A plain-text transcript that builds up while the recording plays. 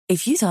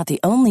If you thought the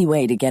only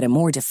way to get a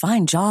more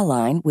defined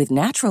jawline with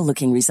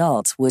natural-looking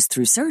results was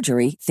through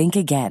surgery, think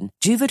again.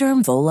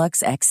 Juvederm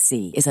Volux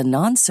XC is a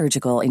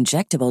non-surgical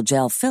injectable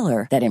gel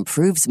filler that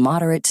improves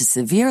moderate to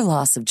severe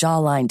loss of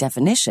jawline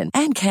definition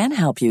and can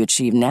help you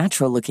achieve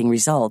natural-looking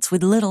results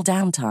with little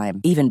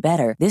downtime. Even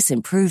better, this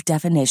improved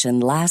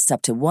definition lasts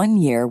up to 1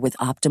 year with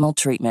optimal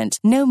treatment.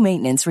 No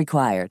maintenance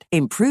required.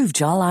 Improve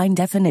jawline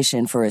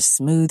definition for a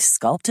smooth,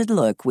 sculpted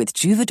look with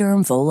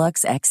Juvederm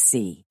Volux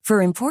XC.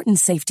 For important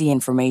safety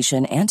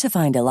information and to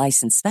find a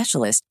licensed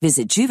specialist,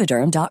 visit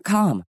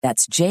Juvederm.com.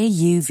 That's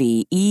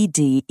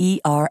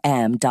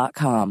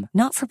JUVEDERM.com.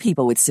 Not for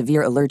people with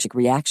severe allergic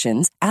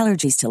reactions,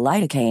 allergies to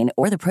lidocaine,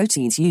 or the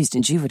proteins used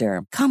in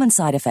Juvederm. Common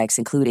side effects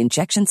include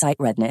injection site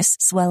redness,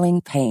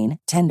 swelling, pain,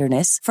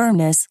 tenderness,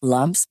 firmness,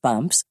 lumps,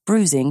 bumps,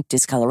 bruising,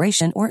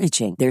 discoloration, or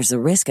itching. There's a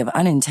risk of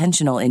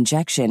unintentional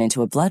injection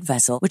into a blood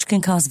vessel, which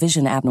can cause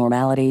vision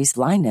abnormalities,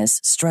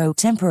 blindness, stroke,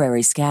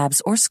 temporary scabs,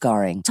 or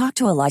scarring. Talk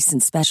to a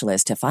licensed specialist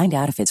to find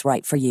out if it's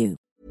right for you.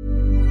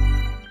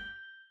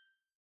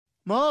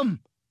 Mom!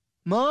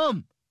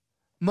 Mom!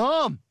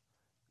 Mom!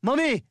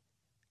 Mommy!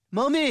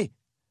 Mommy!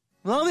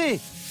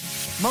 Mommy!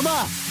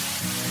 Mama!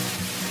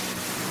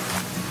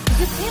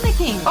 You're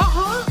panicking.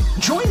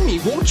 Join me,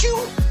 won't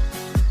you?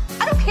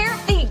 I don't care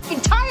if the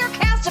entire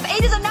cast of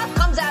 8 is Enough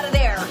comes out of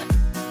there.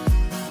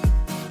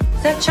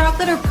 Is that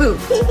chocolate or poop?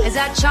 Is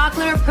that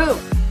chocolate or poop?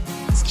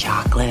 It's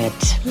chocolate.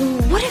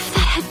 What if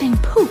that had been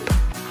poop?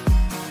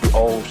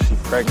 Old, she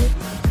pregnant.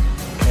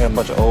 Can't have a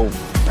bunch of old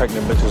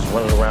pregnant bitches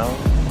running around.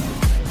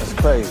 That's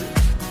crazy.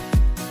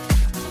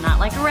 Not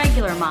like a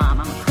regular mom.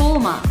 I'm a cool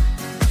mom.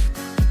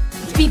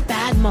 Let's be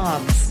bad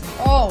moms.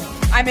 Oh,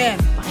 I'm in.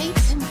 Right?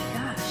 Oh my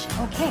gosh.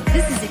 Okay,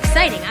 this is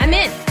exciting. I'm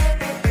in.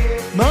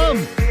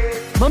 Mom!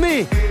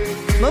 Mommy!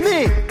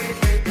 Mommy!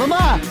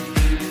 Mama!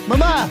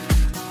 Mama!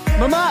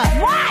 Mama!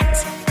 What?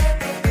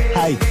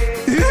 Hi.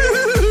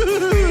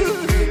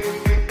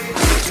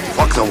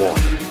 Fuck the war.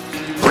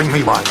 Bring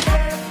me mine.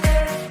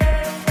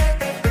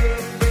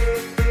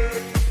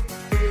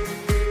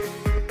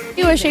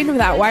 Are you ashamed of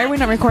that? Why are we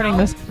not recording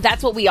this?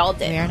 That's what we all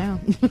did. We are now.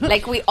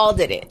 Like, we all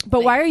did it.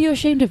 But why are you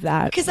ashamed of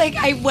that? Because, like,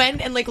 I went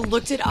and, like,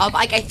 looked it up.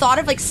 Like, I thought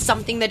of, like,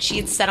 something that she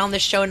had said on the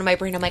show, and in my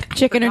brain, I'm like, I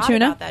Chicken or forgot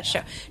tuna? about that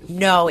show.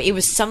 No, it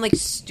was some, like,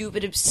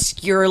 stupid,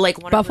 obscure,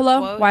 like, one Buffalo?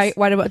 of her quotes.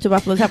 Why do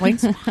buffaloes have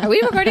wings? Are we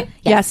recording?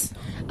 Yes.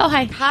 Oh,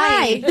 hi.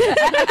 Hi.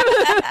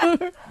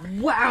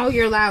 Wow,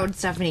 you're loud,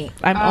 Stephanie.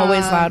 I'm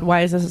always loud.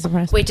 Why is this a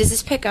surprise? Wait, does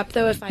this pick up,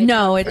 though, if I...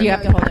 No, you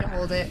have to hold it.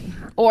 Hold it.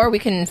 Or we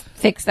can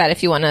fix that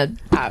if you want to.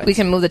 We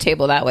can move the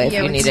table that way if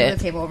you we need can move it.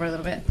 the table over a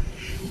little bit.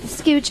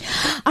 Scooch.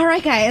 All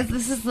right, guys,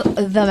 this is the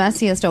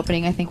messiest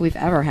opening I think we've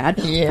ever had.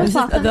 Yeah. This is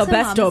Welcome the to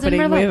best Mamas opening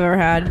and we've Merlot. ever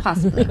had.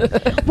 Possibly.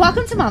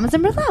 Welcome to Mamas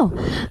and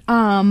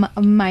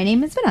Merlot. My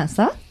name is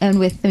Vanessa, and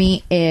with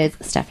me is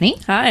Stephanie.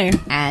 Hi.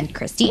 And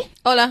Christy.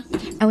 Hola.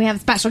 And we have a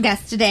special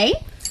guest today.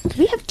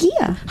 We have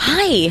Gia.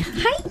 Hi.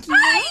 Hi, Gia.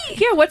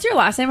 Yeah, what's your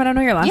last name? I don't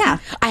know your last name.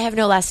 I have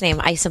no last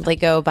name. I simply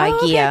go by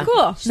Oh, Gia. okay,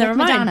 cool. Never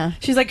like mind. Madonna.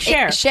 She's like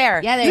Cher.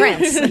 Cher. Yeah, there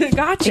Prince. you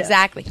Gotcha.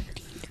 Exactly.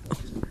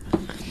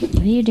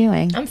 What are you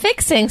doing? I'm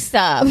fixing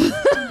stuff.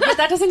 But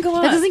that doesn't go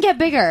on. That doesn't get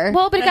bigger.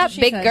 Well, but it got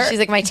bigger. She's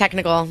like my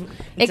technical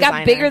It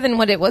got bigger than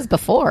what it was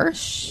before.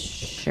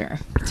 sure.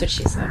 That's what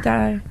she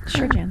said.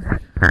 Sure can.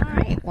 All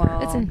right. Well,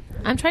 Listen,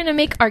 I'm trying to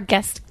make our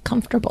guest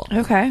comfortable.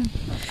 Okay.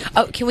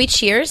 Oh, can we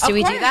cheers? Do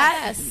we do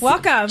that?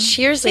 Welcome.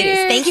 Cheers, ladies.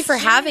 Thank you for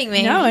having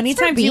me. No,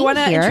 anytime. Do you being want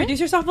to here. introduce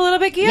yourself a little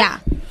bit, Gia? yeah.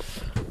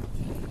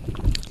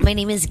 My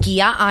name is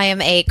Gia. I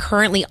am a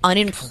currently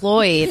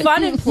unemployed.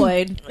 Fun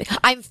employed.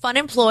 I'm fun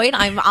employed.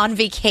 I'm on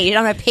vacation.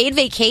 On a paid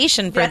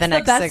vacation for That's the the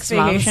next best 6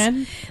 months.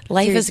 vacation.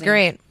 Life is Seriously.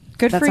 great.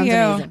 Good That for sounds you.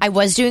 amazing. I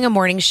was doing a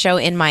morning show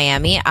in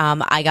Miami.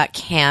 I got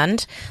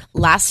canned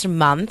last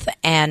month,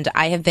 and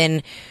I have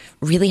been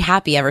really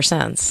happy ever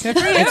since. Good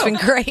for you. It's been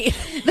great.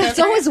 That's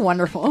always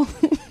wonderful.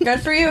 Good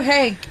for you.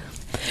 Hey,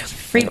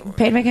 free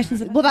paid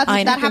vacations. Well, that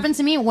I know. happened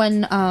to me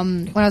when I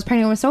was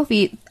pregnant with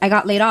Sophie. I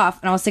got laid off,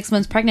 and I was 6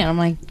 months pregnant. I'm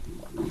like,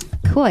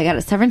 cool, I got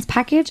a severance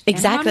package.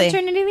 Exactly. And I'm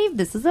on maternity leave.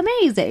 This is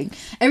amazing.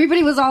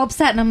 Everybody was all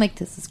upset, and I'm like,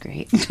 this is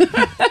great.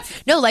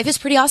 No, life is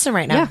pretty awesome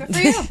right now. Good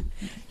for you.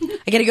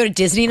 I got to go to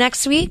Disney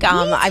next week.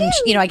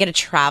 I get to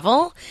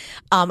travel.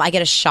 I get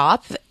to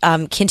shop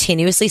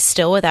continuously,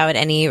 still without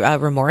any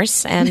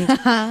remorse, and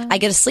I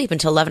get to sleep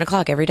until 11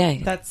 o'clock every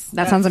day. That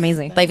sounds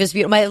amazing. Life is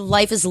beautiful. My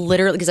life is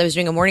literally, because I was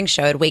doing a morning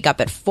show, I'd wake up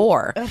at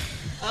 4.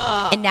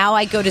 And now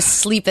I go to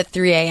sleep at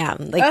 3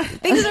 a.m. Like,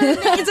 things are,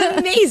 it's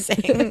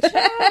amazing.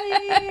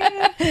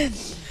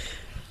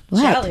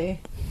 What? Jelly.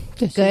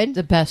 This Good? is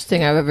the best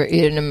thing I've ever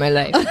eaten in my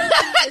life.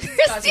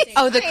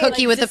 Oh, the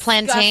cookie with the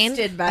plantain.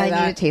 Disgusted by I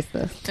that. need to taste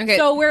this. Okay.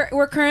 So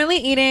we're currently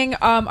eating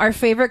our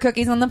favorite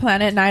cookies on the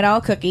planet, Night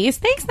Owl cookies.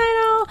 Thanks,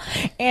 Night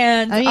Owl.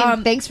 And I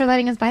mean, thanks for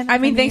letting us buy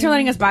them. thanks for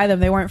letting us buy them.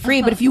 They weren't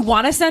free, but if you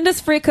want to send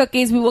us free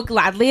cookies, we will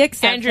gladly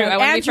accept. Andrew, them. I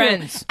wanna be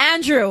friends.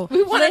 Andrew,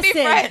 We wanna be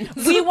listen,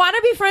 friends. We want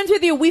to be friends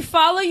with you. We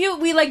follow you.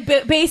 We like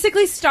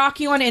basically stalk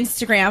you on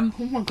Instagram.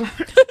 Oh my god,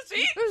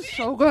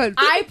 so good.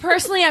 I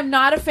personally am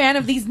not a fan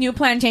of these new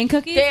plantain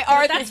cookies. They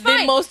are That's the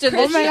fine. most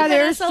delicious. Oh my God,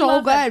 they're Vanessa so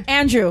love them. good.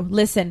 Andrew,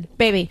 listen,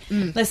 baby,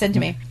 listen to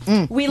me.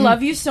 We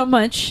love you so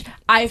much.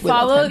 I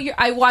follow you.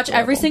 I watch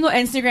every single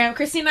Instagram.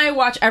 Christy and I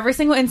watch every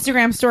single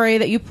Instagram story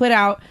that you put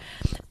out.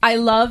 I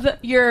love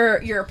your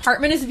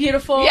apartment is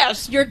beautiful.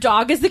 Yes. Your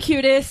dog is the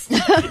cutest.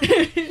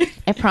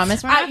 I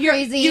promise we're not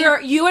crazy.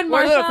 You and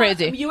We're a Martha. little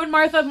crazy. You and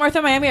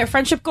Martha Miami are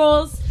friendship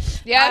goals.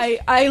 Yes.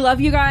 I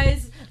love you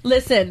guys.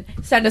 Listen,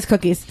 send us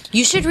cookies.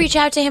 You should reach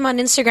out to him on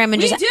Instagram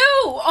and We just. do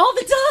all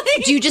the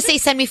time. Do you just say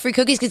send me free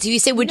cookies? Because if you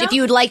say if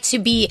you would like to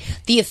be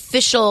the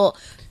official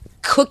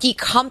cookie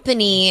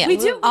company We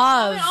do. We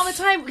comment of all the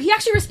time. He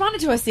actually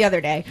responded to us the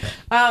other day.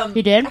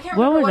 You did? I can't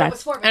What remember was what that? it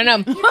was for. I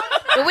don't know.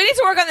 But we need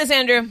to work on this,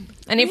 Andrew.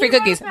 I need free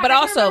cookies. But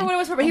also, what it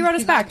was for, but he wrote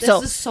us back.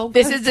 so is so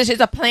this good. is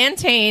a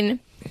plantain.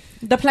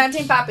 The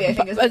plantain papi, I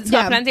think is It's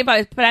got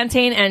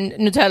plantain and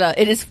Nutella.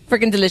 It is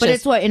freaking delicious. But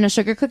it's what, in a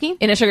sugar cookie?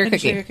 in a sugar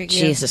cookie.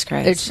 Jesus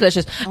Christ. It's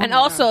delicious. And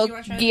also,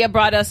 Gia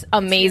brought us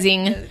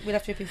amazing. We'd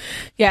have to be.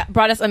 Yeah,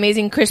 brought us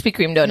amazing Krispy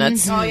Kreme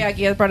donuts Oh yeah,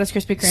 Gia brought us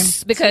Krispy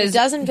Kreme. because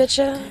dozen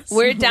bitches.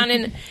 we're down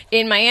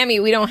in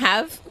Miami. We don't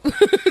have the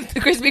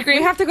Krispy Kreme.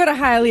 We have to go to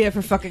Hialeah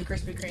for fucking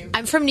Krispy Kreme.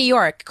 I'm from New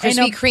York. Ain't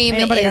Krispy Kreme ain't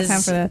nobody got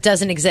time for that.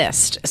 doesn't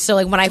exist. So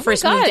like when I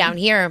first God. moved down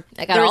here,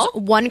 I got there was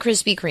all? one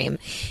Krispy Kreme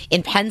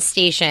in Penn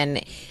Station,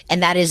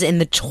 and that is in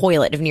the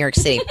toilet of New York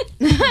City.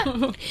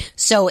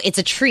 So it's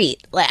a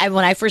treat. Like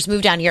when I first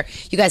moved down here,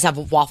 you guys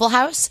have Waffle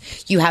House,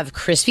 you have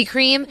Krispy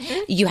Kreme,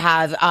 you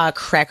have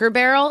Cracker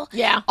Barrel.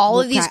 Yeah. all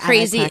of these I like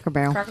crazy. Cracker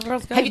Barrel.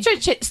 Have you tried?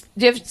 Do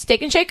you have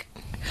Steak and Shake?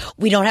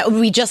 We don't have.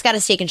 We just got a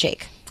Steak and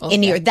Shake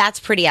in New York. That's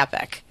pretty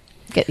epic.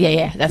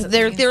 Yeah. That's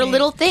There are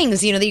little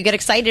things, that you get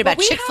excited about.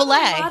 We Chick-fil-A.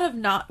 have a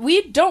lot of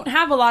we don't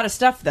have a lot of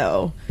stuff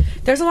though.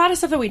 There's a lot of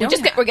stuff that we don't.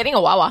 we're getting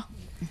a Wawa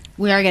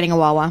We are getting a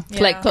Wawa.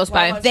 like close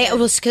by. Wawa's They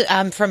was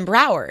from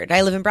Broward.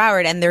 I live in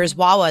Broward, and there's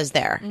Wawas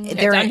there.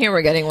 They're down here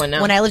we're getting one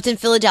now. When I lived in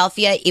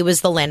Philadelphia, it was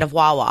the land of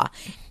Wawa,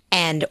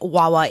 and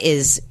Wawa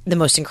is the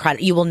most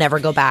incredible. You will never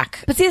go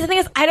back. But see, the thing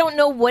is, I don't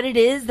know what it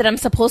is that I'm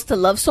supposed to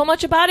love so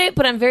much about it,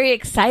 but I'm very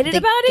excited The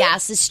about it.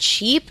 gas is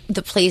cheap.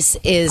 The place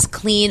is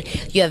clean.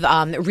 You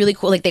have really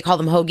cool, like they call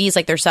them hoagies,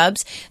 like they're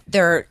subs.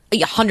 There are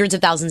hundreds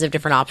of thousands of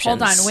different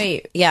options. Hold on,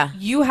 wait. Yeah.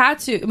 You had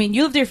to. I mean,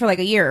 you lived here for like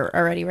a year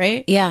already,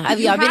 right? Yeah. I've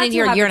You been had in to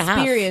here a have year and a half.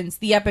 Experience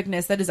the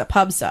epicness that is a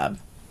pub sub.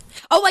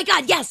 Oh my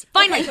God! Yes,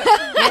 finally.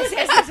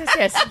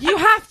 Yes. You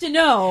have to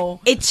know.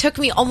 It took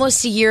me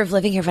almost a year of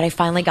living here, but I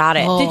finally got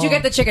it. Did you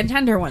get the chicken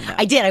tender one though?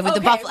 I did. I with the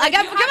Okay, buffalo. well, I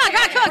got. you Come on!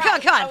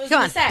 have to- I was Come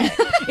gonna on! say,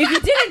 if you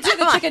didn't do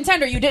the chicken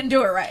tender, you didn't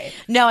do it right.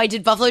 No, I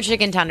did buffalo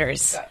chicken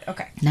tenders.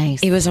 Okay.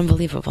 Nice. It was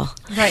unbelievable.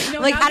 Right. No,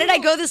 Like, now how did you I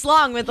go this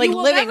long with like you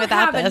will living never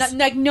without have this?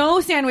 like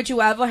no sandwich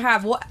you ever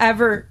have will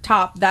ever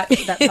top that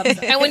pub sub.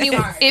 And when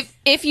you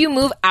if you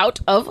move out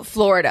of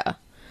Florida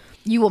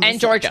You will and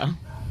miss Georgia,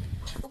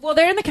 well,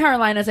 they're in the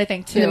Carolinas, I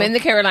think too. them in the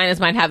Carolinas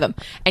might have them,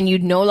 and you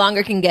no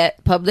longer can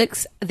get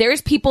Publix.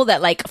 There's people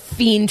that like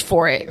fiend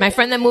for it. My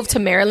friend that moved to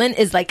Maryland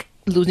is like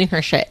losing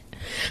her shit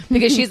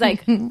because she's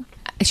like,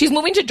 she's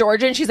moving to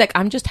Georgia, and she's like,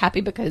 I'm just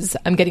happy because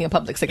I'm getting a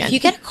Publix again. If you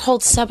get a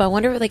cold sub, I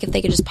wonder like if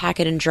they could just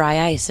pack it in dry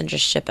ice and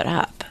just ship it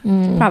up.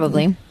 it.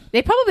 Probably.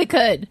 They probably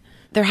could.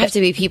 There have to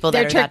be people that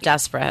They're are that turkey-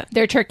 desperate.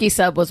 Their turkey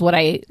sub was what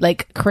I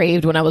like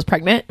craved when I was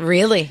pregnant.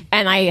 Really?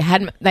 And I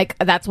had like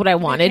that's what I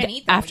wanted can't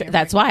eat that after. when you're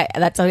That's why.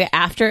 That's okay,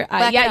 after.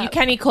 yeah, out. you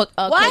can't eat cold,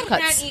 What? cold You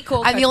cuts. can't eat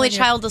cold I'm the cuts only when you're-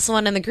 childless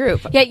one in the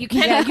group. Yeah, you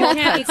can't. Yeah, eat you cold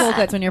can't eat cuts. cold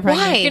cuts when you're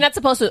pregnant. Why? You're not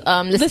supposed to.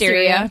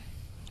 Listeria.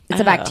 It's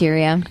a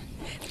bacteria.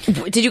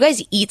 Did you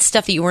guys eat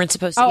stuff that you weren't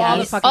supposed to Oh, eat? all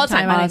the fucking All the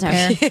time, time. all I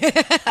the didn't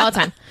care. all the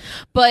time.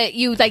 But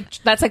you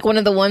like that's like one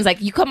of the ones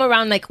like you come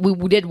around like we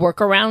did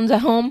workarounds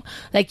at home.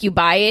 Like you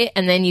buy it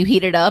and then you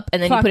heat it up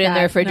and then you Fuck put it in the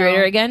that.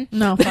 refrigerator No. again.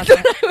 No, fuck That's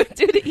what that. I would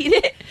do to eat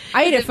it.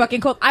 I ate it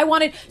fucking cold.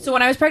 So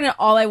when I was pregnant,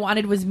 all I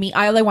wanted was meat.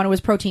 All I wanted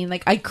was protein.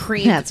 Like I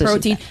craved That's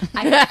what she protein.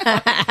 I didn't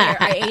fucking care.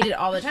 I ate it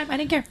all the time. I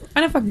didn't care.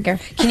 I didn't fucking care.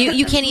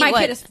 You can't eat My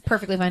what? kid is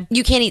perfectly fine.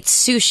 You can't eat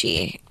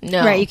sushi.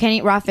 No, Right, you can't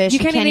eat raw fish. You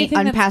You can't can't, eat eat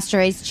anything that's-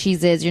 unpasteurized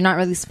cheeses. You're not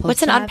really supposed What's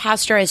to. an have,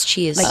 unpasteurized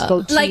cheese? like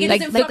goat cheese, Like, it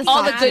doesn't like fucking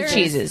all the good matter.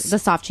 cheeses. the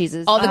soft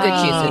cheeses. all the good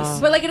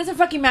cheeses. But like it doesn't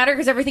fucking matter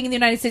because everything in the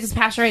United States is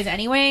pasteurized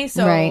anyway.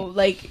 So Right.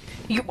 like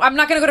I'm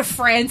not gonna go to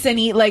France and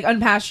eat like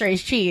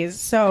unpasteurized cheese.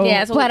 So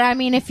Yeah, so- But I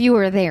mean, if you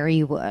were there,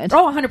 you would.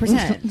 oh,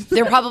 100%.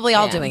 They're probably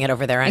all doing it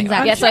over there anyway.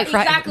 Exactly. Yes, like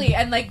exactly.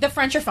 And like the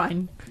French are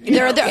fine.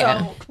 They're,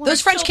 Yeah.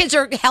 Those French kids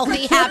are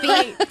healthy, happy.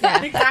 Yeah.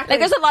 Exactly. Like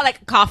there's a lot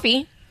like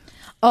coffee.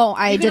 Oh,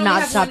 I You can did only not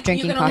have stop one-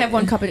 drinking You can only have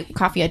coffee. one cup of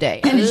coffee a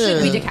day, and it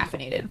should be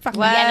decaffeinated. Fuck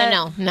What? Yeah,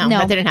 no, No,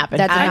 that didn't happen.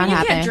 that did I not mean, you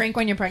happen. can't drink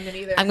when you're pregnant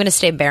either. I'm going to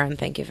stay barren.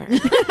 Thank you very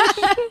much.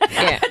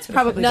 Yeah. That's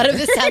probably None of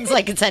this sounds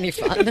like it's any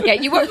fun. Yeah,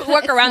 you work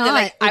around it. not.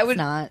 Like It's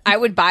not. I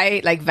would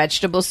buy like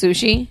vegetable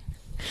sushi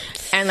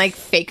and like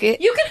fake it.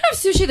 You can have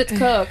sushi that's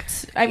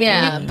cooked. I mean,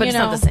 Yeah, you but it's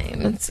know. not the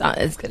same. It's not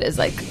as good as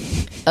like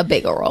a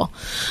bagel roll.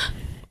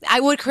 I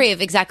would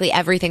crave exactly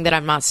everything that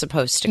I'm not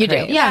supposed to You do.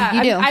 crave. Yeah,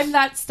 you do. I'm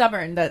that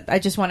stubborn that I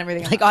just want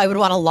everything. Like, oh, I would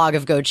want a log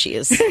of goat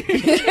cheese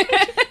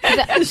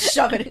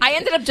shove it. I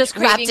ended up just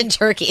wrapped craving in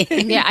turkey.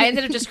 Yeah, I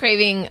ended up just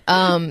craving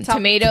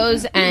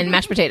tomatoes and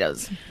mashed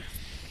potatoes.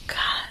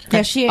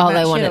 Yeah, she ate All that-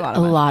 I she ate wanted, a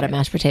a lot of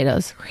mashed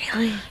potatoes.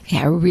 Really?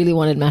 Yeah, I really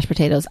wanted mashed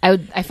potatoes. I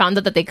found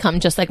out that they come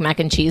just like mac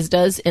and cheese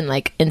does in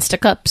like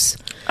Instacups.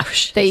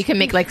 That you can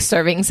make like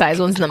serving size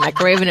ones in the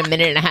microwave in a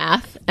minute and a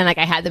half. And like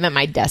I had them at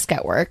my desk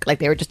at work. Like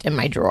they were just in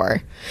my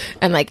drawer.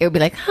 And like it would be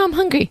like, oh, I'm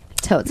hungry.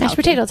 Totes Mashed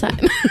healthy. potato time.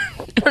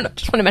 I don't know.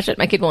 Just want to mash it.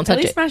 My kid won't At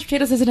touch least it. mashed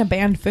potatoes isn't a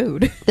banned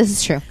food. This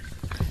is true.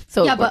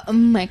 So Yeah, but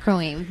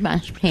microwave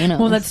mashed potatoes.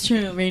 Well, that's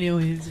true. Radio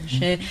waves and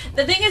shit.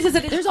 The thing is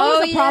that there's always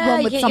always a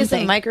problem with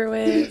something.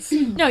 microwaves.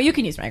 No, you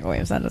can use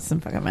microwaves. That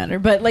doesn't fucking matter.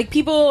 But like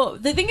people,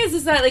 the thing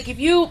is that like if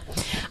you,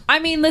 I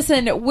mean,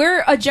 listen,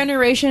 we're a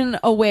generation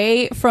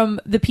away from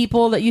the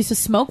people that used to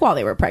smoke while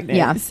they were pregnant.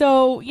 Yeah.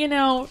 So you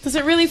know, does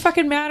it really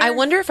fucking matter? I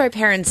wonder if our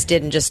parents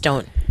did and just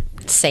don't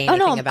say Oh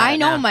anything no, about it. I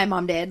know now. my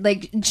mom did.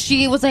 Like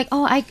she was like,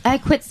 "Oh, I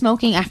quit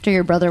smoking after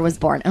your brother was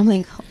born." I'm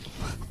like,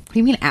 "What do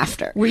you mean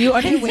after?" Were you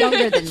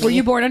younger than me? Were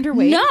you born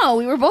underweight? No,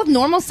 we were both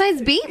normal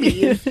sized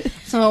babies.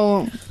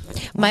 So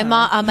My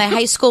mom, my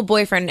high school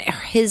boyfriend,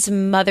 his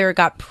mother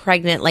got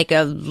pregnant like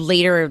a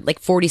later,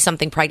 like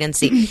 40-something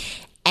pregnancy.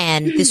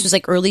 And this was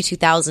like early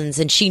 2000s,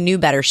 and she knew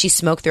better. She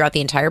smoked throughout the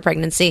entire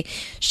pregnancy.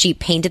 She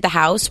painted the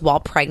house while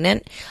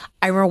pregnant.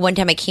 I remember one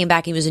time I came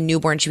back, he was a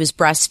newborn. She was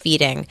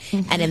breastfeeding,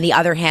 and in the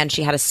other hand,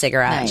 she had a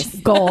cigarette. nice.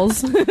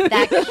 Goals.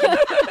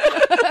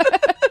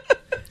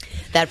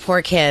 That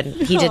poor kid.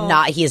 He did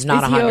not. He is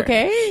not Is he 100.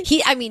 okay?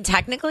 I mean,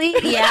 technically,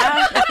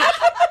 yeah.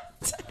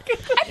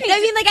 I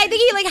mean, like I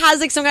think he like has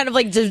like some kind of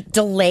like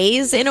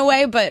delays in a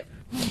way, but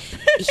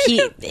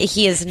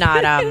he is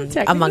not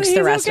amongst the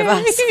he's rest of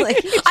okay. us.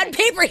 Like, on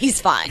paper, he's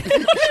fine.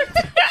 Write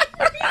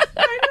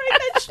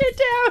that shit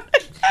down.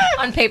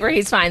 on paper,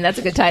 he's fine. That's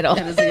a good title.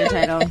 That is a good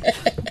title.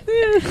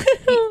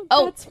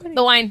 Oh,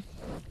 the wine.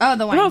 Oh,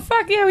 the wine. Oh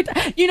fuck yeah!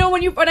 You know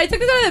when I took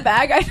this out of the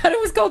bag, I thought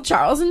it was called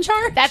Charles in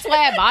Charge. That's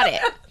why I bought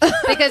it.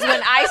 Because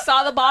when I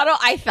saw the bottle,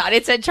 I thought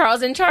it said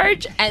Charles in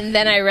Charge, and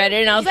then I read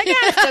it and I was like, yeah,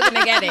 I'm still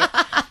gonna get it.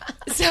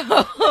 So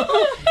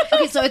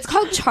Okay, so it's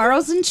called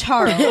Charles and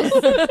Charles.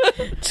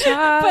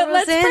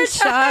 Charles in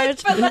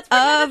charge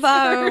of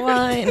our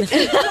wine.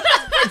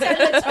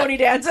 Tony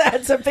Danza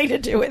had something to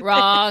do with it.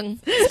 wrong.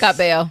 Scott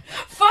Baio.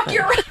 Fuck,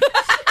 you're right.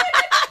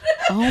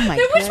 Oh my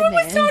Then which one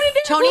was goodness. Tony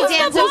Danza? Tony Who's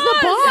Danza the was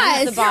the boss? boss.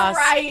 You're The boss.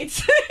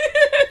 right.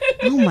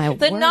 Oh my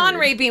The word.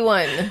 non-rapey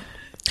one.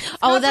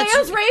 Oh, that's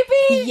Rafael's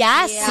rapey?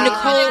 yes,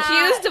 Nicole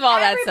accused of all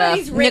that stuff.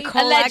 Everybody's rapey.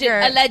 Nicole Alleged,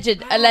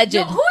 Eggert. alleged.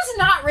 No, who's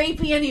not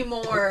rapey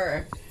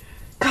anymore?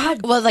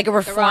 God. Well, like a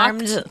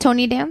reformed.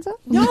 Tony Danza?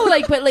 No,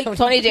 like, but like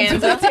Tony Danza.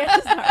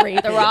 Danza's not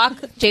rapey. The Rock,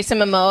 Jason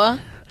Momoa,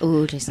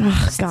 Ooh, Jason.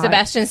 God.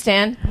 Sebastian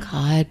Stan.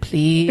 God,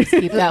 please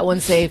keep that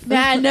one safe.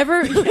 Man,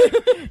 never.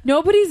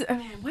 Nobody's.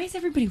 Man, why is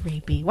everybody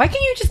rapey? Why can't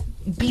you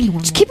just be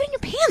normal? Keep it in your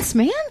pants,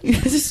 man.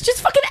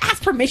 just fucking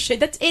ask permission.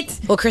 That's it.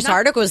 Well, Chris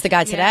Hardwick was the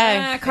guy today.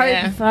 Yeah,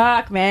 Yeah.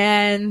 fuck,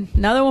 man.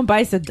 Another one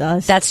bites the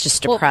dust. That's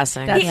just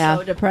depressing. That's Yeah.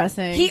 so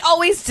depressing. He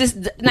always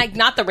just like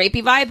not the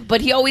rapey vibe,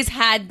 but he always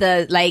had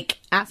the like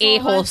Asshole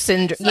a-hole vibe?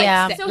 syndrome.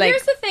 Yeah. So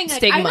here's the thing. Like,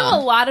 stigma. I know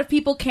a lot of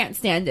people can't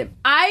stand him.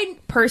 I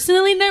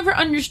personally never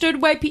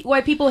understood why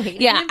people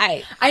hate Yeah,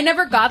 him. I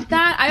never got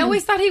that. I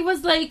always thought he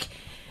was like.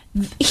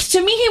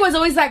 To me, he was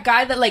always that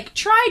guy that like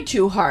tried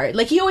too hard.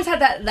 Like he always had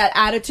that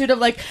attitude of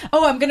like,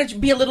 oh, I'm gonna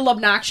be a little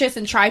obnoxious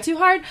and try too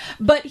hard.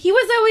 But he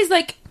was always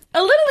like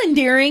a little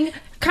endearing,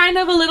 kind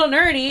of a little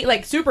nerdy,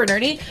 like super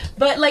nerdy.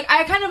 But like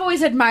I kind of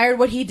always admired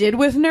what he did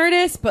with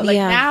Nerdist. But like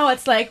Yeah. now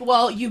it's like,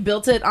 well, you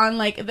built it on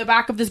like the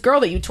back of this girl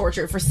that you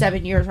tortured for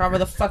 7 years, however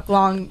the fuck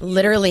long.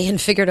 Literally and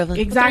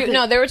figuratively. Exactly.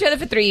 No, they were together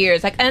for 3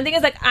 years. Like, and the thing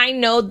is, like, I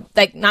know,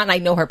 like, not I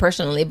know her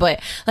personally, but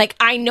like,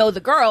 I know the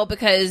girl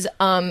because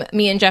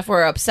me and Jeff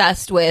were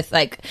obsessed with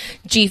like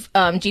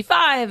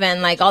G5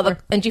 and like all the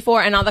and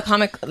G4 and all the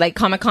Comic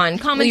Con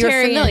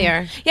commentary.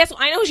 familiar. Yes,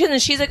 I know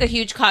she's like a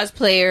huge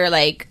cosplayer.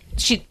 Like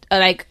she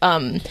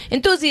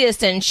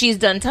enthusiast, and she's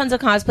done tons of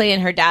cosplay.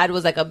 And her dad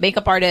was like a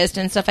makeup artist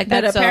and stuff like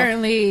But that. So-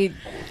 apparently,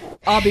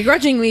 all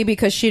begrudgingly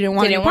because she didn't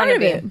want didn't any part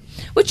want to of be.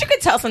 it. Which you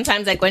could tell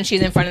sometimes, like when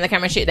she's in front of the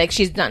camera,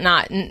 she's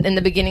not in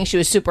the beginning. She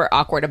was super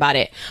awkward about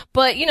it,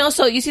 but you know,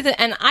 so you see that,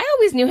 and I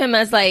always knew him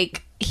as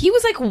like he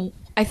was like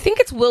I think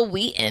it's Will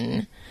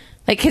Wheaton,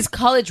 like his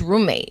college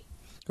roommate.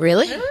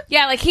 Really?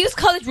 Yeah, like he was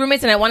college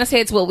roommates, and I want to say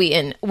it's Will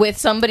Wheaton with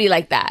somebody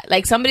like that,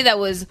 like somebody that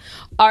was,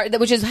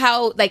 which is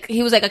how like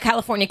he was like a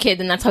California kid,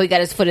 and that's how he got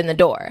his foot in the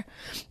door,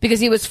 because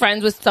he was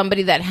friends with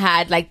somebody that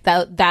had like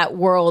that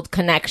world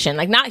connection,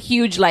 like not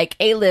huge like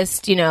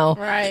A-list, you know,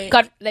 Right.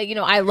 God, like you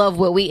know, I love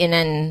Will Wheaton,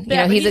 and you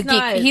Yeah, know but he's a he's geek,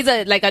 not- he's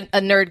a like a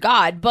nerd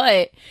god,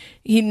 but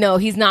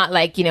he's not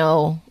like you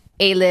know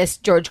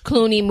A-list George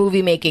Clooney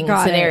movie making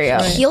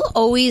scenario. He'll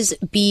always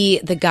be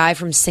the guy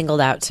from Singled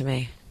Out to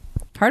me.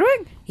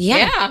 Hardwick?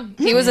 Yeah.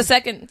 He was the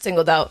second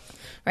singled out,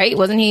 right?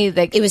 Wasn't he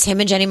like... It was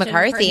him and Jenny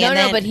McCarthy.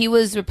 No, but he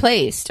was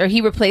replaced, or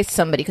he replaced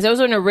somebody, because there was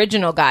an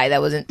original guy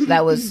that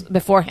was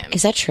before him.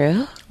 Is that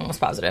true? Almost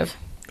positive.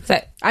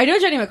 I know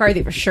Jenny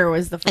McCarthy for sure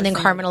was the first. And then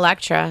one. Carmen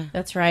Electra.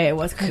 That's right. It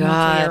was Carmen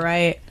God. Electra, you're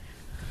right.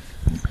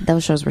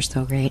 Those shows were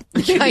so great.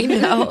 I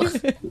know.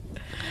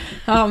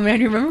 Oh man,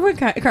 you remember when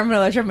Carmen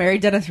Electra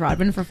married Dennis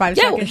Rodman for 5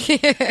 seconds?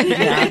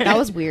 Yeah, that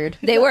was weird.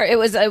 It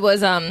was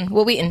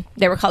Will Wheaton.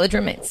 They were college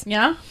roommates.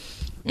 Yeah.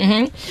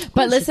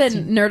 But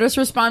listen, Nerdist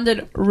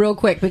responded real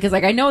quick because,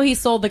 like, I know he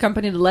sold the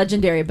company to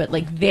Legendary, but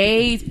like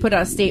they put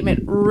out a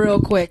statement real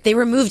quick. They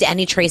removed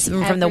any trace of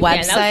him from the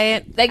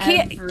website.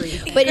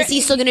 But is he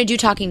still going to do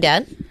Talking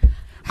Dead?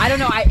 I don't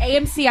know.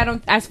 AMC. I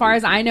don't. As far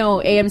as I know,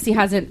 AMC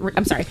hasn't.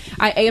 I'm sorry.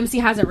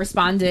 AMC hasn't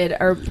responded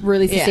or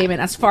released a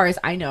statement. As far as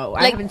I know,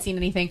 I haven't seen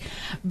anything.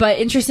 But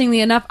interestingly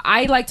enough,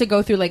 I like to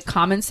go through like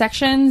comment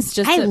sections.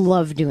 I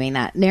love doing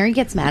that. Mary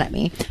gets mad at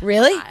me.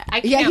 Really?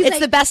 Yeah, it's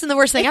the best and the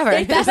worst thing ever.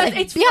 It's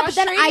but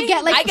then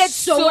I get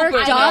so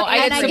worked up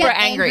and I get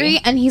angry.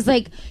 And he's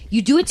like,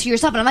 "You do it to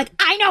yourself," and I'm like,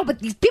 "I know, but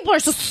these people are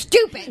so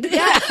stupid."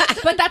 Yeah,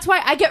 but that's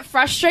why I get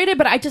frustrated.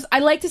 But I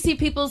like to see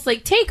people's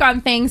like take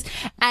on things.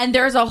 And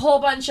there's a whole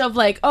bunch of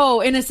like,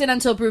 oh, innocent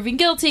until proven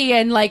guilty,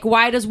 and like,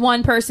 why does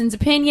one person's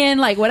opinion,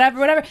 like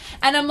whatever,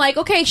 and I'm like,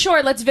 okay,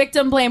 sure, let's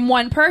victim blame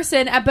one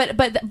person,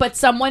 but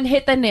someone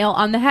hit the nail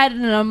on the head,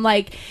 and I'm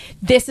like,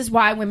 this is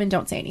why women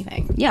don't say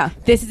anything. Yeah,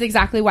 this is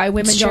exactly why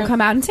women don't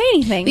come out and say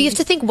anything. But you have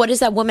to think, what does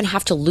that woman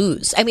have to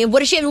lose? I mean, what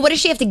does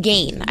she have to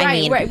gain?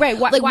 Right.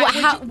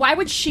 Why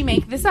would she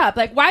make this up?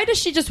 Like, why does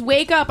she just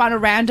wake up on a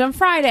random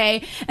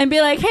Friday and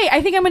be like, hey,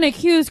 I think I'm going to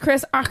accuse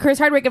Chris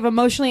Hardwick of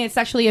emotionally and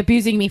sexually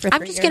abusing me for 3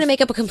 years. I'm just going to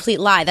make up a complete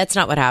lie. That's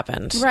not what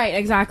happened. Right,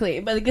 exactly.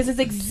 But this is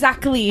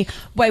exactly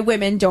why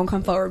women don't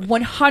come forward.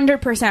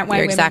 100%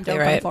 why women don't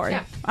come forward.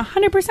 Yeah.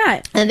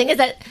 100%. And the thing is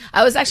that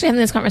I was actually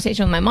having this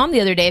conversation with my mom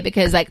the other day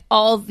because like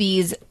all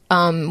these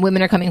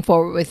women are coming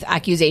forward with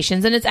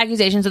accusations, and it's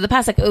accusations of the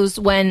past. Like it was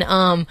when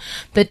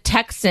the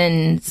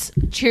Texans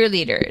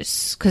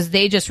cheerleaders, because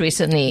they just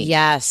recently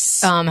have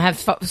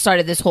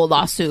started this whole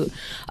lawsuit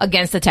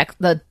against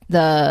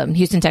the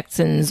Houston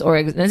Texans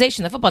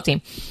organization, the football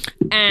team,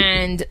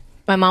 and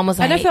my mom was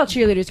like, NFL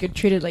cheerleaders get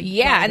treated like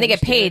and they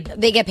get paid.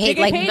 They get paid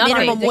like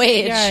minimum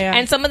wage,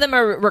 and some of them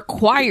are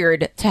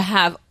required to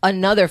have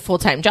another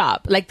full-time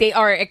job. Like they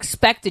are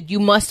expected.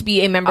 You must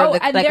be a member of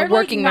the, like a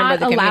working member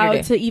of the community.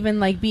 Allowed to even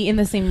like be in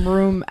the same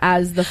room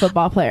as the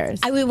football players.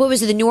 I mean, what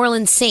was it? The New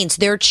Orleans Saints.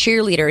 They're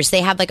cheerleaders.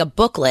 They have like a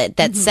booklet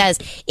that says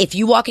if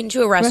you walk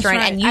into a restaurant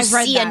and you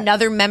see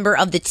another member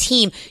of the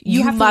team,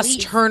 you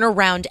must turn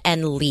around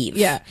and leave.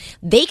 Yeah,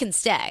 they can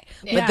stay,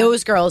 but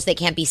those girls, they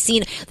can't be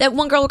seen. That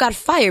one girl got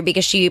fired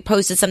because she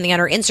posted something on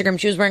her Instagram.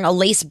 She was wearing a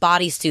lace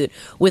bodysuit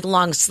with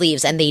long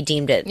sleeves, and they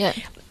deemed it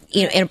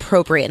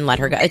inappropriate and let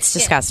her go. It's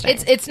disgusting.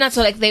 It's not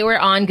so like they were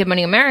on Good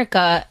Morning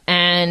America,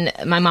 and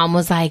my mom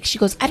was like, she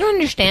goes, I don't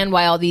understand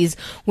why all these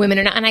women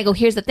are not. And I go,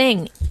 here's the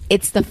thing,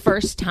 it's the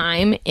first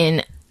time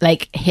in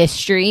like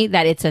history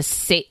that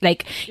it's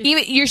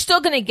even you're still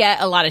gonna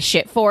get a lot of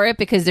shit for it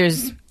because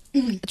there's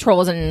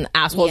trolls and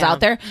assholes out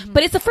there,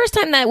 but it's the first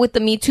time that with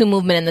the Me Too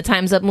movement and the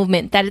Time's Up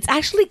movement that it's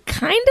actually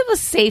kind of a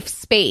safe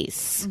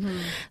space.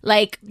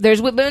 Like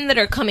there's women that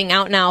are coming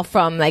out now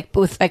from like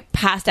with like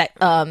past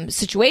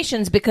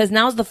situations, because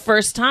now's the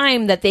first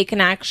time that they can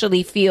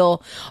actually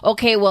feel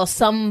okay, well,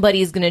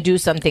 somebody's gonna do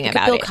something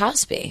about Bill it.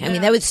 Cosby. I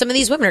mean, that was, some of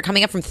these women are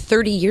coming up from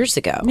 30 years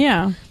ago.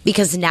 Yeah,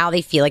 because now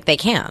they feel like they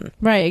can.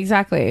 Right,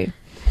 exactly.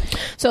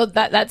 So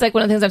that's like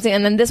one of the things I'm saying.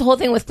 And then this whole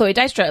thing with Chloe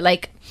Dystra,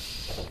 like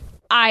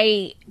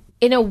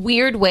in a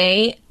weird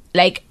way,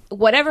 like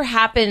whatever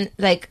happened,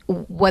 like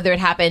whether it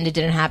happened, it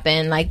didn't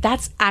happen, like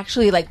that's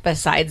actually like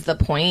besides the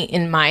point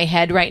in my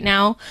head right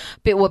now.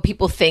 But what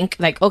people think,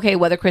 like, okay,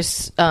 whether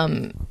Chris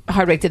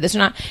Hardwick did this or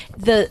not,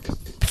 the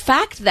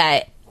fact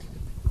that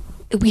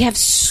we have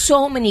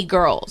so many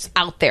girls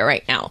out there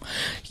right now,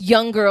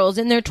 young girls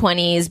in their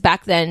 20s,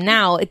 back then,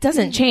 now, it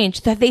doesn't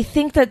change, that they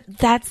think that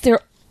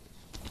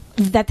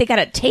that they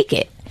gotta take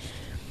it.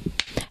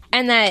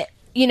 And that,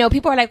 you know,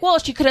 people are like, well,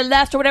 she could have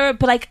left or whatever,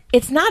 but like,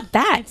 it's not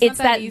that. It's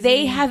that easy.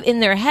 They have in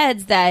their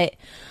heads that,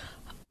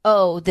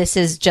 oh, this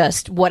is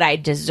just what I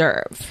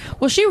deserve.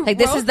 Well, she like,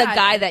 this is the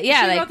guy that,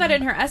 she wrote that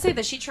in her essay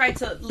that she tried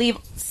to leave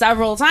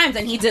several times,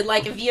 and he did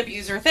like the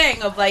abuser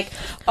thing of like,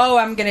 oh,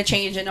 I'm gonna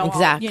change and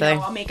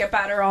I'll make it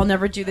better. I'll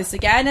never do this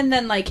again. And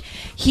then like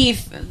he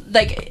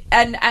like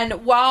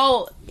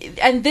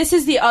and this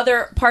is the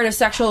other part of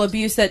sexual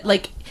abuse that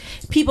like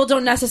people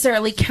don't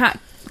necessarily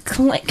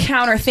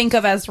counter think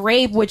of as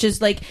rape, which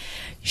is like,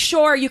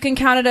 sure, you can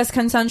count it as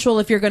consensual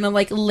if you're gonna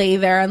like lay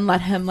there and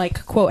let him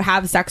like quote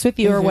have sex with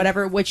you or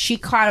whatever, which she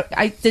caught.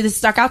 This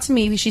stuck out to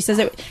me. She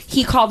says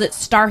he called it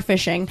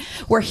starfishing,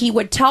 where he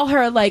would tell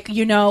her like,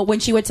 you know, when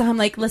she would tell him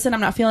like, listen,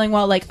 I'm not feeling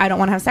well, like I don't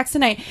want to have sex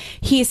tonight,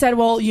 he said,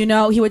 well, you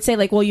know, he would say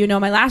like, well, you know,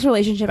 my last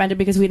relationship ended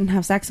because we didn't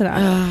have sex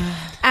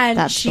enough. And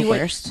That's she the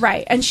would worst.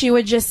 and she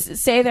would just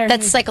say there.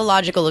 That's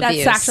psychological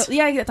abuse. That's sexual.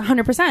 Yeah, that's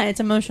 100%. It's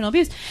emotional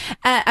abuse,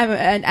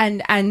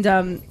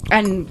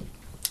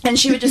 and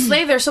she would just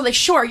lay there. So, like,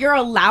 sure, you're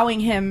allowing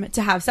him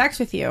to have sex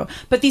with you,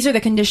 but these are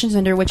the conditions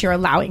under which you're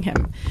allowing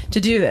him to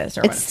do this.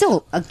 Or It's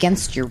still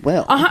against your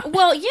will.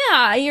 Well,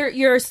 yeah,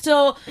 you're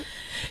still.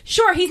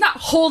 Sure, he's not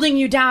holding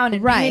you down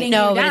and beating you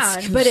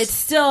down, but it's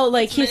still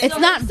like he's It's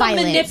not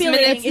violent.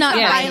 manipulating. It's not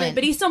violent,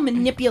 but he's still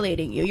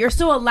manipulating you. You're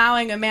still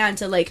allowing a man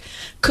to like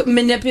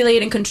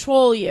manipulate and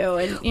control you,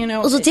 and you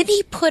know. So did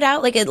he put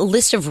out like a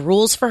list of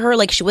rules for her?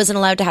 Like she wasn't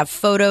allowed to have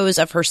photos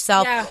of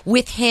herself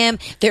with him.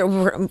 There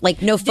were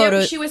like no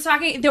photos. She was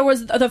talking. There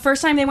was the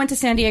first time they went to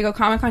San Diego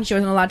Comic-Con. She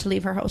wasn't allowed to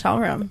leave her hotel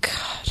room.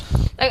 God,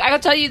 like, I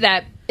gotta tell you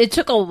that it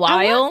took a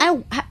while.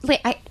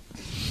 I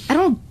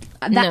don't.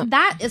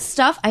 That is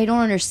stuff I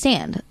don't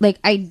understand. Like,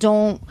 I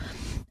don't.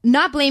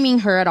 Not blaming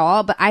her at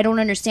all, but I don't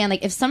understand.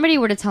 Like, if somebody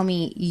were to tell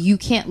me you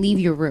can't leave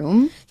your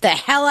room, the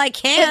hell I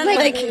can.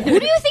 Like, who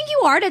do you think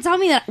you are to tell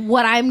me that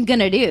what I'm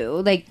gonna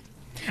do? Like,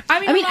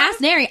 I mean, ask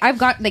Neri. I've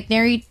got like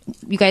Neri.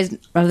 You guys,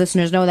 our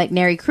listeners know like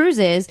Neri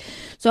cruises.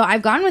 So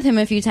I've gone with him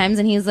a few times,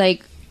 and he's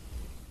like,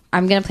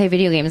 "I'm gonna play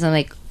video games." I'm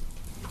like,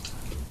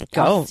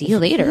 I'll see you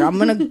later. I'm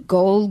gonna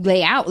go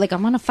lay out. Like,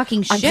 I'm on a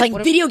fucking ship. I'm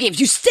playing video games.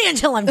 You stay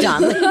until I'm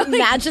done. Like,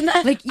 imagine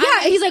that. Like,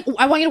 yeah. He's like,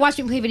 I want you to watch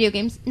me play video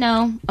games.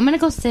 No, I'm gonna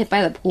go sit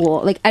by the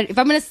pool. Like, if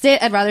I'm gonna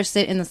sit, I'd rather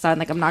sit in the sun.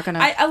 Like, I'm not gonna.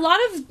 A lot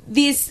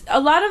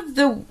of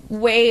the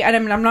way, and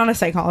I'm not a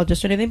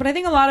psychologist or anything, but I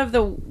think a lot of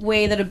the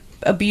way that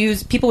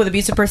people with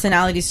abusive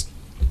personalities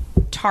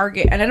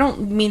target, and I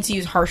don't mean to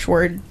use harsh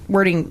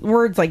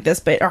words like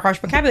this, but or harsh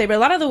vocabulary, but a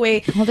lot of the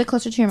way. Hold it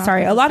closer to your mouth.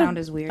 Sorry, a lot sound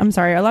is weird. I'm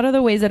sorry. A lot of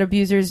the ways that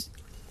abusers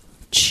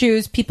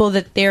choose people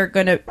that they're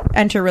going to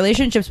enter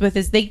relationships with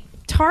is they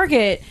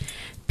target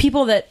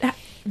people that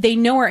they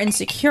know are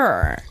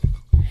insecure.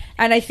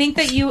 And I think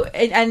that you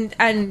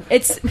and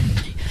it's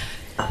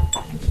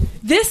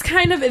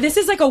this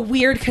is like a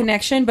weird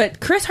connection, but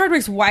Chris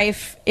Hardwick's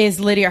wife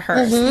is Lydia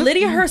Hearst. Mm-hmm.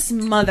 Lydia Hearst's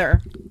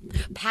mother,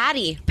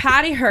 Patty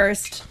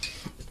Hearst,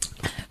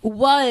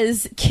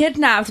 was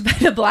kidnapped by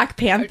the Black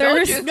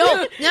Panthers.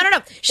 No.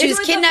 She was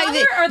kidnapped.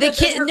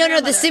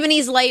 The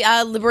Sudanese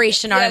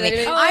Liberation Army.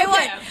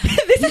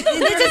 This is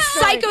a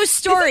psycho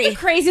story. This is a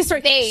crazy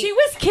story. She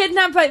was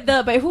kidnapped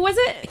by who was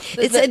it?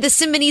 It's the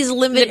Sudanese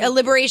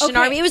Liberation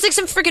Army. It was like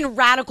some freaking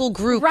radical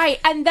group, right?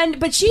 And then,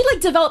 but she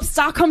like developed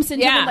Stockholm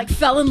syndrome and like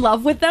fell in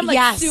love with them,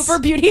 like super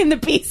Beauty and the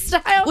Beast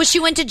style. Well, she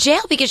went to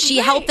jail because she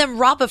helped them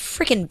rob a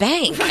freaking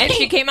bank, and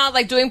she came out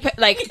like doing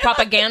like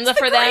propaganda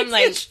for them.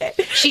 Like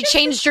she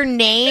changed her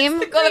name. Well,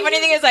 the funny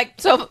thing is, like,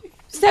 so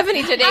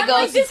Stephanie today goes,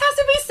 like, this has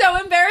to be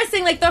so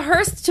embarrassing. Like, the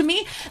Hearst, to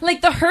me,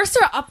 like, the Hearsts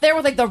are up there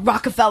with, like, the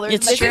Rockefellers.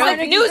 It's true.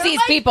 Like Newsies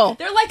people.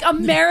 They're like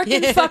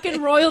American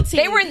fucking royalty.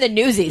 They were in the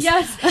Newsies.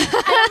 Yes. And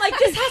I'm like,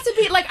 this has to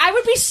be, like, I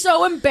would be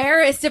so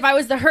embarrassed if I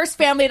was the Hearst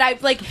family and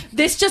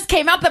this just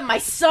came out that my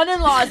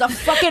son-in-law is a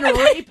fucking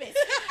rapist.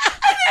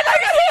 And then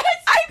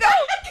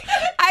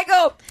I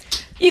go,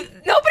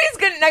 nobody's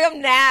gonna, like,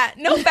 I'm not.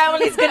 No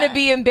family's gonna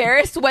be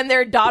embarrassed when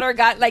their daughter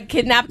got like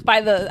kidnapped by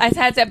I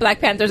had said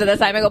Black Panthers at the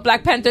time. I go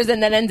Black Panthers,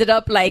 and then ended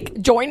up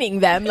like joining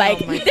them. Like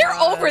they're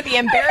over the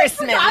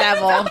embarrassment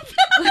level. And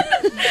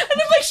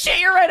I'm like, shit,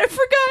 you're right. I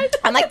forgot.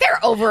 I'm like, they're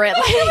over it.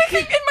 Like in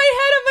my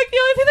head, I'm like, the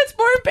only thing that's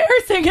more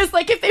embarrassing is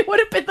like if they would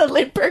have been the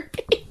Lindbergh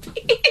baby.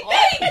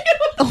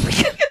 Oh my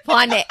God.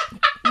 Funny.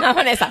 No,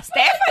 Vanessa.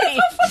 Stephanie.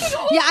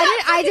 Yeah,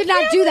 I did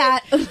not do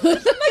that.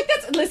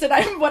 Like, listen,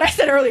 what I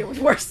said earlier was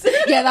worse.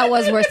 Yeah, that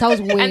was worse. That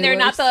was way and they're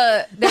worse.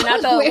 not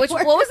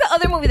what was the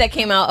other movie that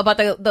came out about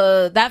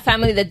that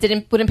family that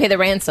wouldn't pay the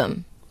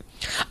ransom?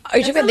 Are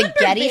you talking about the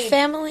Getty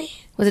family?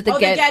 Was it the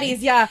Gettys?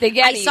 Yeah, the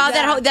Gettys. I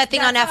saw that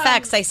thing on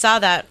FX. I saw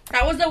that.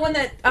 That was the one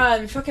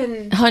that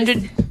fucking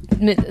 100.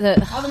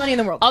 all the money in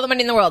the world. All the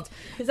money in the world.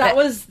 Because that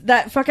was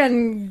that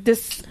fucking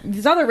this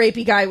other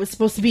rapey guy was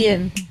supposed to be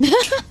in.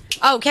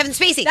 Oh, Kevin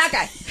Spacey. That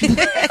guy.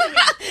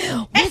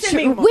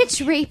 Which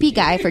rapey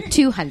guy for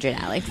 200,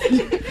 Alex?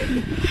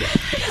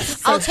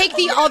 I'll take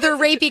the other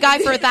rapey guy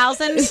for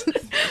 1,000. Double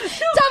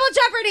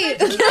Jeopardy.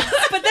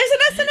 But there's an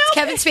SNL. It's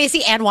Kevin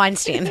Spacey and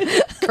Weinstein.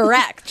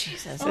 Correct.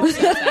 Jesus.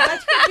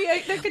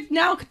 That could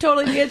now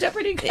totally be a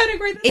Jeopardy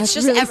category. It's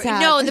just really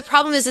sad. No. The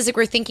problem is that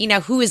we're thinking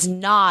now who is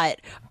not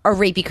a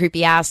rapey,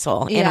 creepy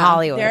asshole in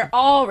Hollywood. They're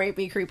all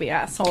rapey, creepy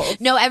assholes.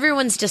 No,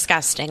 everyone's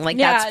disgusting. Like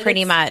that's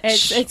pretty much.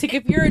 It's like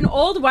if you're an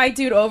old white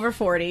dude over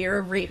 40, you're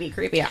a rapey,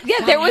 creepy asshole.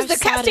 Yeah, there was the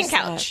casting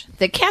couch.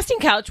 The casting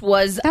couch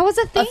was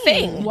a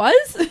thing.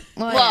 Was?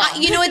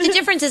 Well, you know what the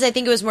difference is? I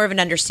think it was more of an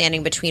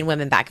understanding between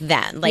women back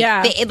then.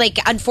 Like,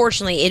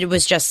 unfortunately, it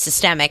was just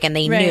systemic, and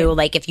they knew,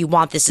 like, if you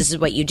want this is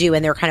what you do,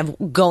 and they're kind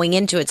of going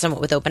into it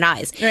somewhat with open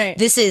eyes. Right.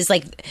 This is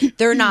like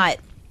they're not.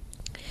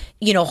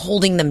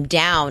 holding them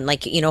down,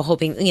 like,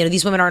 hoping,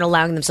 these women aren't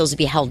allowing themselves to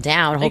be held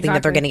down, hoping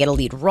that they're going to get a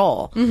lead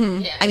role.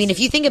 Mm-hmm. I mean, if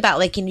you think about,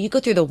 like, you go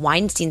through the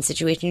Weinstein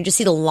situation, you just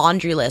see the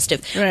laundry list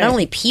of not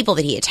only people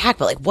that he attacked,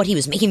 but, like, what he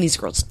was making these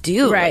girls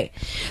do. Right.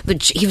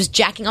 Like, he was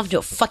jacking off to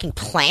a fucking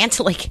plant.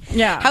 Like,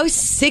 yeah. How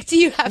sick do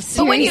you have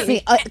to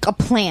be? A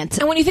plant.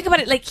 And when you think about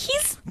it, like,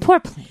 he's... Poor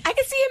plant. I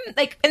can see him,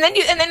 like, and then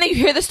you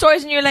hear the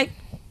stories and you're like,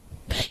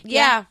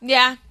 yeah.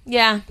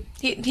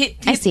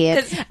 I see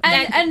it.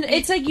 And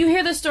it's like you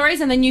hear the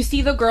stories and then you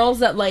see the girls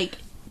that like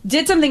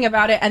did something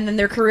about it and then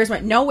their careers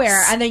went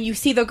nowhere, and then you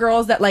see the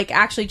girls that like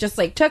actually just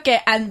like took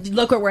it and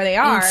look at where they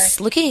are.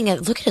 Look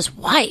at his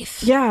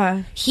wife.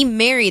 Yeah, he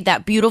married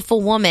that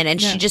beautiful woman and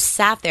she just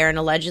sat there and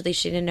allegedly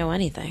she didn't know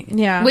anything.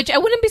 Yeah, which I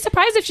wouldn't be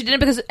surprised if she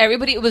didn't, because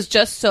everybody was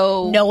just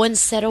so, no one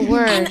said a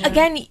word. And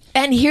again,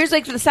 and here's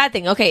like the sad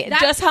thing. Okay,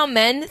 just how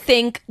men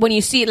think when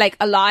you see like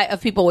a lot of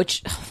people,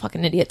 which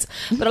fucking idiots,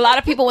 but a lot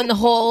of people when the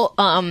whole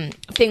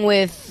thing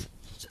with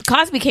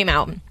Cosby came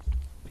out,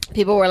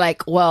 people were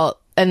like, well,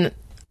 and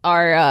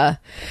our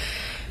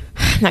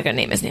I'm not gonna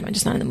name his name, I'm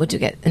just not in the mood to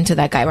get into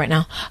that guy right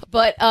now,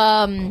 but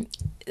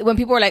when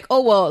people were like,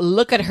 oh well,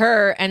 look at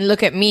her and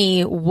look at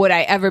me, would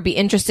I ever be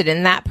interested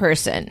in that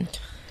person?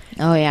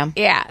 Oh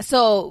yeah,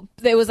 so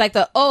there was like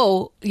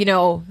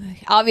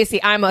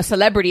obviously I'm a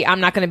celebrity,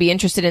 I'm not going to be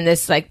interested in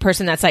this like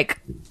person that's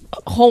like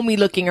homey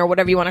looking or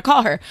whatever you want to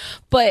call her.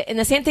 But and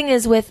the same thing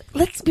is with,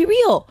 let's be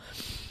real,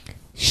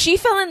 she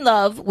fell in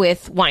love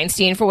with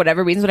Weinstein for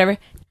whatever reasons, whatever.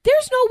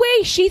 There's no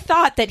way she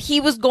thought that he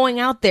was going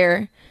out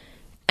there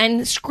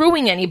and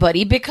screwing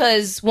anybody,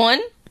 because one,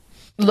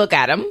 look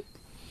at him,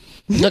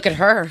 look at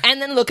her,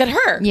 and then look at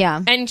her.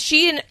 Yeah, and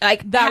she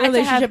like that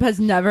relationship has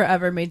never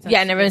ever made sense.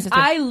 Yeah, never made sense.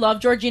 I love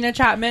Georgina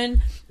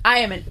Chapman. I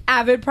am an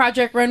avid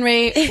Project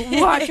Runway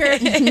watcher.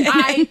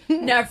 I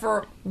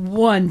never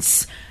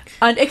once,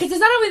 because it's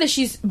not only that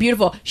she's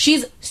beautiful,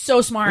 she's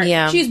so smart.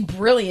 Yeah, she's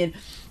brilliant.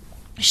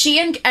 She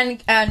and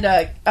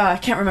I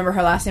can't remember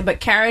her last name, but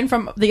Karen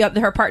from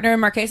her partner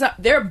in Marquesa,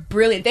 they're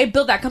brilliant. They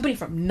built that company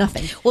from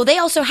nothing. Well, they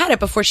also had it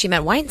before she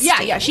met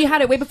Weinstein. Yeah, she had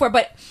it way before,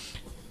 but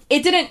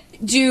it didn't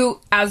do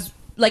as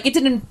like it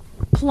didn't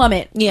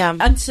plummet. Yeah,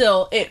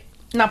 until it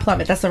not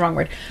plummet. That's the wrong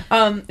word.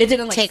 It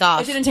didn't like take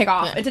off. It didn't take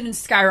off. Yeah. It didn't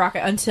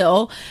skyrocket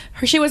until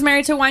she was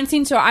married to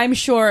Weinstein. So I'm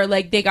sure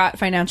like they got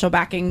financial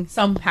backing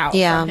somehow.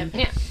 Yeah. From him.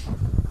 Yeah.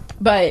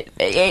 But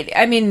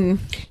I mean,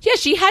 yeah,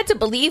 she had to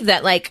believe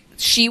that like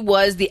she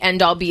was the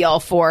end all be all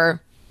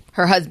for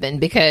her husband,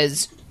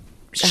 because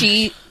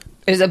she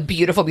is a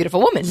beautiful,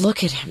 beautiful woman.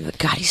 Look at him.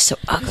 God, he's so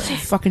ugly. So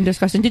fucking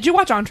disgusting. Did you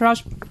watch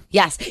Entourage?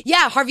 Yes.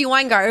 Yeah, Harvey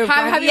Weinberg.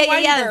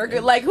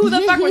 Weinberg. Like, who the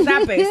fuck was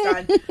that based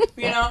on?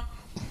 You know?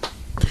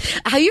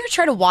 Have you ever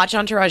tried to watch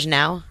Entourage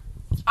now?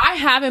 I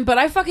haven't, but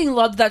I fucking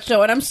loved that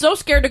show, and I'm so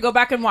scared to go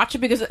back and watch it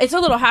because it's a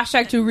little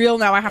 #too real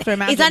now, I have to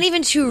imagine. It's not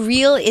even too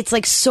real. It's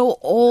like so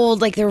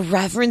old, like their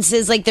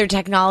references, like their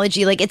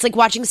technology. Like it's like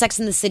watching Sex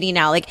and the City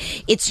now. Like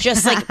it's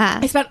just like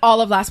I spent all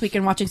of last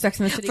weekend watching Sex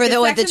and the City for the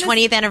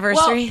 20th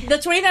anniversary. Well,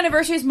 the 20th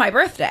anniversary is my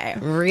birthday.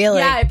 Really?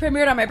 Yeah, it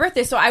premiered on my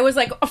birthday, so I was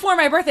like, for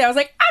my birthday, I was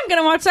like, I'm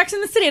gonna watch Sex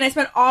and the City, and I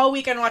spent all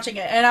weekend watching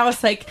it, and I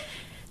was like,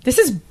 this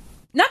is.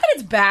 Not that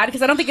it's bad,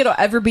 because I don't think it'll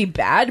ever be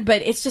bad,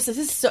 but it's just,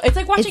 it's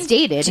like watching... It's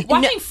dated.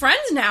 Watching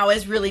Friends now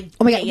is really...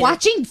 Oh my God,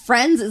 watching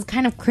Friends is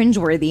kind of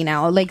cringeworthy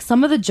now. Like,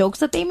 some of the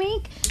jokes that they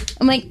make,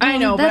 I'm like... I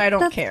know, but I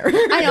don't care. I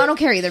know, I don't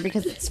care either,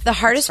 because it's... The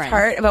hardest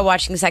part about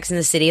watching Sex and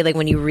the City, like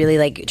when you really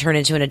like turn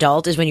into an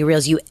adult, is when you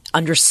realize you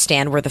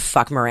understand where the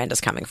fuck Miranda's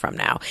coming from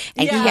now.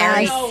 And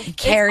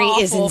Carrie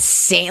is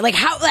insane. Like,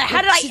 how did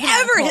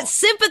I ever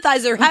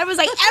sympathize with her? How was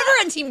I ever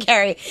on Team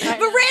Carrie?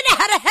 Miranda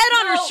had a head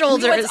on her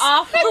shoulders. What's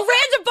awful?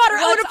 Miranda bought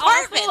her own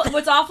apartment.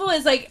 What's awful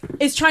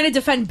is trying to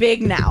defend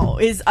Big now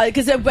is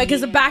because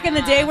back in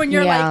the day when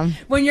you're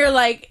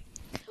like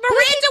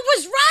Miranda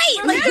was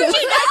right. Like you know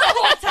the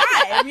whole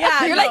time.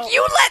 Yeah, you're like,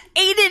 you let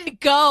Aiden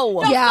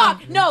go.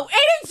 No,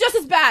 Aiden's just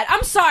as bad.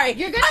 I'm sorry.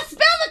 You're gonna spill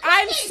the cookie.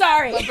 I'm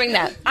sorry. Well, bring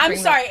that. I'm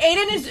sorry.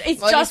 Aiden is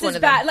just as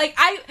bad. Like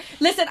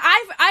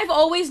I've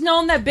always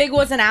known that Big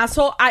was an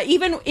asshole.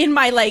 Even in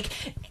my like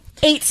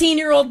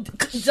 18-year-old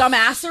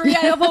dumbassery, I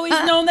have always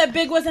known that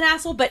Big was an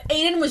asshole, but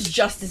Aiden was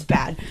just as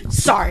bad.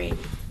 Sorry.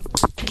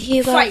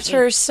 He loved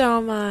her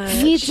so much.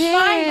 He did.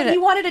 Fine, but he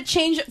wanted to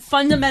change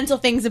fundamental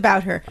things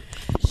about her.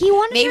 He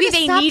wanted Maybe her to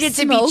they stop needed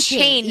smoking. to be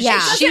changed. Yeah.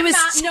 She was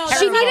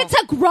she needed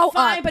to grow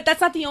up. But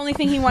that's not the only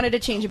thing he wanted to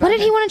change about her. What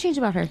did he want to change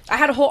about her? I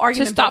had a whole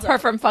argument to stop her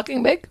from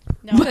fucking Big.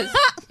 No,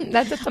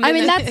 that's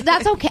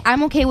okay.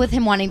 I'm okay with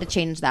him wanting to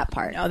change that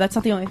part. No, that's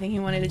not the only thing he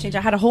wanted to change.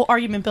 I had a whole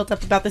argument built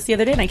up about this the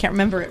other day, and I can't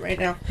remember it right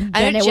now.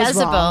 I know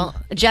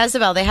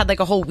Jezebel. They had like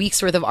a whole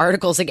week's worth of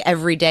articles like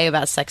every day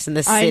about Sex in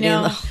the City. I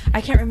know.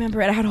 I can't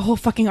remember it. I had a whole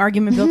fucking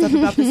argument built up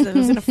about this. I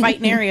was going to fight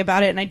Neri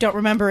about it, and I don't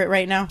remember it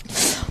right now.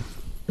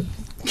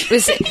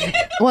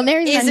 Well,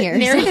 Neri's not here.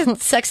 Neri a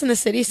Sex in the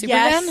City super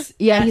fan?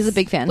 Yeah, he's a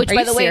big fan. Which,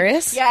 by the way,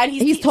 serious? Yeah, and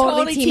he's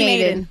totally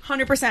Team Aiden.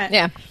 100%.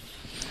 Yeah.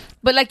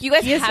 But like you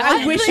guys,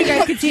 I wish you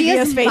guys could see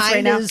Dio's face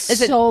right now.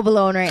 It's so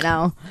blown right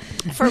now.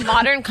 for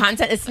modern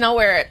content, it's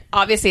nowhere.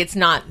 Obviously, it's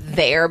not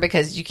there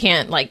because you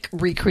can't like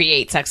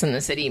recreate Sex and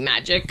the City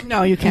magic.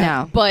 No, you can't.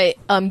 No. But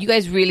you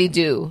guys really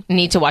do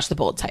need to watch The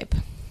Bold Type.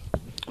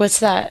 What's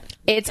that?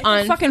 It's on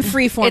a fucking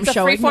freeform It's a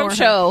show. freeform Ignore her.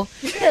 show.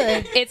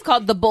 It's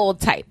called The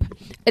Bold Type.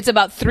 It's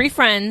about 3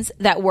 friends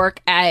that work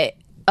at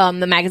the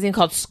magazine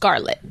called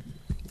Scarlet.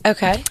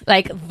 Okay.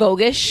 Like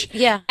Vogue-ish.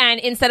 Yeah. And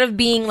instead of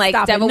being like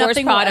Stop it. Devil Wears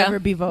Nothing Prada. will ever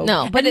be Vogue.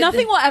 No. But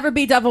nothing will ever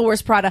be Devil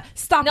Wears Prada.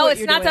 Stop. No, what it's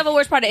you're not doing. Devil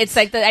Wears Prada. It's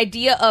like the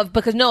idea of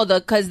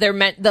because they're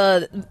meant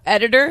the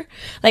editor,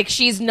 like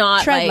she's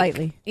not Tread like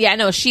lightly. Yeah,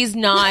 no, she's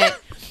not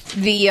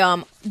the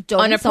Don't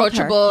insult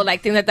unapproachable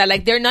like things like that.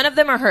 Like none of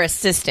them are her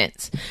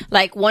assistants.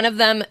 Like one of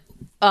them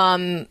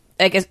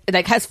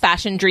like has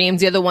fashion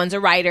dreams, the other one's a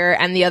writer,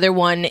 and the other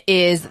one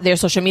is their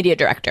social media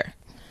director.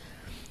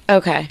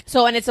 Okay.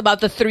 So, and it's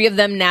about the 3 of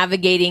them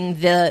navigating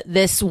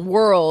this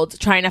world,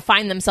 trying to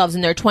find themselves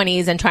in their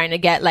 20s and trying to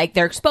get like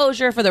their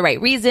exposure for the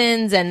right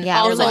reasons. And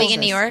Yeah, they're living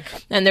in New York.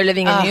 And they're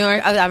living in New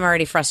York. I'm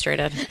already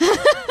frustrated.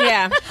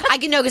 Yeah. I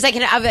can know because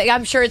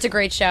I'm sure it's a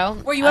great show.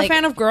 Were you a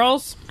fan of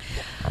Girls?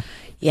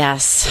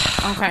 Yes.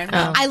 Okay.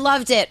 I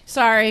loved it.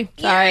 Sorry.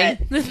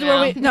 This is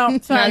where we. No.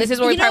 Sorry. No, this is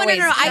where we part ways.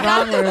 I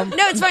got no.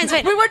 It's fine. It's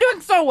fine. We were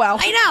doing so well.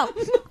 I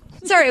know.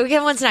 Sorry, we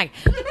get one snack.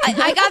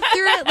 I got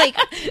through it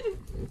like.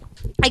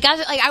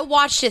 I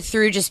watched it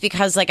through just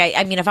because, like,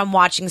 I mean, if I'm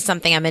watching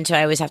something I'm into,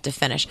 I always have to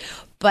finish.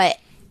 But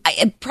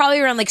probably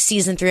around, like,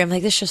 season 3, I'm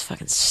like, this show's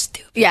fucking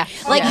stupid. Yeah.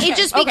 Like, it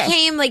just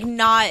became, like,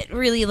 not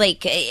really,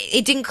 like,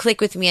 it didn't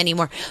click with me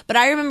anymore. But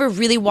I remember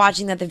really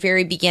watching that at the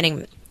very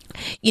beginning.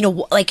 You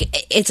know, like,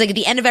 it's like at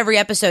the end of every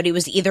episode, it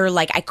was either,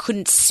 like, I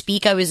couldn't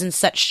speak, I was in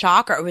such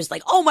shock, or it was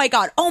like, oh, my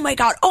God, oh, my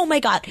God, oh, my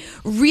God.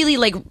 Really,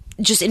 like,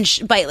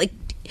 just by, like,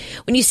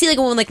 when you see like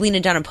a woman like Lena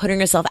Dunham putting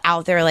herself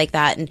out there like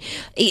that, and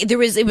it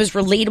was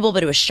relatable,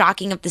 but it was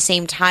shocking at the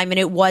same time, and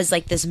it was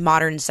like this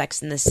modern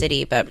Sex in the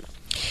City. But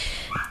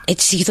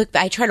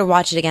I tried to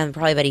watch it again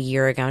probably about a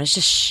year ago, and it's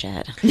just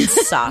shit. It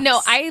sucks. No,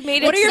 I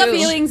made it. What are your through.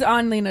 feelings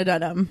on Lena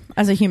Dunham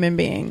as a human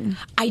being?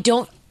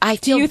 Do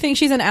you think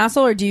she's an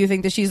asshole, or do you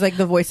think that she's like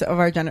the voice of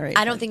our generation?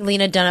 I don't think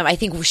Lena Dunham. I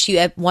think she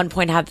at one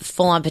point had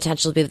full on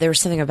potential to be. There was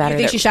something about her. You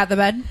think she shot the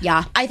bed?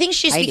 Yeah. I think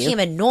she just became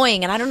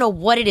annoying, and I don't know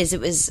what it is.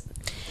 It was.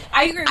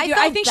 I agree with you. I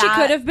felt think that-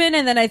 she could have been,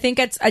 and then I think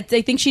I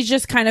think she's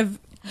just kind of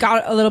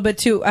got a little bit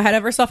too ahead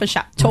of herself and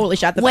totally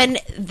shot the bed.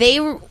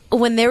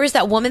 When there was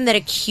that woman that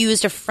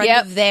accused a friend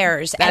of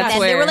theirs, and That's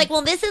then they where- were like,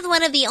 "Well, this is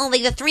one of the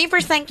only the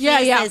 3%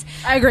 cases." Yeah,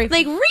 I agree.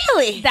 Like,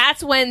 really?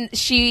 That's when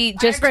she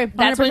just. agree,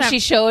 That's when 100%. she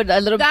showed a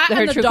little that her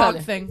and the true dog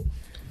color. thing.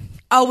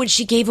 Oh, when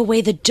she gave away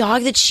the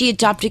dog that she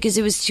adopted because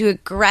it was too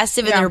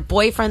aggressive, and Yeah. her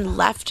boyfriend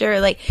left her,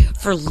 like,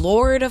 for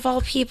Lord of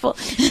all people.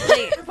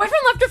 Like, Her boyfriend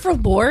left her for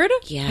Lord?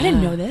 yeah, I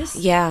didn't know this.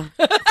 Yeah,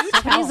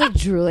 He's like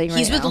drooling right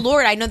he's with now.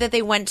 Lord. I know that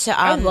they went to.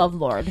 I love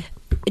Lord.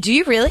 Do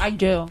you really? I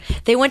do.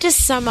 They went to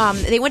some.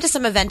 They went to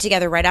some event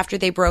together right after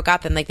they broke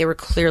up, and like they were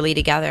clearly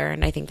together.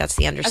 And I think that's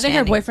the I understanding.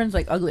 think her boyfriend's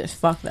like ugly as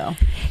fuck though.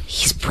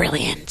 He's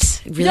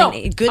brilliant. Really No,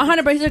 good.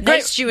 100%. He's a great-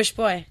 Nice Jewish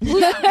boy.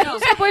 Who's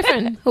her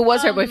boyfriend? Who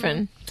was her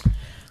boyfriend?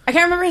 I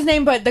can't remember his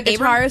name, but the Abram?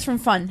 guitarist from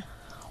Fun.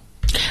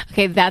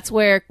 Okay, that's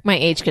where my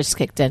age just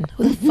kicked in.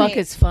 Who the fuck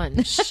is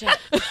Fun? Shit.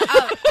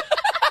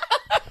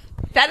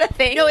 That a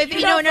thing? No, if you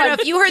no.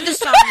 If you heard the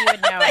song, you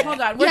would know. Hold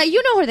on. Yeah,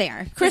 you know who they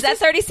are. Is that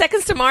 30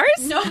 Seconds to Mars?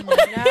 No.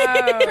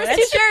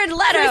 That's Jared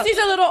Leto. Christy's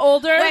a little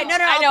older. Wait, no.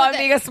 I know, I'm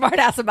being a smart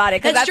ass about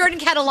it. 'cause That's Jordan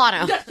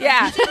Catalano.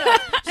 Yeah.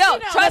 No,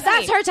 trust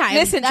That's me. her time.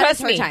 Listen, That trust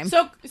is her me. time.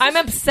 So I'm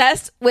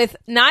obsessed with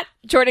not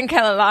Jordan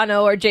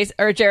Catalano or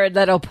Jared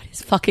Leto, but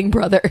his fucking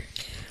brother.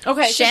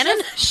 okay, Shannon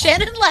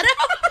Leto.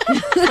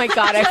 Oh my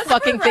god, I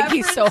fucking think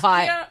he's so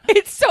hot. yeah.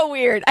 It's so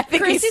weird. I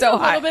think Chrissy's he's so a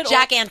little hot. bit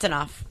Jack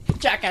Antonoff.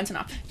 Jack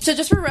Antonoff. So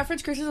just for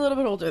reference, Chrissy's a little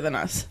bit older than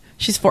us.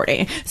 She's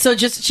 40. So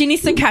just she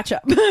needs to catch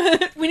up.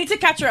 We need to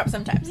catch her up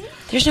sometimes.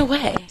 There's no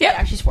way.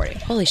 Yeah, she's 40.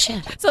 Holy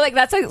shit. So like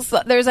that's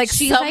like there's like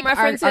She's some like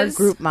references. our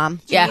group mom.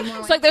 Yeah.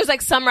 So like there's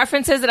like some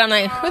references that I'm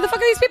like, who the fuck are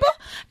these people?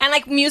 And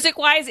like music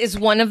wise is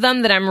one of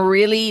them that I'm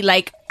really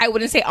like I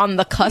wouldn't say on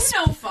the cusp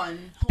No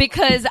fun.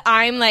 because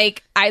I'm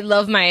like I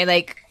love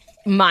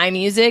my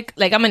music.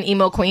 Like I'm an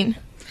emo queen.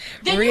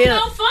 Then you know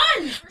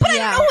fun. But I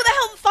don't know who the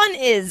hell Fun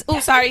is. Oh,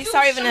 sorry,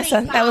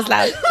 Vanessa. That was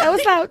loud. That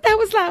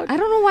was loud. I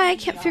don't know why I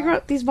can't figure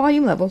out these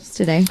volume levels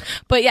today.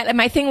 But yeah,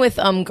 my thing with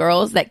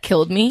girls that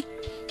killed me.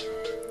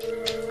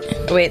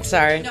 Wait,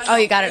 sorry. Oh,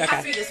 you got it.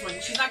 Okay.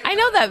 I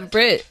know that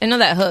Brit. I know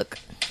that hook.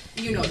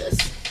 You know this.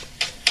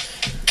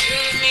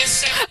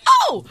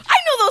 Oh, I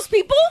know those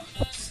people.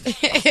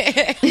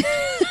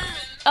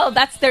 Oh,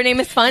 that's their name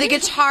is Fun. The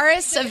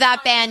guitarist of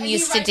that band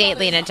used to date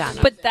Lena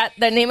Dunham. But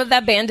the name of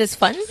that band is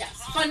Fun.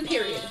 Fun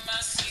period.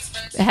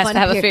 It has Fun to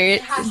have a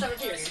period.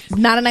 period.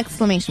 Not an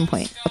exclamation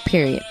point. A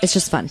period. It's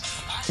just fun.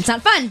 It's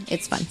not fun.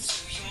 It's fun.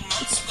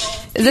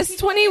 Is this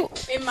 20?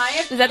 In my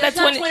Is that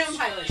 20? 21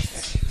 Pilots.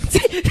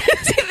 See,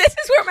 this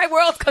is where my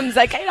world comes.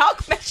 Like it all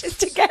meshes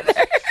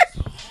together.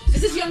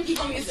 This is young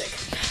people music.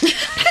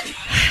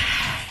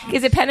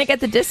 Is it Panic at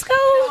the Disco?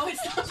 No,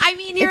 it's not. I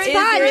mean, you're in the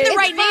It's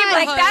right fun.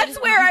 neighborhood. Like that's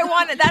where I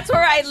want it. That's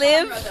where I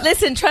live.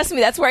 Listen, trust me,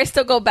 that's where I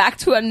still go back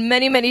to on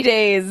many, many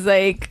days.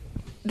 Like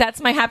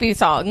that's my happy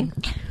song.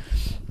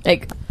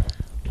 Like,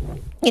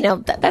 you know,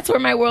 that's where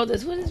my world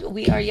is. What is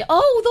We Are Young?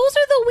 Oh, those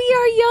are the We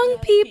Are Young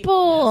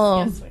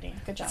people. Yes, sweetie.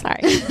 Good job.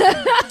 Sorry.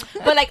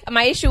 But like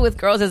my issue with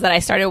Girls is that I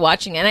started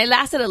watching it and I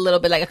lasted a little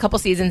bit, like a couple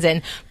seasons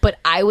in, but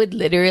I would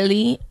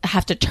literally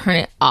have to turn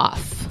it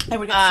off. I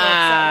would get so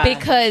upset.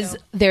 Because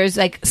there's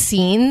like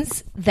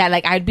scenes that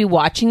like I'd be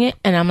watching it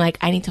and I'm like,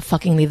 I need to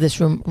fucking leave this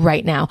room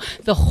right now.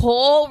 The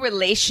whole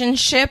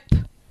relationship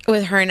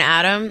with her and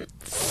Adam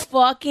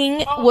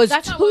fucking was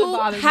that's not too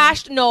what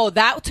bothers me. No,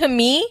 that to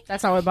me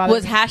That's not what bothers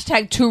was me.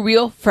 hashtag too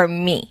real for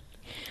me.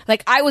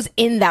 Like I was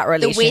in that the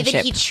relationship. way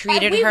that he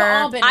treated We've her.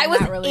 all been I in was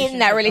that in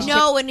that relationship.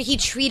 No, and he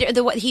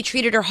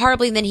treated her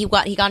horribly, and then he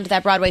got into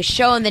that Broadway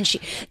show, and then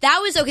that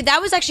was okay.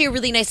 That was actually a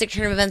really nice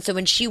turn of events. So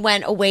when she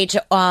went away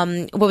to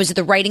what was it,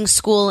 the writing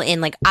school in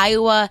like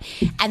Iowa,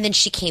 and then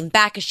she came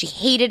back because she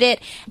hated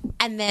it,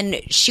 and then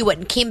she went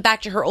and came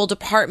back to her old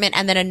apartment,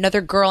 and then another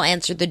girl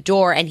answered the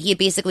door, and he had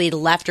basically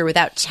left her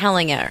without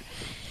telling her.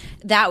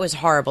 That was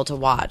horrible to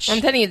watch.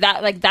 I'm telling you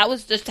that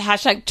was just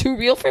hashtag too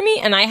real for me,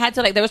 and I had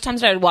to like. There was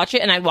times that I'd watch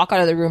it and I'd walk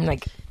out of the room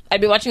like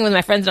I'd be watching it with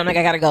my friends and I'm like,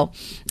 I gotta go.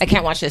 I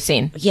can't watch this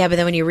scene. Yeah, but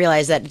then when you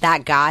realize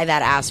that guy,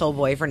 that asshole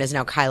boyfriend, is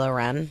now Kylo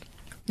Ren.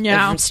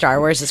 Yeah. From Star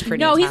Wars is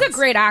pretty. No, he's a intense.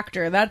 great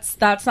actor. That's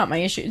not my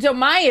issue. So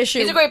my issue.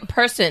 He's a great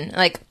person,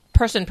 like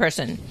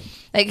person.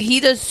 Like he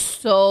does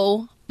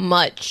so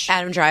much.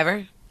 Adam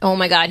Driver. Oh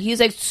my god, he's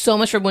like so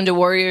much for Wounded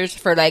Warriors,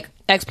 for like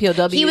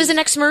ex-POW. He was an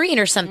ex-Marine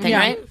or something,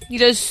 right? He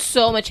does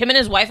so much. Him and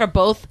his wife are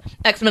both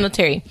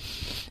ex-military,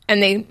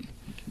 and they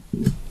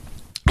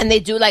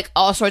do like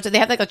all sorts of. They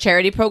have like a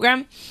charity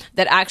program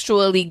that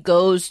actually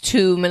goes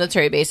to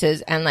military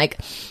bases and like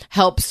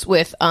helps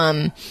with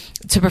to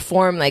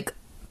perform like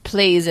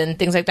plays and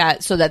things like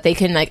that, so that they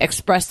can like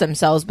express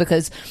themselves,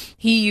 because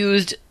he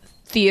used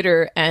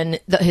theater and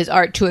his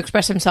art to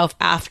express himself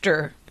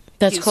after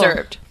That's he cool.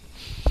 served.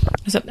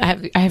 So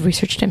I have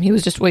researched him. He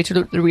was just way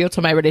too real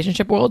to my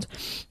relationship world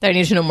that I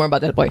need to know more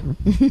about that boy.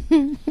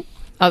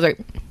 I was like,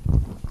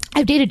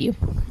 I've dated you.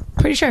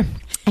 Pretty sure.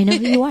 I know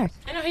who you are.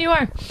 I know who you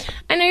are.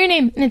 I know your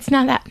name, and it's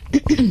not that.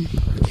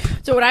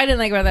 So what I didn't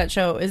like about that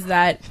show is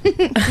that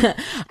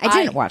I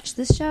didn't watch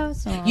this show,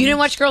 so You didn't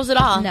watch Girls at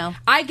all? No.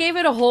 I gave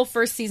it a whole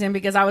first season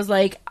because I was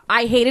like,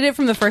 I hated it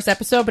from the first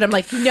episode, but I'm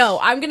like, no,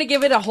 I'm gonna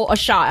give it a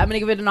shot. I'm gonna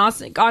give it an honest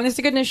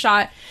to goodness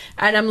shot,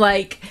 and I'm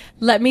like,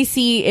 let me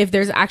see if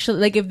there's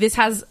actually like if this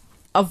has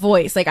a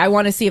voice. Like I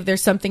want to see if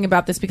there's something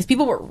about this, because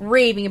people were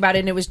raving about it,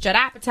 and it was Judd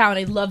Apatow, and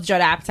I loved Judd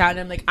Apatow, and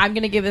I'm like, I'm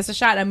gonna give this a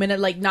shot. I'm gonna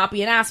like not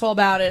be an asshole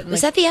about it. And,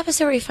 Was like, that the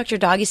episode where he fucked your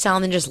doggy style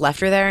and then just left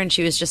her there, and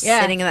she was just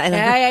Yeah. sitting in that?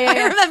 Yeah.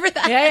 I remember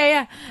that.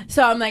 Yeah.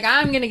 So I'm like,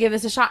 I'm gonna give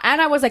this a shot, and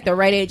I was like the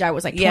right age. I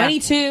was like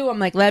 22. I'm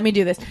like, let me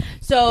do this.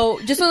 So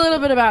just a little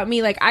bit about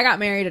me. Like I got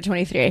married at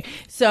 23.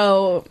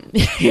 So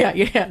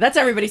yeah, that's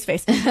everybody's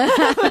face.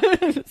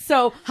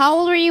 So how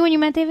old were you when you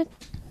met David?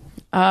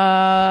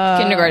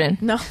 Kindergarten.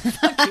 No,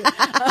 fuck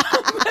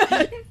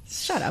you.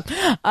 Shut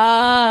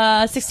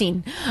up.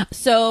 16.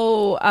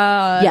 So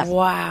Yeah.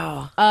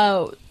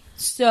 Wow.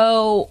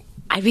 So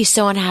I'd be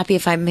so unhappy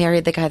if I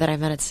married the guy that I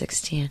met at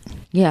 16.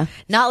 Yeah.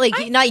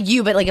 Not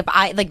you, but like if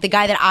I like the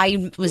guy that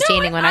I was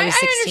dating when I was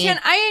 16. I understand.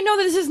 I know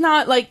that this is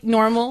not like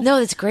normal. No,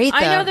 that's great. Though.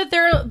 I know that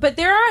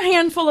there are a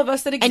handful of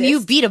us that exist. and you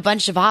beat a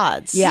bunch of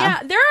odds.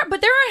 Yeah, there are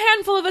a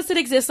handful of us that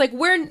exist. Like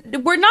we're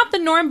not the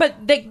norm, but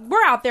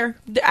we're out there,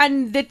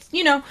 and it's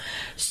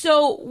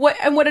So what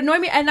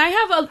annoyed me, and I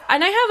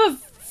have a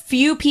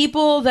few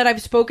people that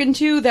I've spoken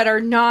to that are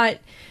not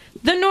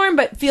the norm,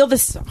 but feel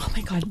this. Oh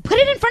my god! Put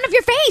it in front of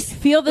your face.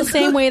 Feel the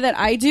same way that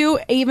I do,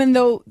 even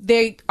though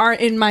they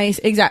aren't in my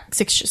exact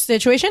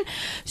situation.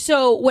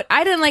 So what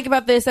I didn't like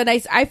about this, and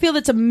I feel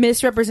it's a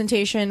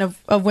misrepresentation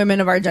of women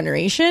of our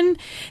generation,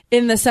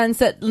 in the sense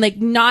that like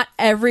not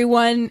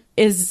everyone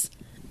is,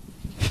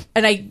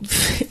 and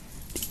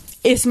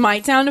this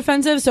might sound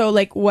offensive, so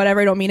like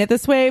whatever, I don't mean it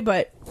this way,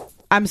 but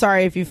I'm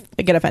sorry if you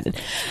get offended.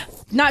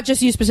 Not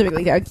just you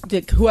specifically,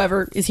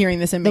 whoever is hearing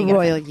this and being The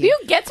royal offended. you.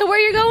 You get to where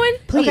you're going?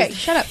 Please. Okay,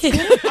 shut up.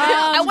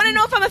 I want to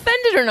know if I'm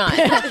offended or not.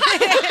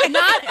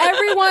 Not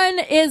everyone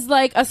is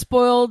like a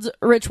spoiled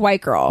rich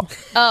white girl.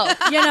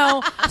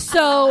 Oh.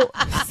 So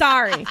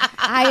sorry.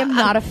 I am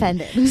not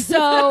offended. So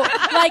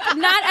like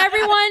not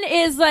everyone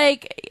is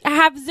like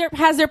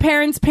has their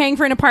parents paying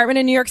for an apartment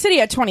in New York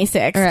City at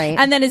 26, Right.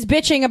 and then is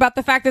bitching about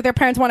the fact that their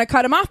parents want to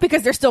cut them off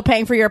because they're still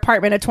paying for your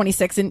apartment at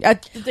 26. And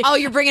Oh,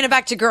 you're bringing it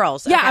back to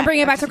girls. yeah, Okay. I'm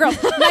bringing it back to girls.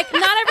 Like,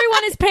 not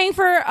everyone is paying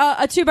for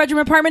a 2-bedroom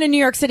apartment in New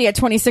York City at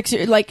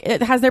 26. Like,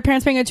 it has their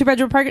parents paying a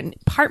 2-bedroom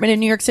apartment in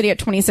New York City at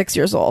 26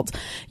 years old.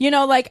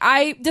 Like,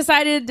 I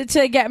decided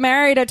to get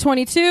married at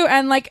 22,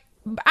 and like,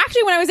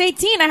 actually, when I was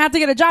 18, I had to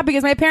get a job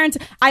because my parents,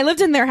 I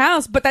lived in their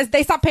house, but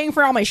they stopped paying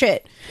for all my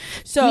shit.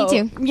 So,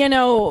 Me too. you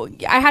know,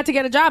 I had to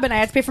get a job and I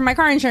had to pay for my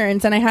car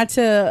insurance and I had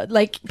to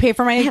like pay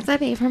for my... I have to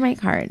pay for my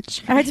car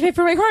insurance. I had to pay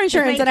for my car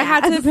insurance and I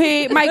had to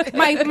pay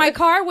my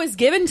car was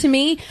given to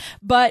me,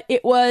 but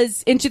it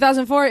was in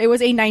 2004. It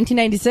was a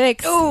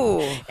 1996.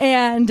 Ooh.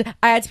 And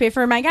I had to pay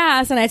for my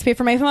gas and I had to pay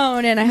for my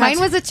phone and I had Mine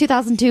was a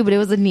 2002, but it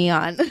was a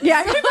neon. yeah.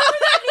 I remember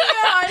that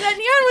neon. That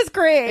neon was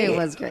great. It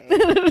was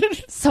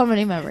great. So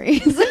many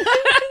memories.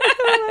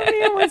 That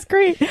neon was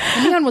great. The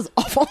neon was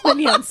awful. The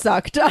neon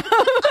sucked.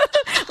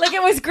 Like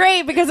it was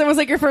great because it was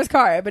like your first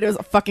car, but it was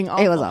fucking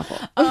awful. It was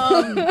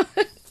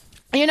awful.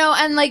 You know,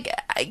 and like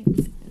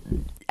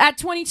at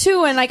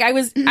 22 and like I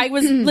was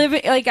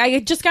living, like I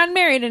had just gotten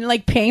married and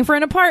like paying for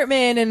an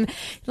apartment and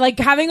like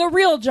having a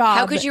real job.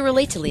 How could you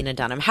relate to Lena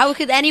Dunham? How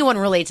could anyone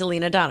relate to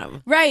Lena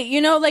Dunham? Right,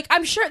 you know, like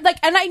I'm sure, like,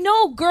 and I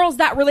know girls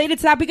that related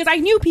to that because I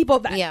knew people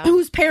that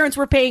whose parents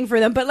were paying for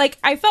them. But like,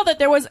 I felt that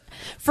there was,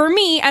 for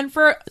me and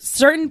for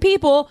certain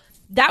people,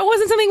 that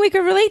wasn't something we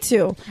could relate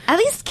to. At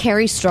least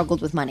Carrie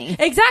struggled with money.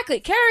 Exactly,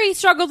 Carrie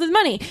struggled with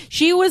money.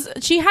 She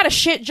had a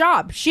shit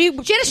job. She had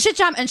a shit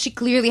job, and she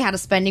clearly had a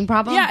spending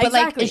problem. Yeah, but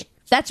exactly. Like,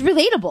 that's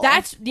relatable.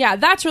 That's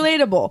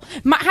relatable.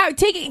 My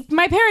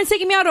parents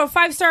taking me out to a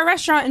 5-star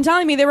restaurant and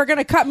telling me they were going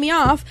to cut me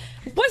off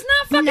was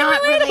not fucking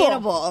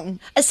relatable.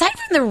 Aside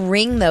from the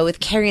ring, though, with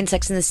Carrie in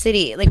Sex and the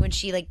City, like when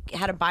she like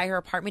had to buy her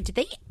apartment, did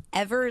they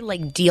ever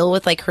like deal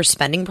with like her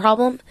spending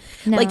problem?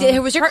 No. Like,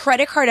 was her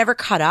credit card ever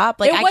cut up?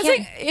 Like,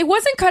 it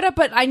wasn't cut up,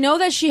 but I know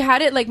that she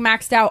had it like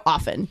maxed out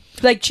often.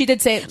 Like she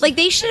did say, like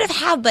they should have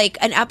had like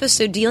an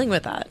episode dealing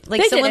with that.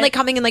 Like They someone didn't. like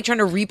coming and like trying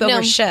to repo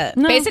her shit.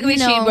 Basically,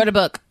 she wrote a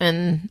book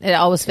and it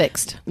all was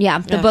fixed. Yeah,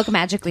 the book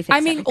magically fixed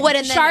I mean, everything. What?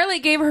 And then-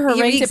 Charlotte gave her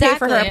ring to pay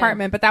for her Exactly.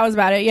 apartment, but that was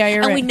about it. Yeah, you're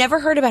And right. we never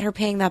heard about her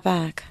paying that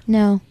back.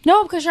 No.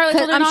 No, because Charlotte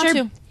told her I'm not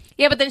sure- to.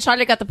 Yeah, but then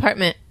Charlotte got the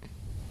apartment.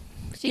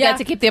 She got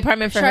to keep the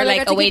apartment for Charlotte her like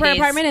got to away keep her days.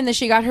 apartment, and then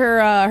she got her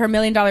her $1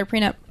 million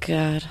prenup.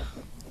 God,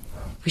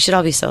 we should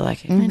all be so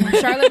lucky.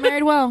 Charlotte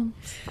married well.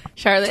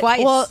 Charlotte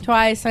Twice. Well,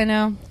 twice. I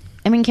know.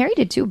 I mean, Carrie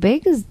did too.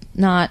 Big is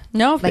not.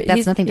 No, like that's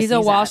he's, nothing. To He's a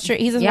sneeze Wall at. Street.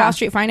 He's a Yeah. Wall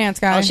Street finance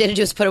guy. All she had to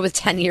do was put up with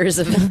 10 years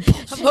of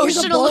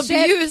emotional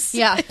bullshit. abuse.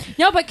 Yeah,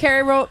 No, but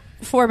Carrie wrote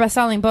 4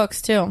 best-selling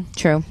books too.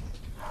 true.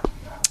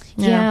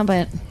 Yeah,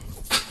 but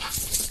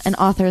an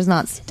author is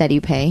not steady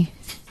pay.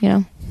 You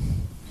know,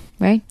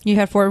 right? You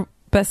had 4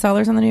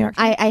 bestsellers on the New York.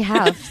 I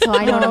have, so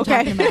I know what I'm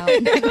talking about.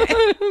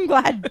 I'm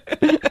glad.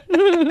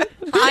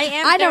 I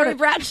am Carrie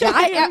Bradshaw.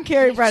 I am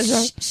Carrie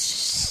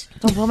Bradshaw.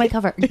 Don't blow my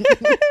cover.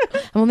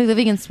 I'm only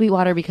living in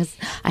Sweetwater because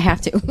I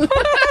have to.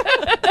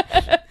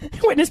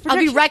 Witness I'll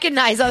be protection.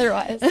 recognized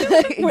otherwise.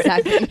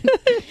 Exactly.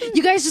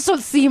 You guys just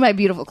don't see my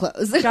beautiful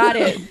clothes. Got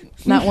it.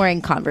 Not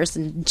wearing Converse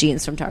and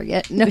jeans from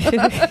Target. No.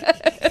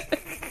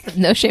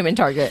 No shame in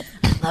Target.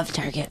 Love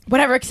Target.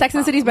 Whatever. Sex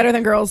and the City's better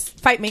than Girls.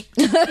 Fight me.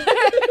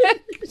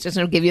 It's just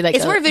gonna give you like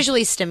It's more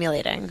visually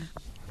stimulating.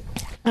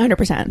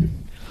 100%.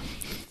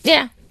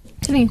 yeah.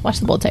 Tiffany, watch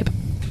the bold type.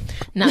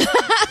 Not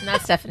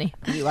Stephanie.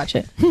 You watch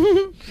it.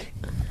 You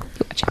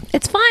watch it.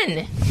 It's fun.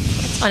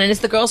 It's fun, and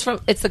it's the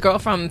girl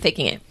from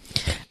Faking It.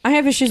 I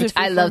have issues with.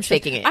 I freeform love shows.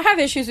 Faking It. I have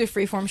issues with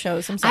freeform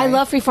shows. I'm sorry. I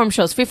love freeform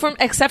shows. Freeform,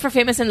 except for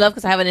Famous in Love,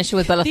 because I have an issue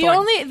with Bella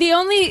Thorne. the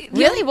only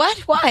Really? What?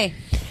 Why?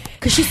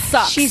 because she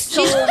sucks. She's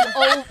so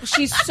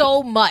she's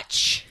so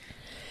much.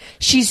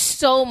 She's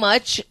so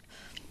much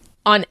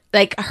on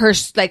like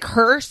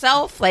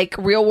herself, like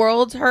real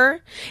world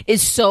her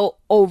is so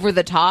over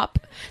the top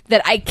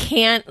that I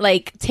can't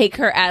like take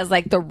her as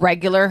like the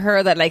regular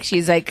her that like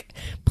she's like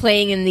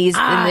playing in these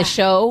in the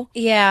show.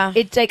 Yeah.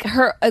 It's like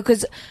her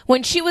because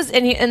when she was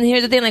and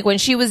here's the thing, like when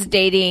she was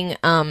dating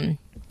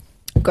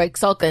Greg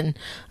Sulkin,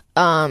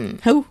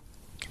 who?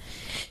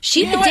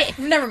 She You know what?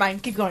 Never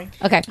mind. Keep going.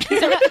 okay,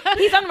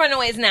 he's on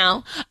Runaways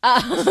now.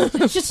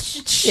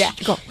 Yeah,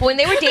 go. But when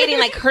they were dating,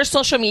 like her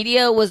social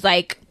media was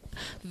like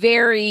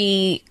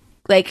very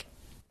like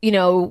you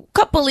know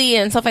coupley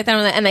and stuff like that,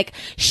 and like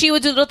she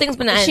would do little things,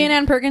 but not. Is she and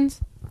Ann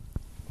Perkins?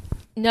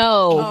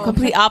 No,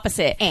 complete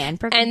opposite. Ann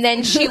Perkins. And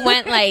then she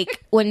went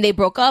like when they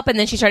broke up, and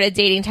then she started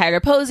dating Tyler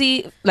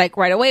Posey like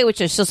right away, which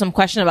there's still some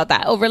question about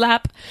that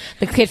overlap.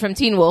 The kid from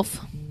Teen Wolf.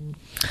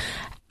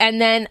 And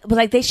then, but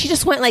like she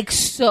just went like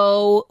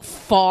so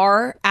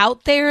far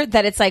out there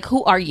that it's like,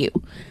 who are you?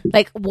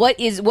 Like, what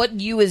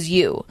you is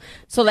you?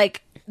 So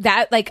like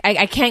that, like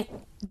I can't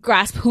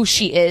grasp who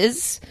she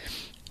is.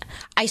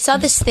 I saw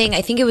this thing.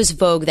 I think it was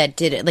Vogue that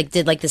did it.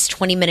 Did this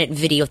 20-minute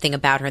video thing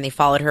about her, and they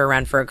followed her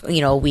around for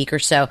a week or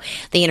so.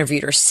 They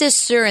interviewed her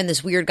sister and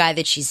this weird guy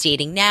that she's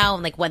dating now,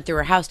 and like went through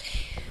her house.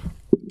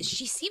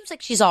 She seems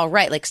like she's all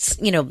right, like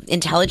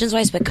intelligence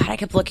wise. But God, I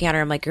kept looking at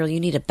her. I'm like, girl, you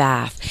need a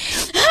bath.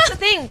 That's the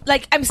thing.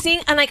 Like I'm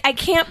seeing, and like I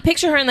can't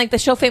picture her in like the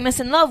show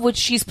Famous in Love, which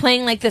she's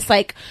playing like this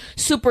like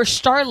super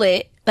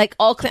starlet. like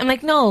all clean. I'm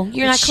like, no,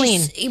 you're not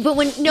clean. But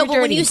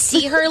when you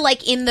see her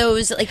like in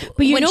those like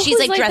But you when know she's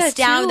who's like dressed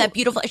that down, too? that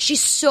beautiful,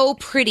 she's so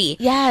pretty.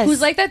 Yes.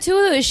 Who's like that too?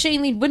 Though is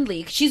Shailene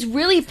Woodley. She's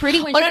really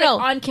pretty when she's like,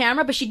 on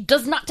camera, but she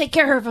does not take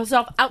care of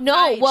herself outside.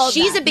 No, well,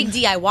 she's a big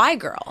DIY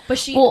girl. But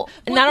she not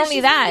she's only one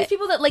of that, these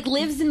people that like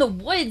lives in the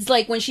woods,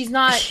 like when she's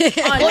not on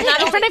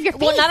not in front of your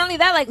face. Well, not only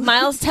that, like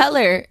Miles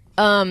Teller.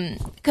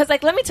 Because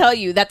like, let me tell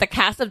you that the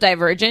cast of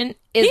Divergent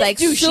is He's like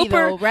douchey,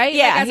 super, though, right?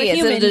 Yeah, Like, as a he is.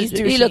 human, he's He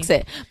douchey. looks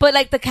it. But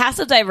like the cast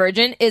of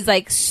Divergent is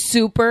like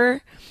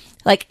super,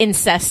 like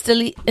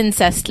incestly.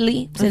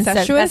 Incestuous?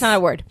 That's not a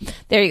word.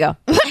 There you go.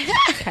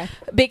 Okay.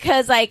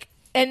 Because like,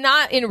 and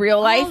not in real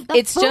life.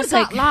 It's just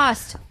like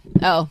lost.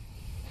 Oh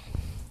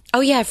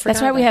yeah, I forgot.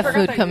 That's why we have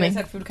food that you coming. guys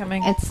had food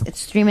coming.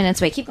 It's 3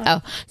 minutes. Wait, keep going.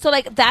 Oh, so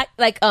like that,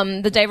 like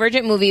the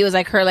Divergent movie was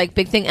like her like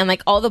big thing, and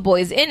like all the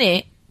boys in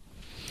it,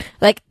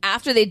 like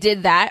after they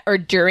did that or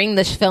during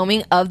the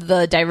filming of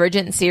the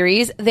Divergent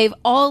series, they've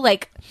all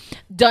like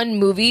done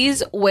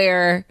movies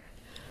where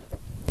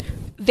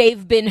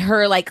they've been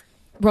her like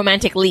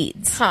romantic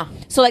leads. Huh.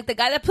 So like the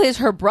guy that plays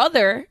her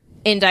brother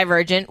in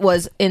Divergent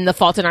was in The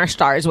Fault in Our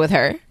Stars with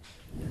her.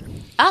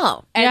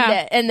 Oh,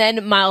 And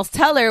then Miles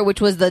Teller,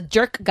 which was the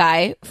jerk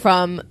guy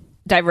from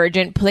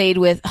Divergent, played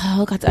with,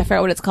 oh god, I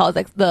forgot what it's called,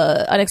 like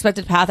The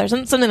Unexpected Path or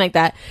something like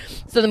that.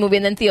 So the movie,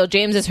 and then Theo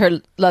James is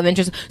her love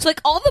interest. So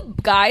like all the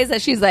guys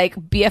that she's like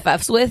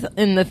BFFs with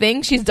in the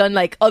thing, she's done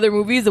like other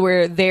movies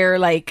where they're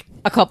like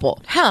a couple.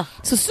 Huh.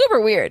 So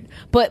super weird.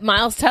 But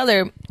Miles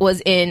Teller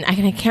was in, I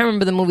can't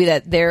remember the movie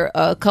that they're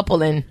a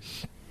couple in.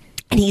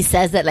 And he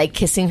says that like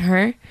kissing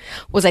her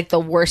was like the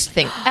worst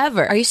thing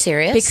ever. Are you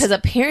serious? Because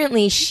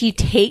apparently she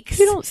takes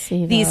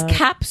these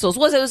capsules. It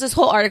was this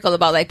whole article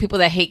about like people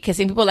that hate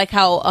kissing people, like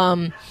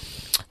how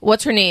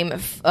what's her name,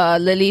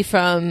 Lily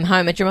from How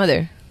I Met Your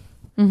Mother,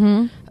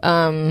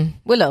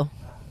 Willow.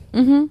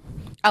 Oh,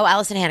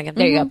 Allison Hannigan.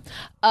 There you go.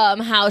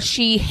 How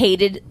she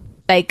hated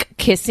like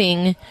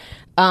kissing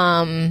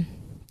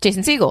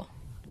Jason Segel.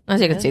 Not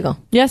Jason Segel.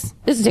 Yes.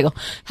 Jason Segel.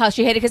 How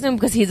she hated kissing him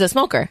because he's a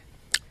smoker.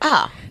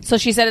 Ah. So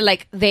she said it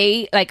like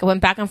they like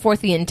went back and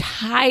forth the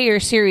entire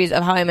series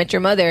of How I Met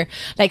Your Mother.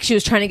 Like she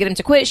was trying to get him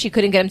to quit, she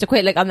couldn't get him to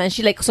quit. Like, and then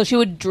she like, so she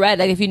would dread,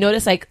 like if you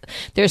notice, like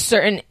there's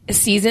certain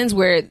seasons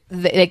where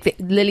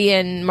Lily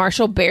and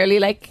Marshall barely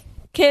like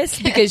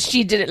kiss because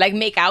she didn't like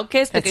make out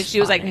kiss because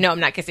she was like, no, I'm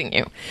not kissing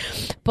you.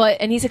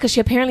 And he said because she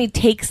apparently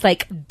takes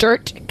like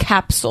dirt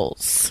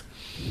capsules.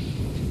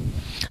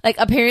 Like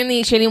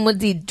apparently Shailene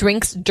Woodley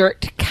drinks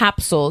dirt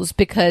capsules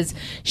because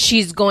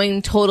she's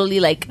going totally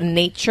like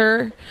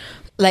nature,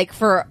 like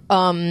for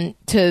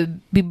to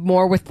be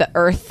more with the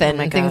earth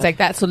and things like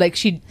that. So like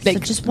she like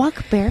So just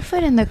walk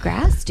barefoot in the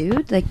grass,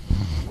 dude. Like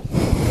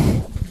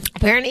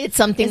apparently it's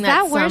something is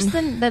that worse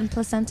than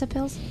placenta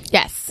pills?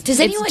 Yes. Did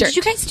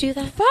you guys do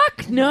that?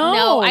 Fuck no.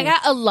 No, I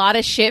got a lot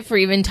of shit for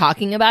even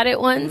talking about it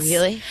once.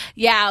 Really?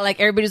 Yeah, like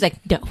everybody was like,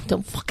 no,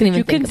 don't fucking even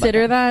Did you think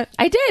consider about that?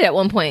 I did at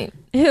one point.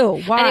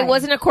 Ew, why? And it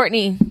wasn't a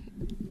Courtney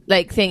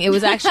like thing. It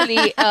was actually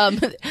which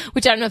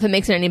I don't know if it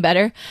makes it any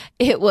better.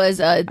 It was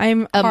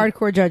I'm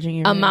hardcore judging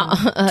you.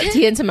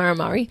 Tia and Tamara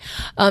Mowry.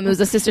 It was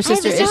a sister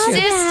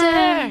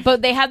issue.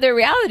 But they had their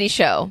reality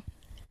show.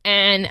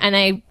 And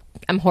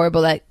I'm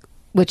horrible at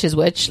which is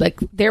which. Like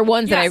they're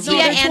ones that I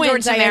really and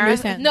twins, I Tamara.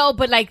 understand. no,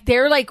 but like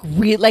they're like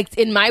like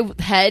in my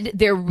head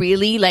they're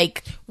really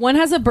like One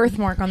has a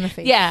birthmark on the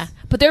face. yeah,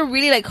 but they're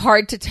really like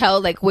hard to tell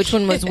like which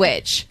one was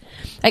which.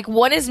 Like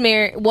one is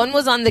married, one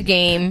was on The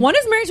Game. One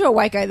is married to a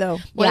white guy though.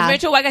 One is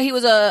married to a white guy. He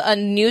was a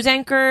news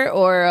anchor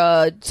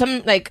or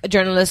some like a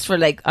journalist for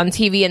like on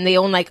TV, and they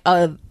own like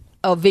a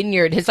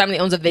vineyard. His family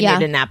owns a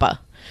vineyard in Napa.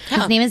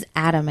 His name is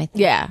Adam, I think.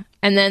 Yeah.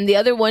 And then the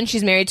other one,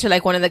 she's married to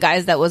like one of the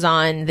guys that was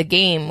on The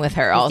Game with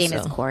her. Also, His name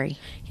is Corey.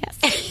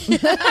 yes.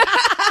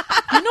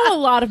 You know a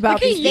lot about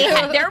these Their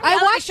people. reality I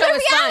watched show their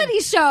was fun. reality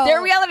show.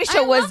 Their reality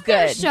show was love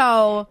their good.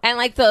 show. And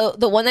like the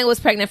one that was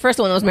pregnant first,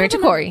 the one that was married to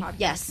Corey.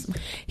 Yes.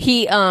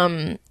 He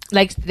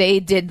like they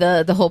did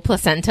the whole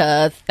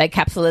placenta like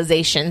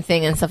capsulization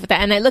thing and stuff like that,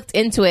 and I looked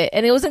into it,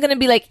 and it wasn't going to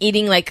be like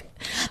eating like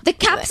The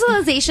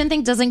capsulization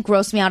thing doesn't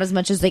gross me out as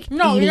much as like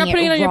No, you're not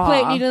putting it on your raw.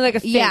 plate and eating like a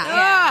steak.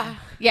 Yeah.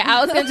 yeah,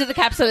 I was going to do the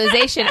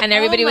capsulization, and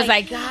everybody was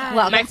like,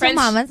 Welcome my to friends,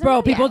 Mama's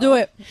Bro, people do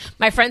it.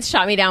 my friends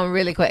shot me down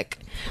really quick.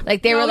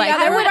 Like they were like,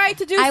 they were right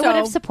to do I so. would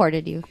have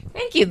supported you.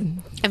 thank you.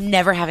 I'm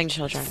never having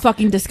children.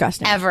 Fucking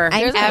disgusting. Ever.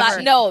 There's a Ever.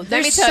 lot. No, let me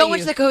There's tell so you.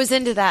 much that goes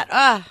into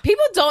that.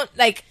 People don't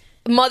like.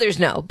 Mothers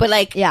know, but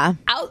like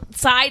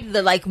outside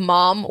the like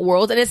mom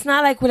world, and it's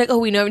not like we're like, oh,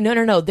 we know.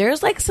 No.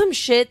 There's like some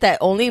shit that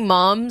only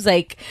moms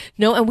like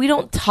know, and we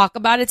don't talk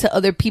about it to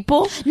other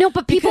people. No,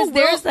 but people because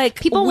there's like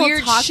people will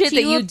weird talk shit to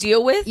that you. you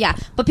deal with. Yeah,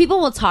 but people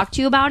will talk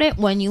to you about it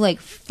when you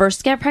like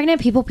first get pregnant.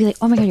 People will be like,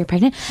 "Oh my god, you're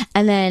pregnant,"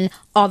 and then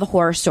all the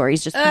horror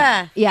stories just come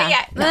out.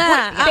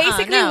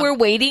 Basically, we're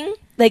waiting.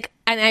 like,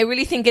 and I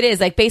really think it is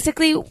like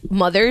basically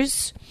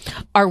mothers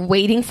are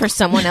waiting for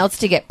someone else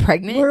to get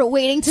pregnant. We're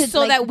waiting to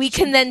so that we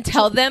can then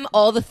tell them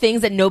all the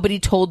things that nobody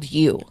told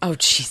you. Oh,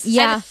 jeez.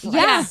 Yeah.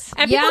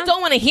 And people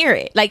don't want to hear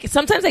it. Like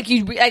sometimes, like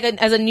you, like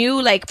as a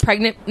new like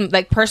pregnant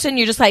like person,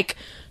 you're just like,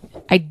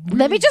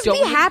 let me just be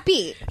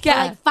happy.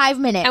 Yeah, for like 5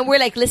 minutes. And we're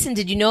like, listen,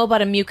 did you know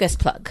about a mucus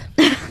plug?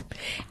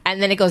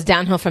 And then it goes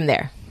downhill from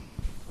there.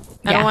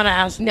 I don't want to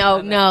ask. No,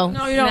 you don't.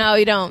 No,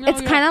 you don't.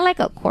 It's kind of like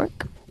a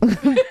cork.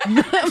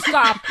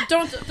 Stop!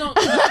 Don't do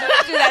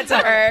that to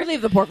her.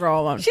 Leave the poor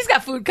girl alone. She's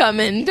got food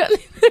coming.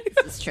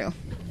 It's true.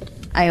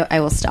 I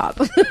will stop.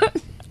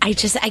 I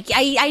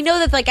know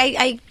that like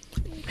I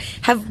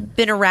have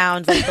been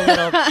around like the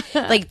little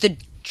like the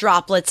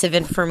droplets of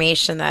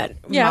information that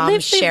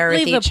moms share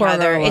with each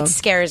other. It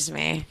scares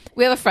me.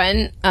 We have a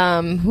friend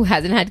who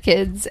hasn't had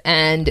kids,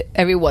 and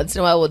every once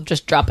in a while we'll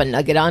just drop a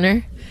nugget on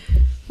her.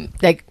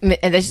 Like,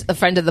 and there's a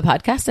friend of the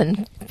podcast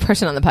and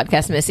person on the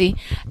podcast, Missy,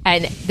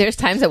 and there's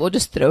times that we'll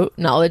just throw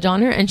knowledge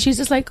on her, and she's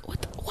just like,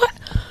 "What?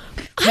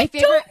 My I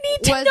don't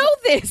need to know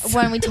this."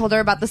 When we told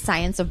her about the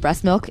science of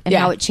breast milk and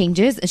how it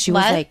changes, and she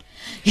was like,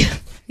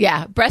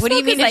 "Yeah, breast what milk." What do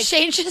you mean like, it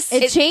changes?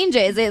 It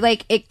changes. It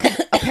like it.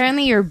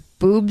 Apparently, your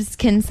boobs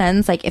can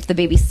sense like if the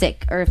baby's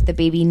sick or if the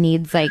baby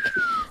needs like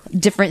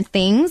different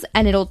things,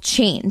 and it'll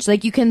change.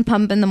 Like you can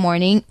pump in the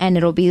morning and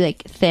it'll be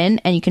like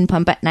thin, and you can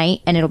pump at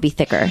night and it'll be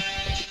thicker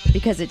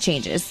because it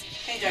changes.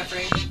 Hey,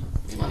 Jeffrey.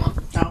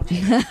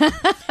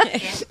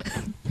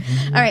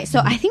 All right,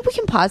 so I think we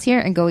can pause here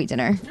and go eat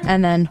dinner,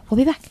 and then we'll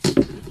be back.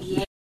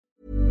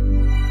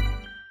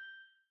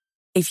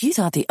 If you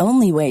thought the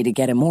only way to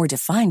get a more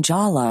defined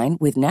jawline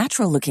with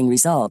natural-looking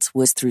results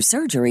was through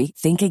surgery,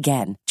 think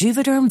again.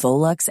 Juvederm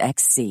Volux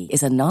XC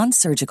is a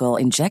non-surgical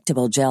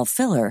injectable gel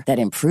filler that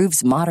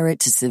improves moderate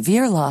to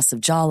severe loss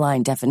of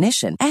jawline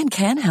definition and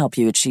can help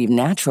you achieve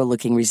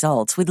natural-looking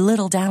results with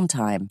little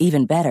downtime.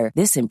 Even better,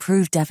 this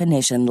improved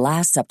definition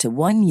lasts up to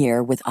 1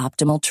 year with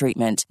optimal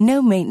treatment.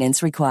 No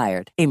maintenance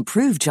required.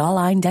 Improve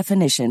jawline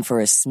definition for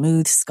a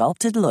smooth,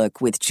 sculpted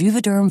look with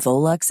Juvederm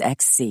Volux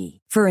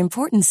XC. For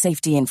important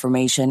safety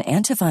information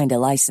and to find a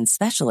licensed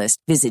specialist,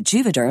 visit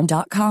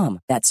Juvederm.com.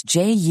 That's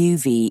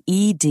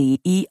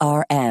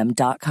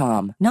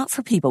JUVEDERM.com. Not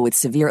for people with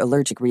severe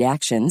allergic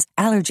reactions,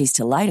 allergies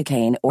to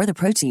lidocaine, or the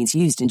proteins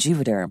used in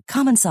Juvederm.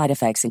 Common side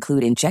effects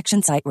include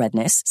injection site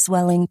redness,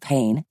 swelling,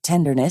 pain,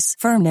 tenderness,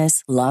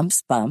 firmness,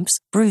 lumps, bumps,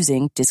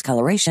 bruising,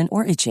 discoloration,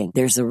 or itching.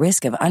 There's a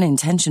risk of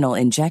unintentional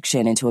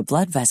injection into a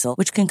blood vessel,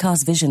 which can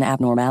cause vision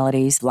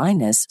abnormalities,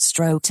 blindness,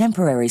 stroke,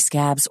 temporary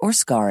scabs, or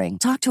scarring.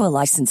 Talk to a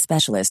licensed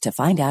specialist to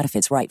find out if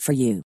it's right for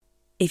you.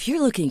 If you're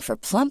looking for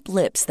plump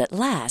lips that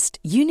last,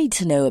 you need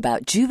to know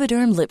about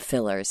Juvederm lip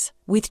fillers.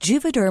 With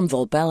Juvederm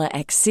Volbella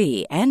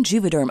XC and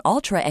Juvederm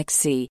Ultra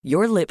XC,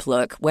 your lip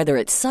look, whether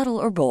it's subtle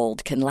or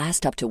bold, can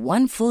last up to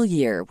 1 full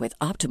year with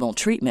optimal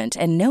treatment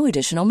and no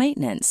additional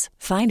maintenance.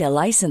 Find a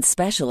licensed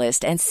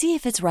specialist and see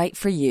if it's right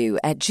for you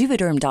at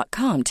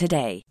Juvederm.com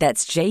today.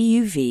 That's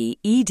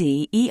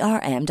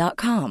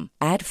JUVEDERM.com.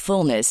 Add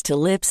fullness to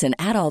lips in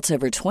adults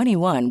over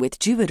 21 with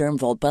Juvederm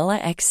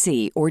Volbella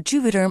XC or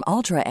Juvederm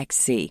Ultra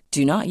XC.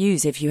 Do not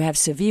use if you have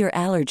severe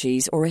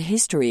allergies or a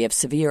history of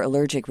severe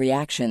allergic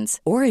reactions,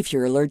 or if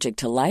you're allergic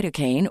to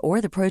lidocaine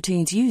or the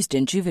proteins used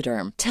in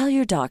Juvederm. Tell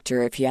your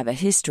doctor if you have a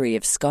history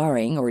of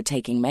scarring or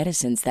taking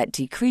medicines that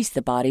decrease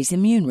the body's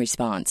immune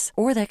response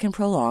or that can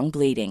prolong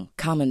bleeding.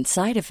 Common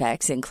side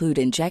effects include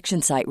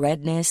injection site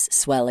redness,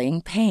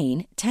 swelling,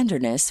 pain,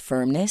 tenderness,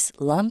 firmness,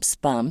 lumps,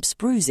 bumps,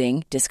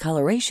 bruising,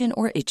 discoloration,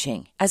 or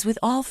itching. As with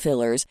all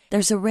fillers,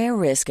 there's a rare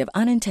risk of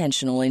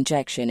unintentional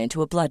injection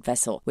into a blood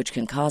vessel, which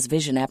can cause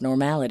vision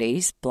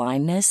abnormalities,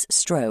 blindness,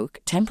 stroke,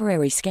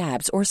 temporary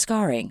scabs, or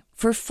scarring.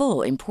 For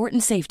full,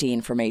 important safety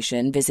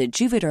information, visit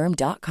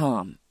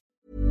Juvederm.com.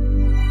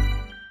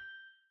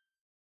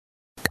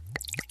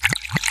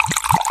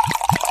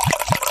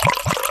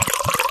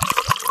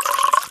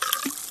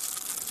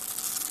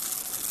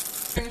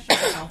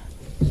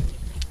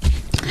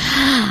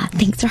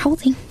 Thanks for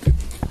holding.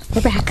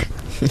 We're back.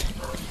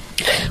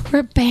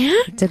 We're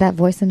back? Did that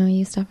voice annoy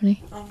you,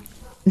 Stephanie?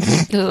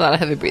 There's a lot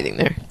of heavy breathing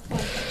there.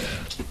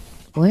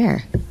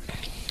 Where?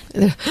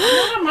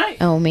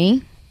 Oh,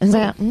 me? Is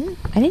that?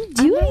 I didn't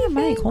do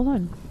anything. Hold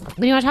on. What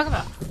do you want to talk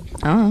about?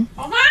 Oh.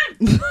 Hold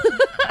on.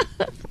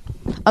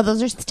 Oh,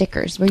 those are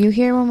stickers. Were you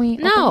here when we?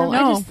 No, No.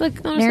 I just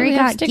like noticed Mary that we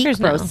have got stickers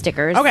Geek Bro now.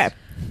 stickers. Okay.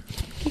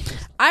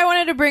 I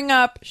wanted to bring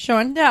up Show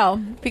and Tell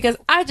because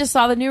I just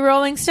saw the new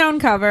Rolling Stone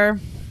cover.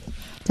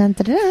 Dun,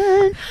 dun,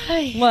 dun.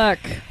 Look.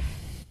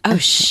 Oh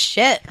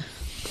shit!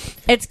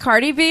 It's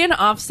Cardi B and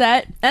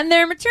Offset and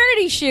their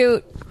maternity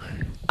shoot.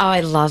 Oh, I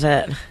love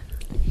it.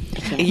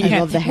 I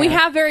love the hair. We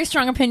have very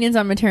strong opinions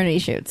on maternity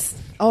shoots.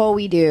 Oh,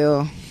 we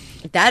do.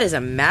 That is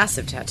a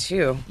massive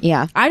tattoo.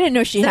 Yeah. I didn't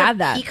know she had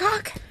that.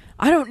 Peacock?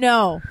 I don't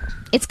know.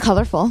 It's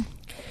colorful.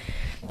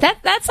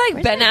 That's like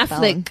Where's Ben my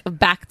Affleck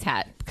back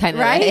tat kind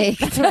of Right?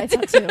 That's what I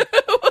thought too.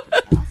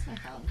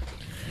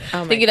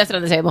 I think you left it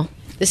on the table.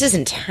 This is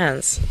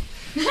intense.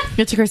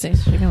 Get to Chrissy.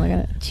 She can look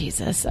at it.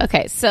 Jesus.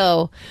 Okay,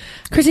 so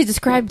Chrissy,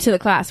 describe to the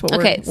class what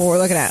we're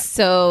looking at.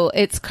 So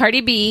it's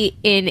Cardi B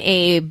in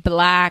a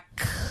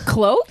black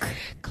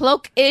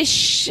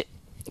cloak-ish.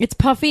 It's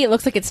puffy. It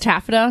looks like it's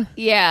taffeta.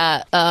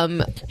 Yeah.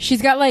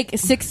 She's got like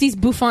 60s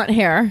bouffant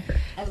hair.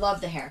 I love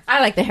the hair.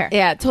 I like the hair.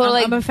 Yeah,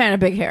 totally. I'm a fan of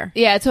big hair.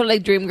 Yeah, totally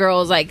like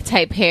Dreamgirls like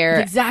type hair.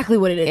 That's exactly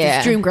what it is. Yeah.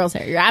 It's Dreamgirls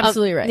hair. You're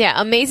absolutely right. Yeah,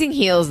 amazing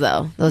heels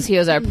though. Those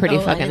heels are pretty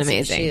I fucking didn't see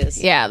amazing.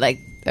 shoes. Yeah, like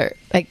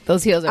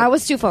those heels are I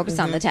was too focused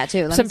on the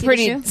tattoo. Let some me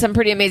see the shoe. some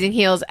pretty amazing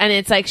heels, and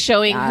it's like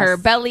showing her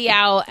belly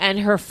out, and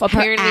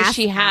apparently ass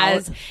she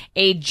has out.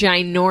 a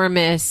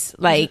ginormous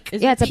like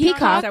Yeah, it's a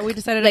peacock. That we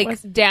decided it like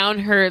was. down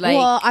her like.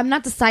 Well, I'm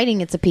not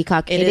deciding it's a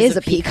peacock. It is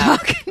a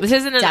peacock. This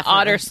isn't an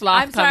otter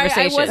sloth I'm sorry,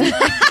 I conversation.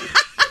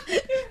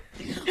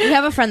 We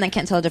have a friend that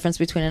can't tell the difference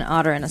between an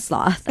otter and a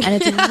sloth, and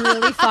it's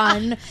really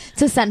fun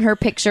to send her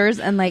pictures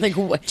and like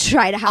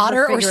try to have otter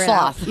her or figure it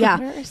out. sloth?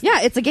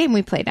 Yeah, it's a game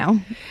we play now.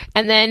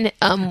 And then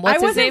I what's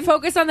his wasn't name?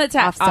 focused on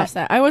the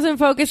offset. I wasn't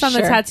focused on the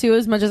Sure. tattoo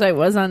as much as I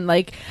was on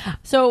like.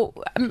 So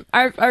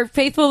our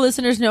faithful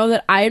listeners know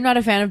that I am not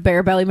a fan of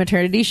bare belly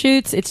maternity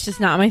shoots. It's just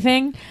not my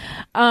thing.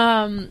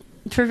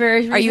 For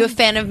various reasons. Are you a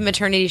fan of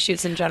maternity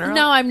shoots in general?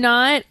 No, I'm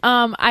not.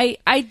 Her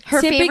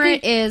typically-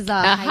 favorite is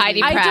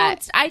Heidi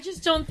Pratt. I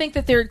just don't think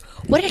that they're.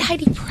 What did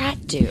Heidi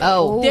Pratt do?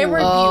 They were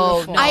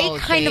beautiful. I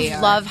kind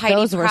of love Heidi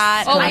Those were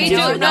Pratt. so Oh, I we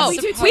know. do. No, We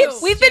do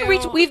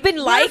too. we've been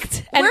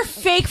liked, and We're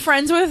fake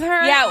friends with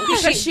her. Yeah,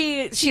 because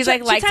she's she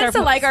like likes tends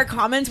our to like our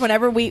comments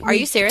whenever we. Are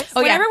you serious?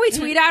 Oh, whenever we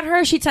tweet at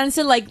her, she tends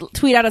to like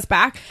tweet at us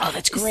back. Oh,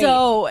 that's great.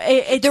 So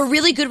They're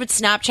really good with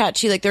Snapchat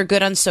too. Like they're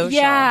good on social.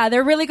 yeah,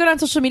 they're really good on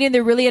social media. And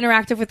they're really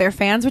interactive with their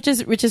fans, which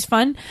is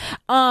fun.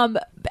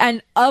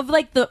 And of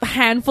like the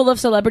handful of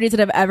celebrities that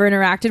have ever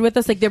interacted with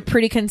us, like they're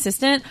pretty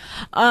consistent.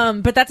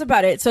 But that's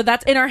about it. So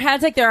that's in our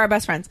heads, like they're our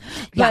best friends.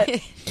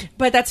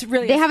 But that's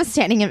really They have a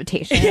standing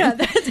invitation. yeah.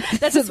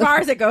 That's as far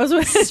as it goes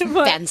with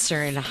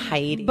Spencer and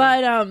Heidi.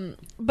 But Are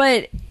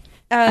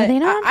they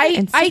not on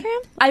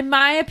Instagram? in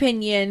my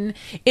opinion,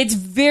 it's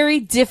very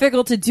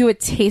difficult to do a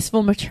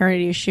tasteful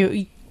maternity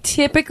shoot.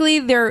 Typically,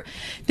 they're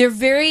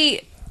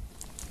very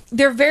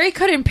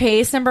cut and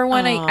paste. Number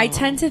one, I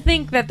tend to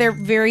think that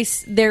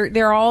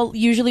they're all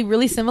usually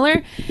really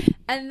similar,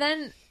 and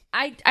then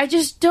I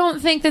just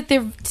don't think that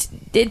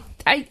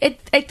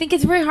I think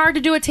it's very hard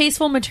to do a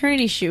tasteful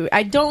maternity shoot.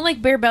 I don't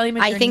like bare belly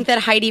maternity. I think that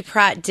Heidi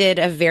Pratt did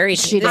a very.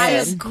 did. I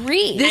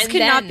agree. This And could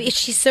not then- be.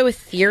 She's so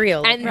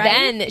ethereal. And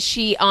then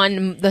she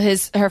on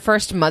her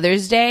first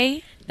Mother's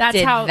Day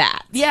did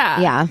that.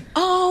 Yeah. Yeah.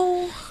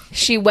 oh,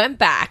 She went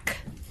back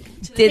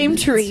to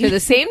the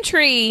same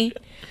tree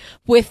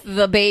with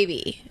the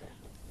baby.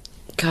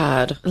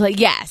 God. Like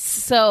yes.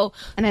 So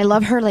And I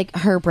love her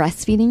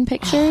breastfeeding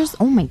pictures.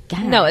 Oh my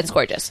god. no, it's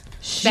gorgeous.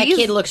 That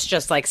kid looks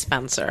just like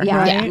Spencer. Yeah.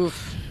 Right? Yeah.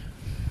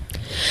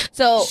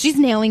 So She's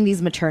nailing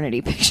these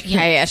maternity pictures.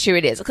 yeah, she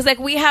really is. Because like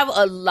we have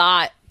a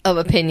lot of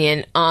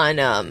opinion on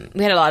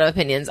we had a lot of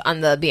opinions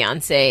on the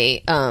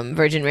Beyonce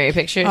Virgin Mary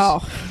pictures.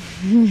 Oh,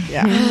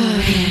 yeah.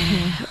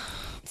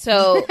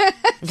 So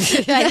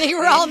I think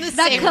we're all in the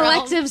That same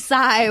collective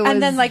sigh was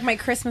And then like my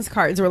Christmas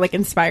cards were like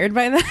inspired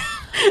by that.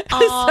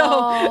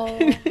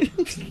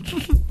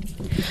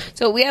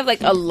 so we have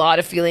like a lot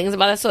of feelings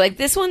about it. So like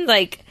this one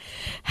like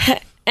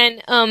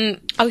and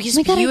Oh, he's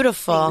my God,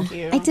 beautiful.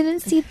 I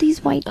didn't see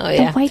these white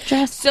yeah. the white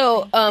dress.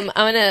 so I'm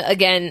gonna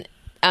again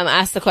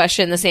ask the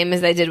question the same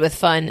as I did with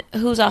Fun.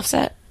 Who's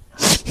Offset?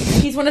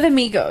 He's one of the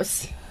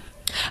Migos.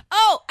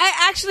 Oh,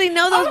 I actually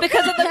know those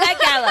because of the Met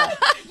Gala.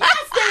 Yes,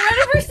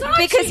 they're Versace.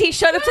 Because he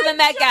showed up to the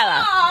Met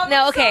Gala.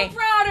 No, okay. So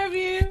proud of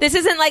you. This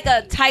isn't like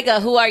a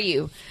Tyga, who are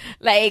you?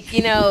 Like,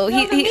 you know, The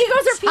Migos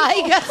are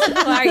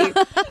people. who are you?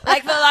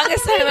 Like, for the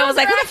longest time, I was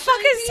like, who the fuck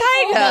is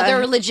Tyga? No,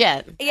 they're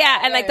legit. Yeah,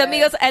 and like the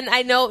Migos, and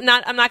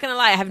I'm not gonna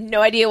lie, I have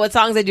no idea what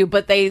songs they do,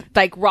 but they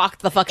like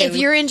rocked the fucking. If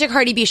you're into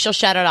Cardi B, she'll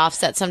shout out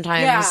Offset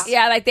sometimes.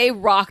 yeah, like they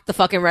rocked the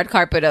fucking red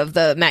carpet of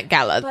the Met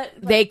Gala. But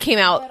they came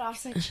out. But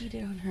Offset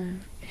cheated on her.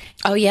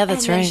 Oh yeah,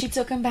 that's and then right. she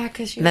took him back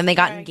because she. And then was they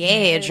got pregnant.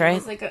 engaged, It right?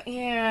 was like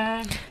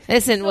yeah.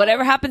 Listen,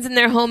 whatever happens in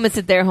their home, it's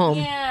at their home.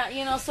 Yeah,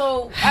 you know.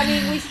 So I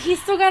mean,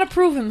 he's still got to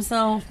prove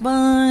himself,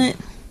 but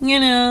you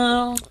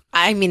know,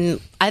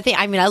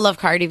 I love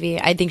Cardi B.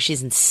 I think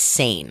she's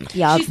insane.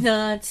 Yeah. she's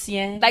nuts.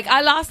 Yeah. Like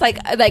I lost like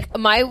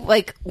my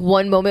like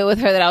one moment with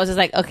her that I was just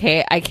like,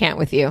 okay, I can't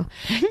with you.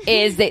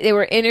 Is they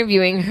were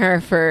interviewing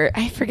her for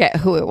I forget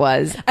who it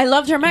was. I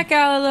loved her Met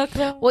Gala look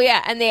though. Well,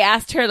 yeah, and they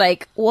asked her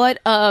like, what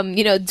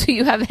do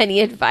you have any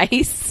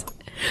advice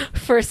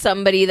for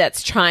somebody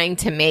that's trying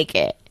to make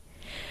it?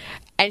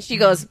 And she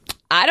goes,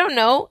 I don't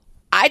know.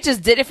 I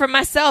just did it for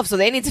myself, so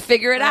they need to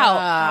figure it out.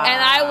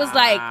 And I was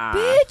like,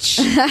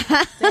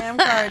 bitch. Damn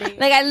Cardi.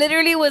 Like I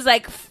literally was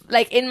like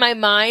in my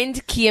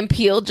mind, Key and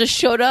Peele just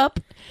showed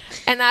up,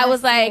 and I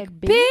was like,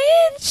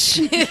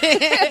 "Bitch,"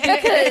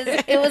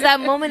 because it was that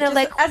moment of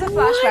like, As a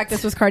flashback,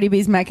 this was Cardi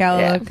B's Met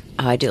Gala look.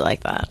 Oh, I do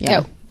like that.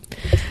 yeah.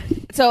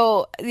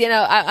 So,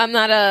 I'm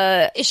not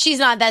a... She's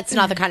not, that's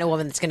not the kind of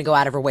woman that's going to go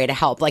out of her way to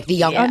help, like the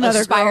young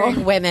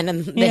aspiring women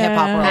in the hip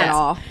hop world. At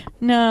all.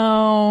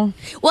 No.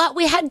 Well,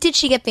 did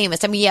she get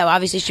famous? I mean, yeah,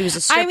 obviously she was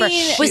a stripper.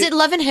 Was it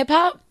Love and Hip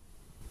Hop?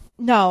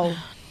 No.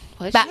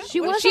 She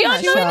was on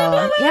that show.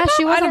 Yeah,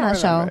 she was on that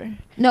show.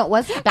 No,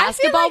 was it?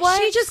 Basketball was?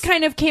 She just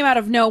kind of came out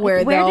of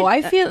nowhere, though.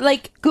 I feel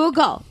like...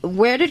 Google,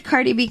 where did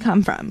Cardi B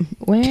come from?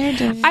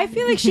 I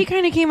feel like she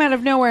kind of came out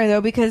of nowhere,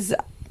 though, because...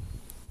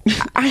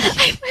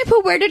 I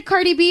put where did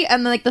Cardi B,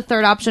 and then, like, the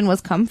third option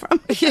was come from.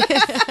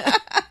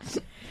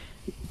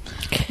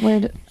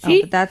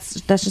 That's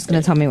just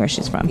gonna tell me where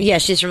she's from. Yeah,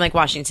 she's from like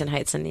Washington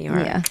Heights in New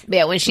York.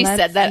 Yeah, when she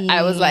said that,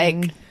 I was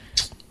like,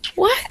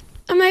 what?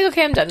 I'm like,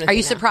 okay, I'm done with it. Are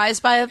you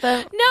surprised by it, though?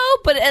 No,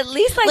 but at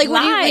least like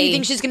what do you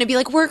think she's gonna be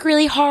like? Work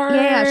really hard.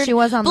 Yeah, she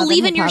was on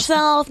Believe in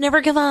yourself. Never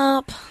give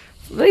up.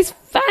 At least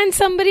find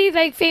somebody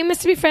like famous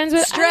to be friends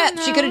with. Strip.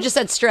 She could have just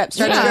said strip.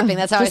 Start stripping.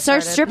 That's how I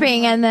started. Start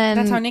stripping, and then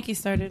that's how Nikki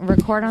started.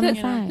 Record on the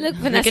side. Look,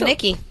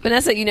 Vanessa,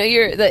 Vanessa,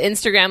 you're the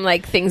Instagram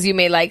like things you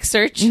may like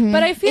search. Mm-hmm.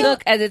 But I feel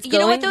as it's going.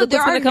 Know what, though, look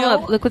what's gonna come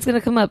up. Look what's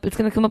gonna come up. It's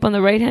gonna come up on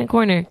the right hand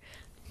corner.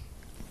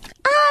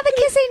 The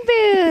kissing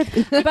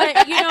booth. But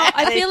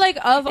I feel like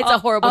of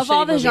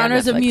all the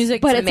genres of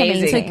music, but it's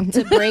amazing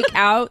to break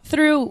out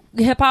through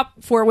hip hop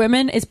for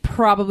women is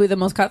probably the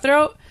most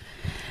cutthroat.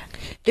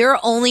 There are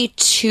only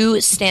two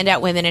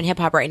standout women in hip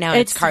hop right now. And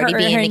it's Cardi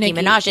B and Nicki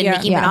Minaj. And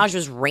Nicki Minaj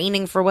was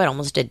reigning for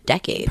almost a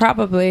decade.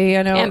 Probably,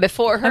 And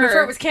before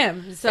her, it was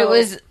Kim. So it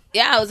was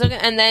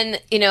and then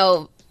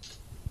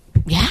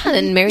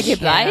then Mary J.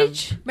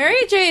 Blige.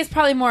 Mary J. is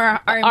probably more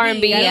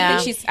R&B.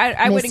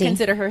 I wouldn't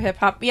consider her hip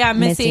hop. Yeah,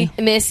 Missy,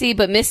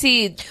 but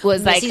Missy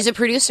was Missy's a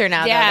producer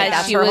now. Yeah,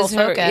 that's her whole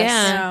focus.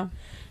 Yeah.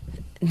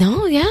 No,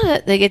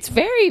 like it's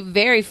very,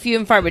 very few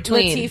and far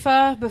between.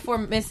 Latifah before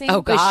Missy.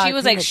 Oh God, but she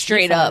was like Latifah.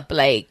 Straight up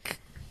like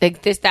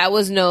this. That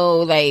was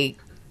no like.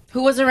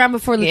 Who was around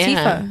before Latifah?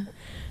 Yeah.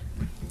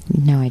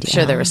 No idea.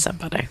 Sure, there was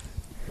somebody.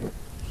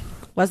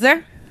 Was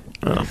there?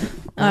 I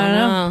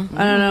don't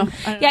know.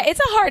 Yeah, it's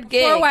a hard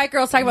gig. 4 white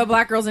girls talking about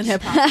black girls in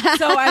hip hop.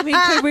 So I mean,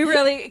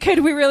 could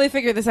we really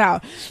figure this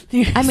out?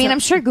 I mean, I'm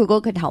sure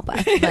Google could help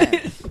us.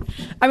 But.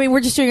 I mean,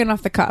 we're just doing it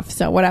off the cuff,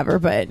 so whatever.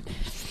 But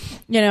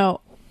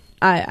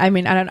I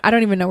mean, I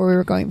don't even know where we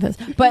were going with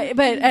this. But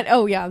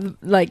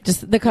like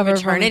just the cover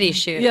of maternity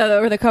shoot. Yeah,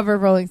 or the cover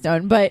of Rolling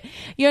Stone. But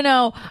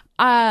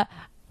that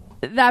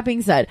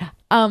being said,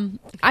 I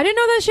didn't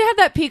know that she had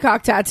that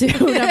peacock tattoo.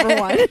 Number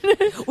one,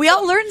 we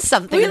all learned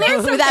something. We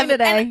learned something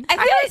today. I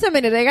learned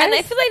something today, guys. And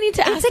I feel I need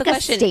to ask the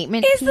question: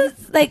 statement. Is this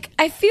like?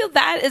 I feel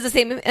that is a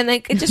statement, and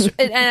like it just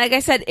and like I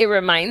said, it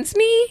reminds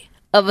me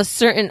of a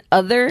certain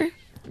other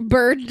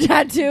bird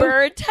tattoo.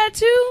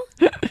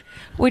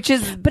 Which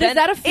is, but is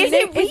that a phoenix?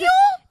 Is it real?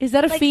 Is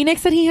that a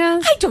phoenix that he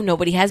has? I don't know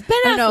what he has. Ben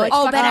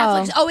Affleck. Ben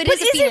Affleck. Oh, it is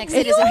a phoenix.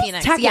 It is a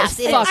phoenix. Yes,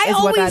 it is. I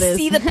always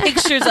see the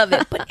pictures of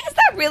it, but is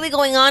that really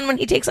going on when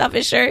he takes off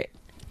his shirt?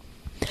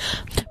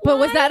 But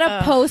was that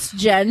a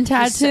post-gen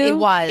tattoo? It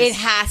was. It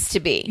has to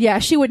be. Yeah,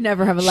 she would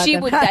never have let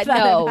them have that.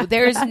 No,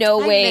 there's no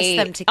way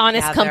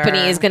Honest Company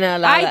is going to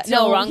allow that.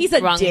 No, wrong. He's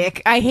a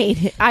dick. I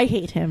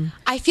hate him.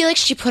 I feel like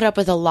she put up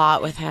with a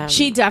lot with him.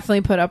 She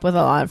definitely put up with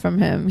a lot from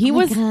him. He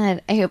was.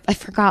 God, I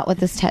forgot what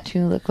this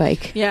tattoo looked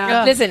like.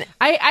 Yeah. Listen,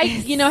 I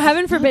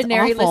heaven forbid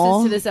Nary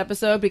listens to this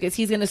episode because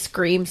he's going to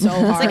scream so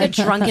hard. It's like a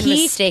drunken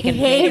mistake. It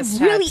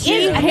really is.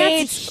 He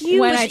hates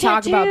when I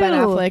talk about Ben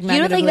Affleck. You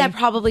don't think that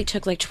probably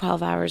took like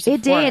 12 hours?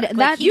 It did.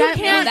 That's not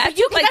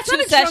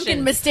a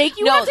drunken mistake.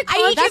 You have to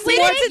call that's more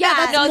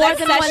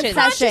than one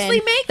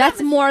session.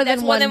 That's more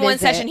than one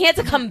session. He had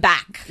to come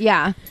back.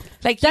 Yeah.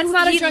 Like that's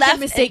not a drunken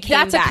mistake.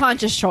 That's a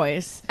conscious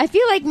choice. I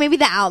feel like maybe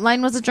the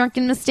outline was a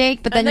drunken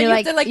mistake, but then you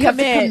have to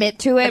commit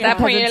to it. At that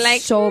point, you're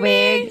like so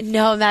big.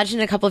 No, imagine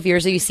a couple of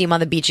years ago you see him on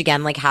the beach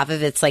again, like half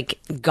of it's like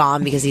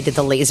gone because he did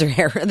the laser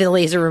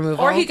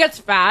removal, or he gets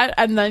fat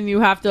and then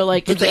you have to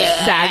like it's like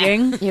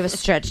sagging. You have a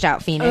stretched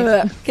out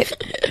phoenix.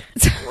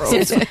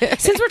 Since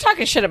we're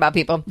talking shit about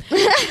people,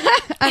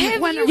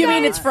 you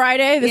mean it's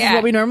Friday? This is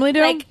what we normally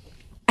do. Like,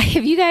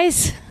 have you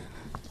guys?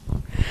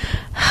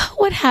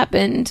 What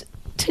happened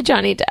to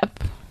Johnny Depp?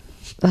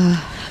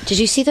 Did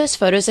you see those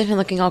photos of him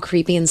looking all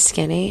creepy and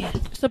skinny?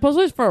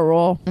 Supposedly it's for a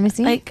role. Let me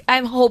see. Like,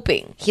 I'm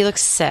hoping he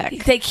looks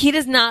sick. Like, he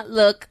does not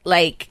look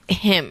like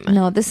him.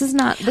 No, this is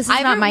not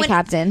my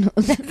captain.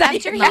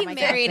 After he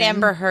married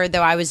Amber Heard,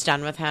 though, I was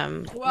done with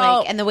him.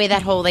 Well, and the way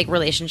that whole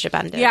relationship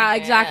ended. Yeah,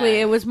 exactly.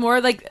 It was more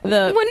like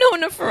the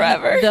Winona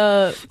Forever.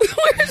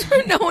 Where's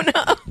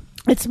Winona?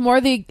 It's more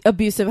the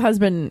abusive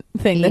husband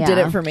thing that did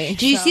it for me.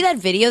 Did you see that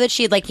video that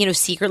she had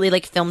secretly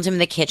filmed him in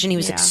the kitchen? He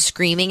was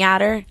screaming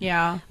at her.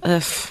 Yeah.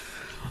 Ugh.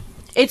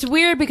 It's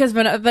weird because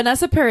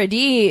Vanessa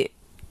Paradis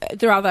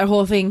throughout that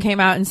whole thing came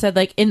out and said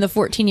in the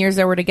 14 years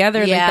they were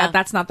together,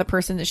 that's not the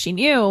person that she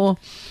knew.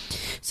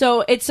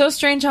 So it's so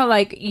strange how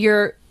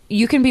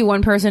you can be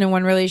one person in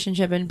one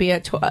relationship and be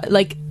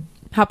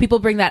how people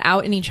bring that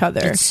out in each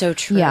other. It's so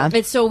true. Yeah.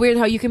 It's so weird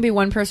how you can be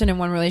one person in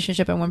one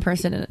relationship and one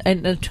person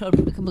and a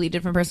totally completely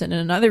different person in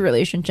another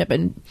relationship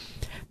and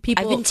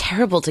people. I've been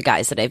terrible to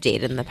guys that I've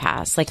dated in the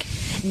past. Like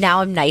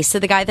now I'm nice to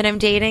the guy that I'm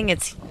dating.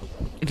 It's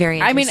very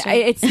interesting. I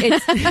mean, it's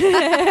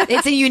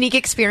it's a unique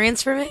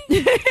experience for me.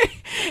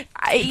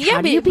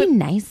 How do you be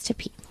nice to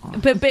people?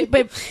 But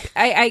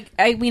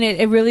I mean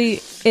it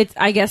really it's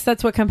I guess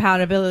that's what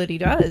compatibility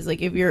does.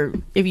 Like if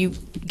you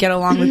get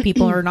along with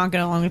people or not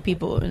get along with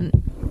people and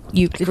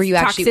you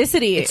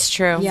toxicity. It's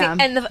true. Yeah.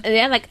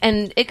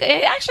 And it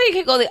actually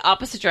could go the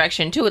opposite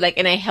direction too, like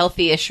in a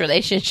healthy-ish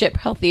relationship,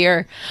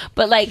 healthier.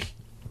 But like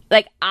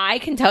I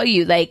can tell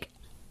you, like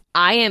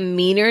I am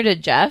meaner to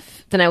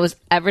Jeff than I was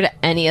ever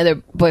to any other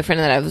boyfriend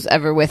that I was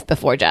ever with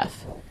before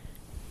Jeff.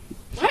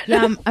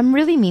 Yeah, I'm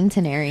really mean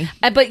to Neri.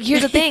 But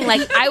here's the thing,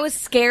 like I was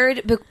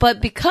scared,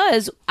 but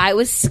because I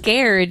was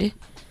scared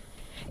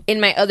in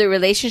my other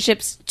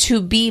relationships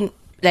to be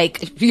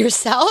like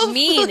yourself,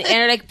 mean,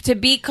 and like to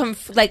be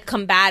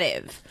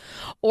combative,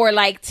 or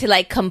like to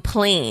like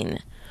complain,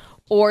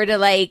 or to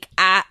like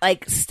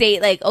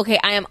state like, okay,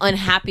 I am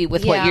unhappy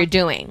with what you're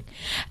doing.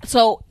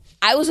 So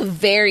I was a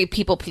very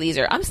people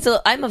pleaser.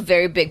 I'm a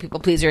very big people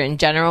pleaser in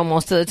general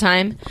most of the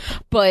time.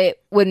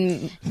 But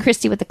when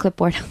Christy with the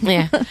clipboard,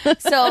 yeah.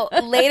 So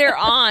later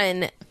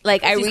on,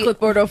 like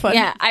clipboard are fun.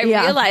 Yeah, I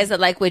realized that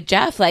like with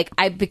Jeff, like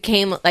I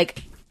became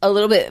like a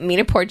little bit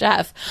meaner, poor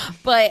Jeff,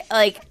 but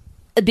like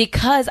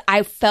because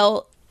I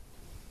felt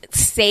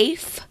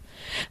safe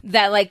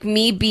that like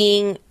me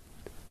being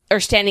or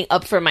standing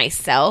up for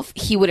myself,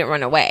 he wouldn't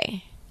run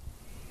away.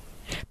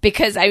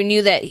 Because I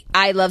knew that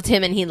I loved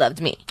him and he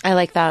loved me. I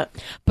like that.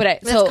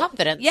 But That's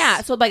confidence.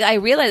 Yeah. So like I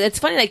realized it's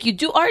funny, like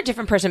you are a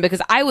different person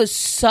because I was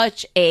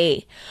such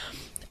a,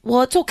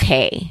 well, it's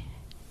okay.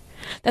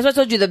 That's what I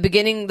told you, the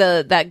beginning,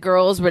 that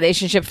girl's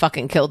relationship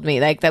fucking killed me.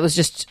 Like that was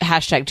just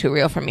hashtag too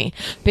real for me.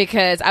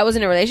 Because I was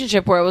in a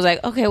relationship where it was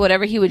like, okay,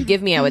 whatever he would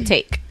give me, I would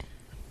take.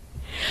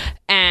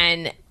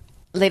 And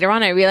later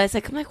on I realized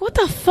like I'm like, what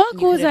the fuck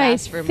was I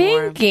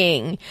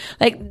thinking more.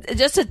 Like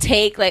just to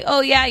take like,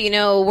 oh yeah, you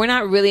know, we're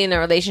not really in a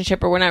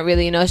relationship, or we're not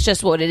really, you know, it's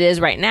just what it is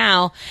right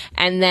now.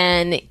 And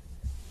then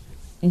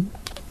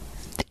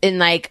in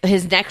like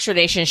his next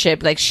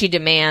relationship, like she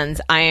demands,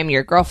 I am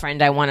your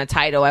girlfriend, I want a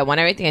title, I want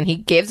everything, and he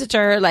gives it to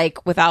her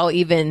like without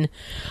even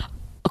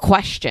a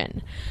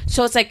question.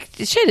 So it's like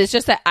shit, it's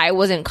just that I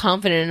wasn't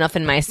confident enough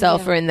in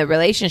myself or in the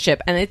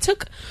relationship. And it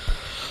took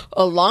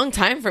a long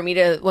time for me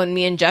to, when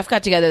me and Jeff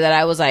got together, that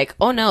I was like,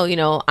 oh no, you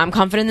know, I'm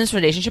confident in this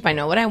relationship, I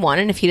know what I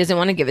want, and if he doesn't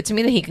want to give it to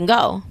me, then he can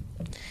go.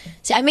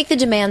 See, I make the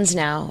demands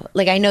now.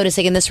 Like I notice,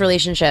 like in this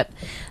relationship,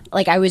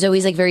 like I was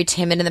always like very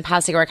timid in the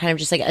past, like where I kind of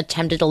just like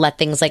attempted to let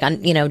things like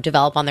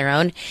develop on their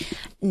own.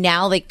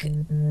 Now, like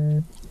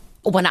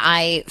when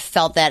I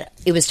felt that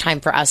it was time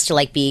for us to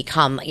like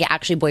become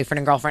actually boyfriend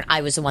and girlfriend,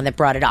 I was the one that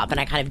brought it up, and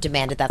I kind of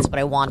demanded that's what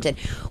I wanted.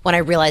 When I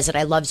realized that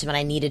I loved him and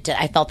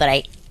I felt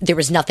that there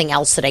was nothing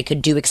else that I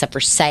could do except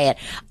for say it,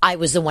 I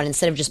was the one,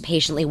 instead of just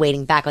patiently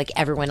waiting back like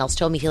everyone else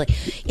told me, feel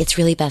like it's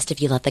really best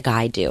if you let the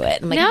guy do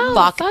it. I'm like, no,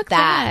 fuck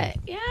that.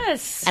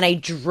 Yes. And I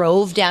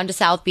drove down to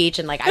South Beach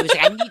and like I was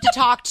like, I need to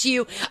talk to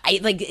you.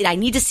 I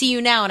need to see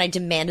you now, and I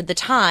demanded the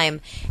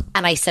time,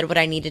 and I said what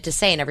I needed to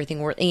say, and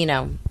everything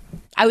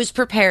I was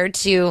prepared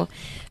to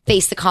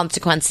face the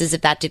consequences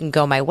if that didn't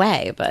go my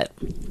way, but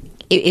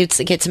it's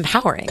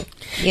empowering,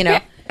 you know.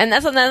 Yeah. And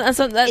that's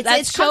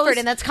it's comfort,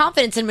 and that's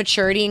confidence and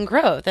maturity and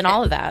growth and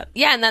all of that.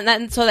 Yeah,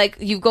 and so like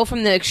you go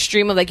from the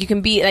extreme of like you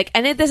can be like,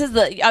 and this is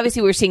the,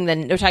 obviously we're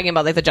talking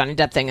about like the Johnny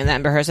Depp thing and the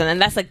Amber Heard,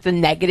 and that's like the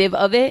negative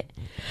of it.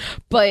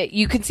 But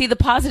you can see the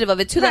positive of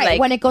it too. Right, that, like,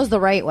 when it goes the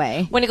right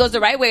way. When it goes the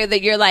right way,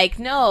 that you're like,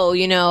 no,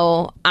 you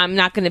know, I'm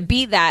not going to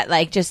be that.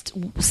 Like, just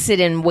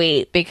sit and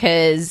wait,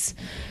 because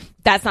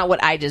that's not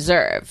what I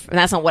deserve, and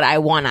that's not what I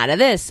want out of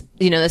this.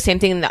 You know, the same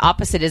thing. The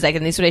opposite is like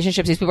in these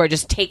relationships, these people are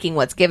just taking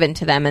what's given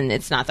to them, and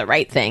it's not the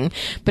right thing.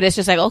 But it's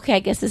just like, okay, I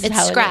guess this is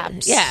how scraps. it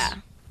is. Yeah.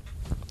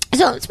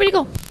 So it's pretty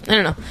cool. I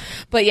don't know,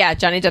 but yeah,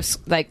 Johnny Depp's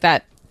like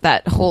that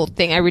whole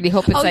thing. I really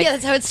hope it's like, yeah,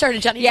 that's how it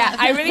started, Johnny. Yeah, Depp.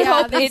 I really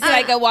hope it's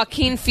like a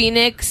Joaquin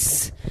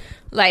Phoenix,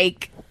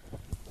 like,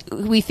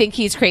 we think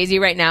he's crazy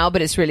right now,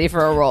 but it's really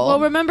for a role.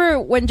 Well, remember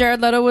when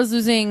Jared Leto was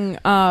losing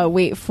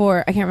weight for,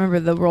 I can't remember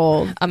the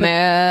role. The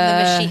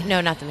Machine. No,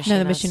 not The Machine. No,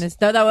 The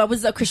Machinist. That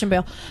was Christian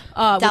Bale.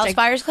 Dallas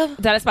Buyers Club?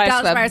 Dallas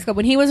Buyers Club.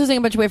 When he was losing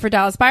a bunch of weight for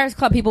Dallas Buyers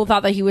Club, people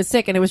thought that he was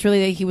sick, and it was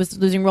really that he was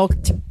losing role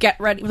to get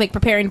ready, like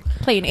preparing to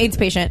play an AIDS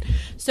patient.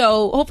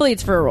 So hopefully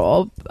it's for a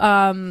role.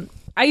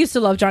 I used to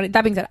love Johnny.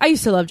 That being said, I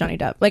used to love Johnny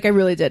Depp. Like I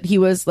really did. He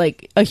was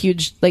like a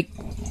huge, like,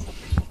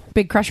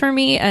 big crush for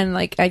me, and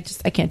like I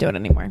can't do it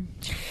anymore.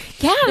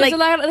 Yeah, there's a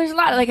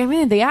lot. Like, I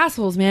mean, the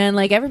assholes, man.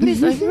 Like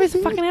everybody's a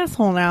fucking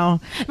asshole now.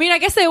 I mean, I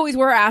guess they always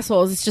were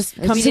assholes. It's just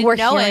we're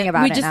hearing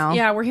about it now.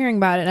 Yeah, we're hearing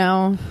about it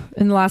now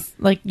in the last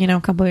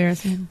couple of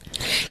years.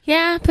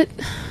 Yeah, but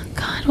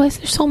God, why is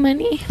there so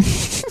many?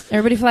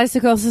 Everybody flies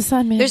too close to the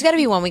sun, man. There's got to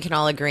be one we can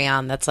all agree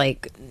on that's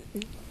like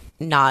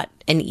not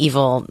an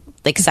evil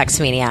like sex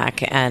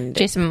maniac, and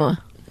Jason Momoa.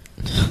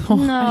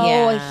 No,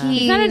 yeah.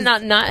 He's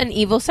not an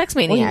evil sex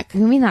maniac.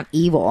 Well, I mean, not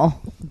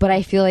evil, but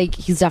I feel like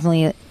he's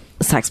definitely a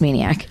sex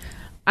maniac.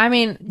 I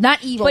mean,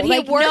 not evil, but he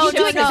like, worships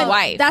his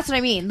wife. That's what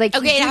I mean. Like,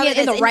 Okay, he's doing it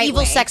in the an right evil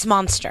way. sex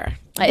monster.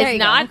 It's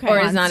not, or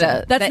is not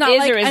a. That's that not is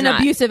like or is an not.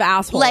 abusive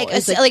asshole. Like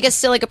It's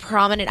still like a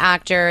prominent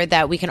actor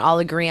that we can all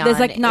agree on. there's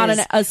like not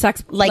is- a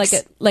sex like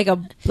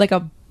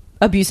a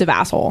abusive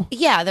asshole.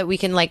 yeah, that we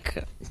can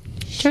like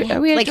Are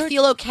we like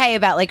feel okay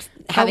about like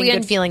having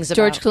good feelings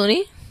about. George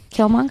Clooney?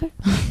 Killmonger.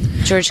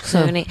 George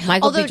Clooney.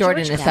 Michael B. Although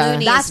Jordan George is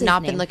Clooney that's has his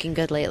not name. been looking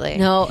good lately.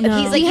 No, He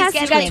has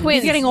got twins. twins.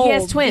 He's getting He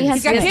has old. twins. He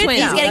has twins. He's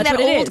now. getting That's that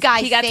what it old is.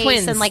 guy He got face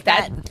twins and like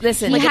that. that.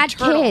 Listen, He like a had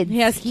turtle. kids.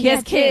 He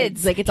has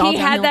kids. Like it's all He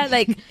had downhill. that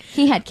like.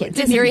 He had kids.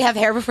 Did Mary have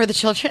hair before the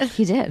children?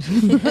 He did.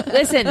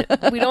 Listen,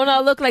 we don't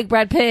all look like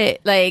Brad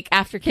Pitt. Like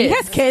after kids, He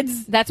has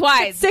kids. That's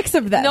why 6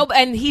 of them. No,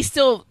 and he's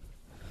still.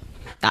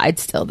 I'd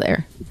still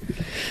there.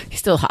 He's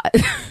still hot.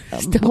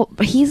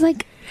 But he's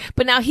like,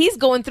 But now he's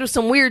going through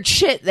some weird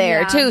shit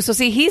there Yeah. too. So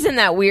see, he's in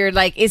that weird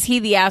like, is he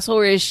the asshole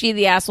or is she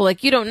the asshole?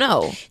 Like you don't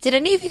know. Did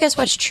any of you guys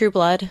watch True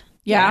Blood?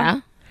 Yeah.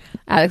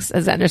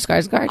 Alexander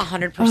Skarsgård.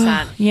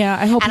 100%. Yeah,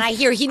 I hope. And I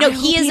hear he hope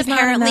is he's not an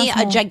apparently a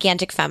asshole.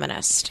 gigantic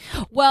feminist.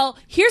 Well,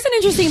 here's an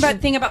interesting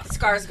thing about the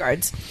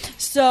Skarsgårds.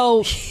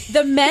 So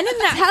the men in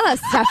that tell us,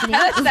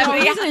 Stephanie. So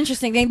here's an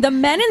interesting thing. The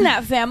men in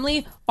that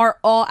family are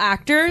all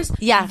actors.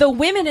 Yeah. The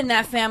women in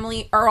that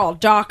family are all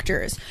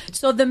doctors.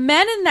 So the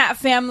men in that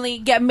family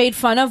get made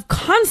fun of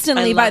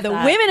constantly I by love the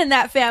that. women in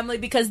that family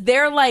because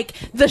they're like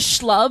the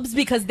schlubs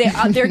because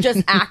they're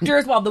just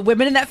actors while the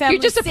women in that family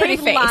You're just a pretty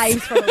save face.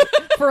 lives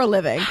for a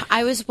living.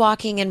 I was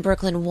walking in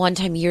Brooklyn one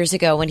time years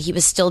ago when he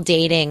was still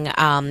dating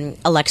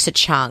Alexa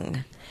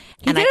Chung.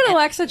 He dated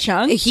Alexa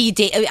Chung?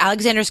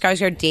 Alexander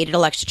Skarsgård dated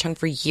Alexa Chung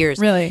for years.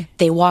 Really?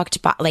 They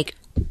walked by, like,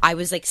 I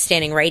was like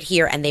standing right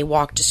here and they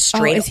walked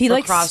straight is he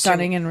like across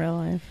stunning in real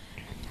life?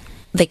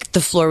 Like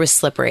the floor was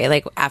slippery,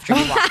 like after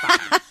he walked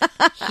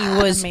by. He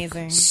was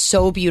Amazing.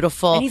 so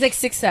beautiful. And he's like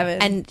 6'7"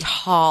 and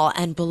tall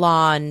and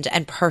blonde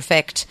and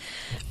perfect.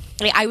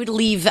 Like, I would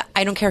leave,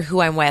 I don't care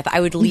who I'm with, I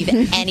would leave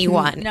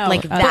anyone No,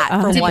 like that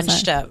for 100%. one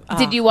step.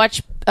 Did you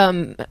watch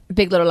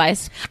Big Little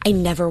Lies? I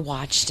never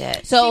watched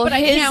it. So but I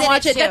his- can't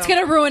watch it. too. That's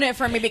gonna ruin it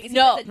for me because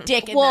No, he's a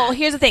dick in well, that.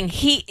 here's the thing.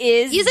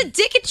 He's a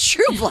dick in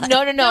True Blood.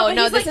 No. but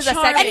he's, This like, is a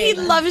charming. second. And he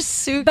loves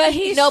Suki. But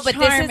he's no, but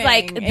this is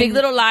like charming Big and-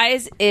 Little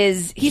Lies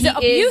is He's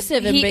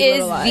abusive in he Big is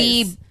Little Lies.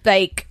 the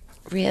like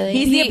Really?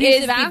 He's he the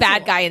abusive is the asshole.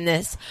 bad guy in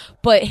this.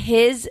 But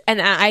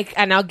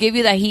I'll give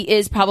you that he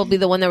is probably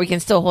the one that we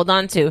can still hold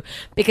on to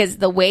because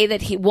the way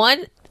that he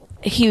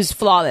was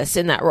flawless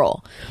in that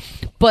role.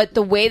 But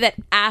the way that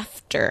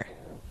after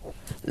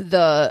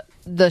the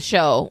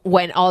show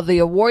when all the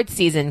award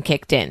season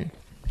kicked in,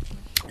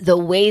 the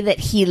way that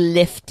he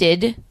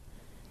lifted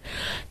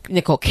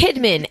Nicole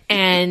Kidman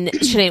and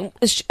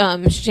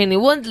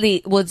Shailene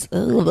Woodley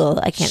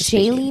I can't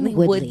speak. Shailene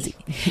Woodley.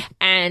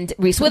 And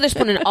Reese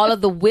Witherspoon and all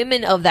of the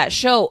women of that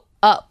show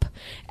up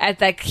at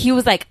like he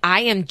was like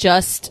I am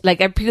just like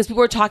because people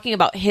were talking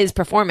about his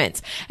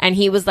performance and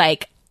he was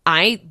like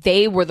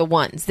they were the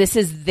ones. This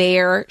is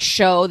their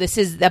show. This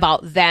is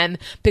about them.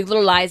 Big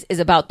Little Lies is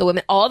about the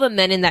women. All the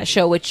men in that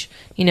show, which,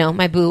 you know,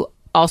 my boo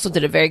also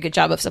did a very good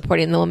job of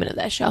supporting the women of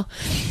that show.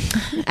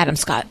 Adam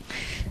Scott.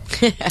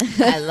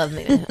 I love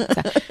me.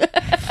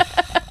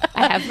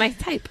 I have my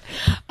type.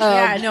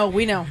 Yeah, no,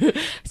 we know.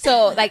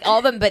 So like all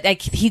of them, but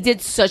like he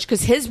did such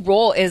because his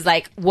role is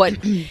like what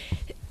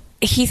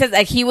he says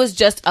like he was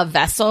just a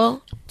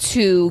vessel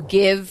to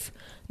give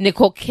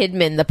Nicole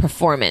Kidman the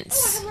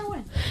performance.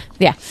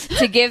 Yeah,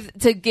 to give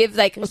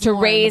like to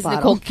raise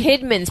Nicole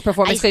Kidman's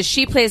performance because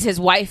she plays his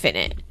wife in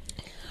it.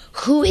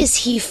 Who is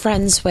he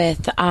friends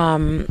with?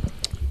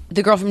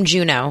 The girl from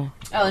Juno.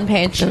 Ellen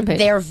Page.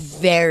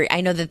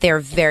 I know that they're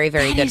very,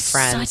 very That good is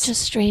friends. Such a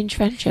strange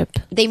friendship.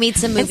 They made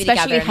some movie Especially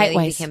together and they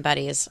height-wise. became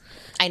buddies.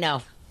 I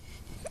know.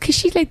 Because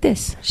she's like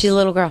this. She's a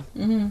little girl.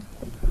 Mm-hmm.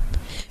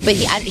 But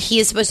he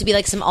is supposed to be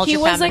like some ultra He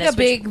was like a feminist,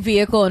 big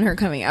vehicle in her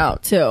coming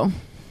out too.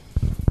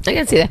 I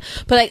can see that,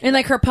 but like In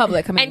like her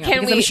public coming And out. can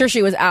Because we- I'm sure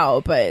she was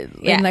out,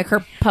 but Yeah. in like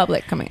her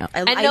public coming out.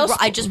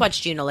 I just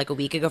watched Juno like a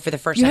week ago for the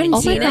first You time. hadn't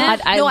I'd seen seen it?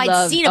 God, I No, I'd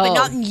love- seen it, but oh.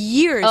 not in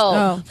years.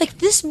 Oh. Like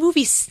this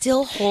movie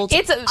still holds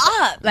it's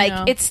up. like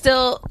No. it's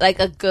still like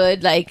a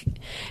good like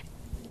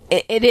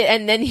it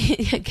and then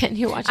again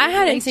you watch. I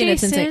hadn't seen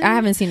it since I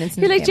haven't seen it since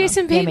You're like it came out.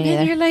 Jason Yeah, me Bateman.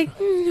 neither. You're like.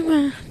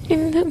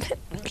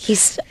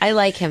 I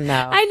like him though.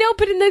 I know,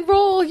 but in the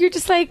role, you're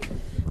just like.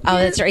 Oh,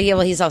 that's right. Yeah,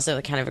 well, he's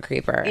also kind of a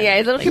creeper. Yeah,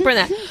 he's a little creeper in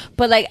that.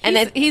 But like, and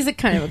then He's a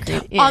kind of a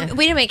creep. yeah.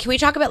 Wait a minute. Can we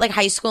talk about like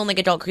high school and like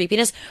adult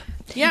creepiness?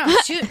 Yeah,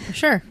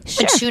 sure.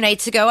 2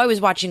 nights ago, I was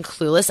watching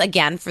Clueless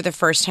again for the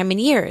first time in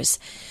years.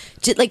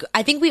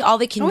 I think we all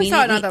the I conveniently.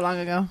 saw it not that long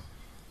ago.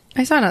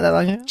 I saw it not that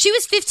long ago. She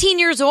was 15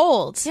 years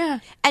old. Yeah.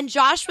 And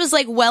Josh was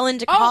like well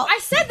into Oh, college. I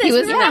said this. He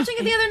was We were in that. watching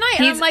it the other night,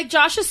 and I'm like,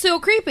 Josh is so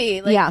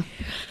creepy. Like, Yeah.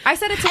 I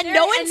said it to And Neri,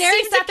 no one and Neri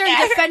seemed sat to there and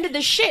care. defended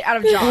the shit out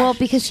of Josh. Well,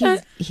 because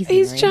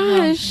he's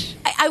Josh.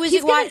 I was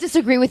He's like, going to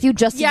disagree with you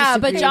just to yeah,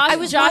 but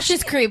disagree. Josh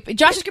is creepy.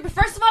 Josh is creepy.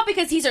 First of all,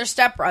 because he's her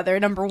stepbrother,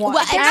 number one.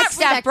 Well,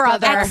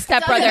 ex-stepbrother.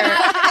 Stepbrother.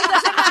 It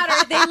doesn't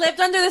matter. They lived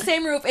under the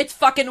same roof. It's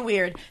fucking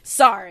weird.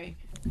 Sorry.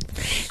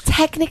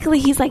 technically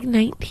he's like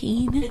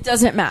 19. It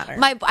doesn't matter.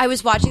 I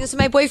was watching this with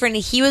my boyfriend,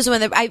 and he was one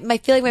that I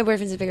feel like my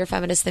boyfriend's a bigger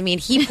feminist than me,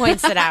 and he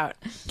points it out.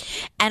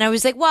 And I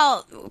was like,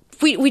 well,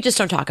 we just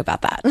don't talk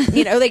about that,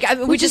 you know. Like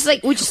we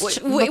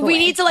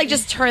need to like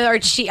just turn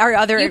our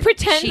other. You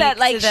pretend that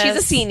like cheek to she's a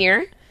this.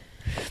 senior.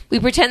 We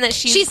pretend that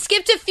she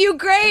skipped a few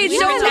grades.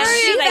 Don't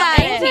worry about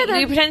it.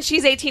 We pretend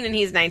she's 18 and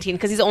he's 19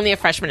 because he's only a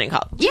freshman in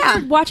college. Yeah,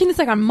 we were watching this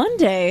like on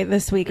Monday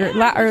this week, or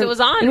it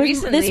was on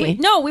recently. This week.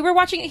 No, we were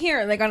watching it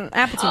here, like on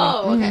Apple TV.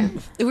 Oh, okay.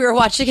 We were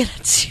watching it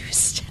on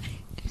Tuesday.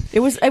 It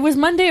was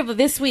Monday of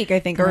this week, I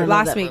think, or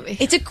last week. Movie.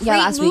 It's a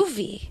great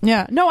movie.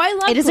 Yeah, no, I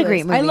love. It is a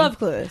great movie. I love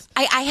Clueless.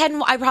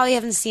 I probably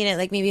haven't seen it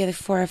like maybe like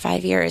 4 or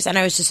 5 years, and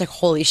I was just like,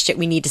 holy shit,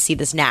 we need to see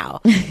this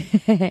now.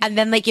 And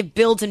then like it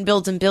builds and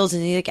builds and builds,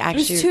 and you like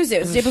actually. It was Tuesday.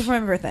 It was the day before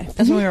my birthday.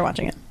 That's when we were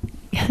watching it.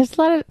 Yeah, there's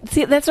a lot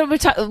of that's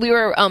what we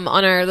were on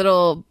our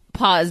little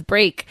pause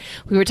break.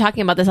 We were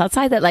talking about this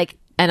outside that like,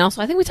 and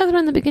also I think we talked about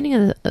in the beginning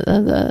of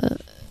the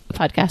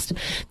podcast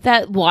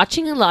that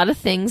watching a lot of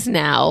things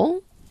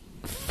now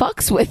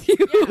fucks with you.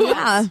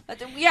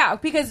 Yeah,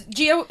 because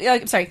Gia.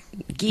 Sorry,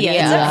 Gia.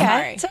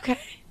 Yeah. It's okay.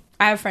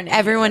 I have a friend.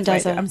 Everyone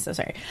does it. I'm so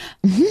sorry.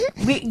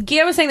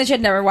 Gia was saying that she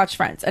had never watched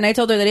Friends, and I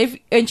told her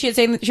that she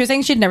was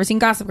saying she'd never seen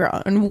Gossip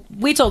Girl, and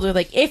we told her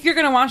like if you're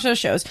gonna watch those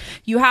shows,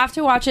 you have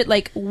to watch it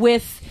like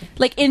with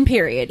like in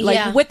period,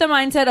 like with the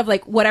mindset of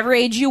like whatever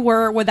age you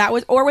were, what that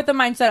was, or with the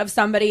mindset of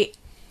somebody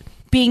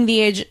being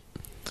the age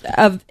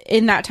of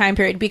in that time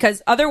period,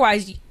 because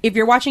otherwise, if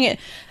you're watching it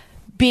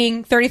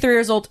being 33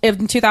 years old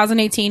in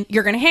 2018,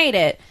 you're gonna hate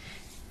it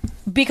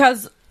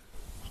because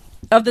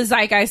of the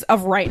zeitgeist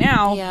of right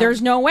now.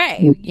 There's no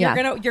way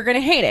you're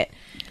gonna hate it.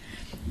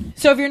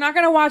 So if you're not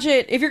gonna watch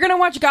it, if you're gonna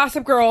watch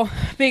Gossip Girl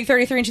being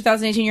 33 in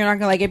 2018, you're not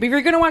gonna like it. But if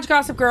you're gonna watch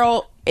Gossip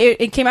Girl,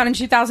 it came out in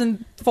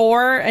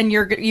 2004, and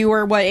you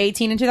were what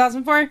 18 in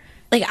 2004.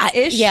 Like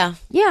ish. Yeah.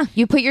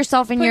 You put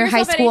yourself in your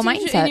high school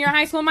mindset. In your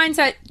high school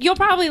mindset, you'll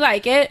probably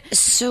like it.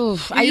 So,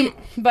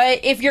 but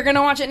if you're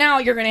gonna watch it now,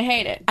 you're gonna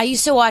hate it. I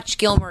used to watch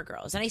Gilmore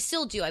Girls, and I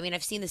still do. I mean,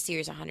 I've seen the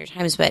series 100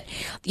 times, but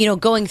you know,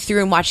 going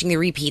through and watching the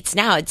repeats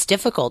now, it's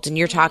difficult. And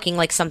you're talking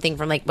like something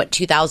from like what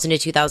 2000 to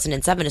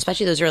 2007,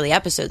 especially those early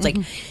episodes. Like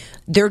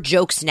their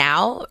jokes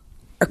now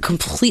are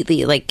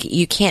completely like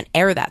you can't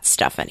air that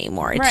stuff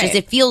anymore. It's just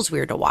it feels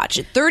weird to watch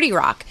it. 30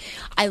 Rock,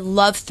 I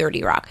love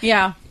 30 Rock.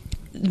 Yeah.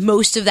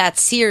 Most of that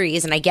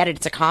series, and I get it,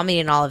 it's a comedy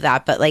and all of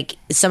that, but like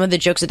some of the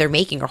jokes that they're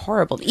making are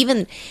horrible.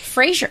 Even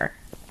Frasier.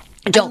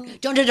 Don't.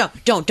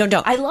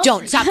 I love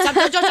don't stop.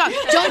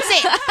 Don't say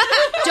it.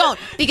 Don't,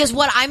 because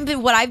what I've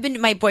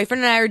been, my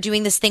boyfriend and I are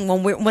doing this thing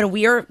when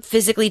we are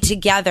physically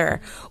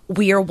together,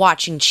 we are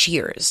watching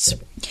Cheers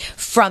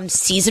from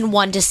season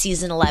 1 to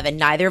season 11.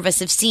 Neither of us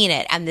have seen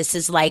it, and this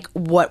is like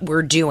what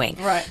we're doing.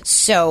 Right.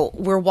 So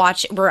we're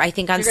I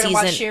think on you're gonna season.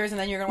 Watch Cheers, and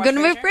then you're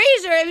gonna watch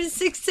Frasier. I'm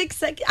 6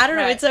 seconds. I don't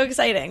know. It's so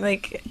exciting.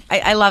 Like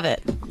I love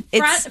it.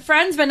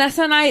 Friends.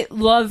 Vanessa and I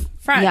love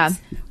Friends. Yeah.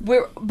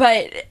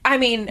 But I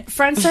mean,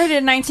 Friends started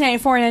in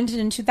 1994 and ended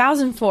in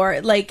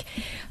 2004. Like,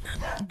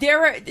 there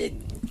were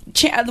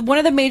one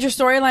of the major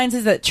storylines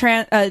is that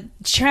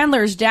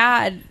Chandler's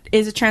dad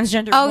is a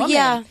transgender woman.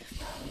 Yeah.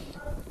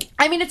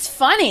 I mean, it's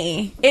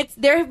funny.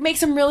 They make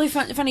some really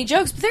funny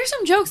jokes, but there's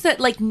some jokes that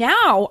like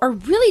now are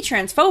really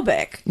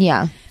transphobic.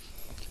 Yeah.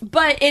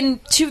 But in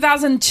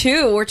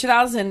 2002 or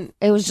 2000,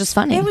 it was just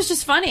funny. It was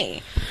just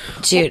funny,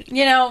 dude.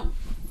 You know.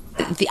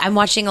 I'm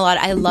watching a lot.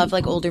 I love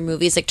like older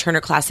movies, like Turner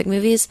Classic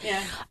movies.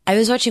 Yeah. I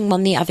was watching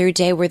one the other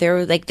day where there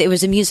were like it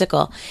was a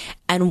musical,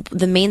 and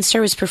the main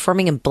star was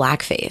performing in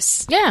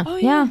blackface. Yeah. Oh,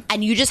 yeah.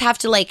 And you just have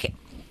to like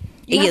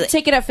you have to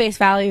take it at face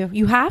value.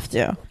 You have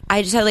to.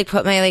 I just had to like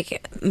put my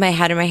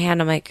head in my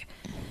hand. I'm like,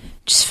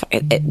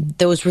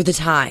 those were the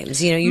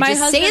times. You know, you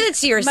say that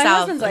to yourself. My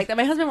husband's like that.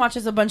 My husband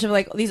watches a bunch of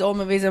like these old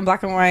movies in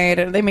black and white,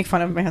 and they make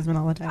fun of my husband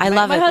all the time. I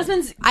love my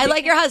it. I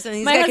like your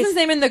husband. My husband's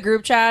name in the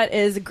group chat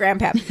is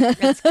Grandpappy.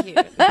 That's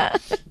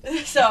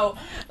cute. So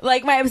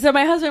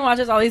my husband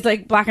watches all these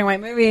like black and white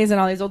movies and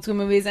all these old school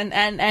movies, and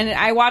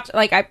I watch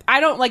like I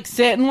don't like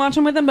sit and watch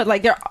them with him, but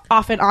like they're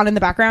often on in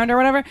the background or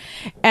whatever,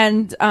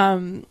 and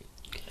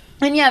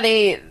yeah,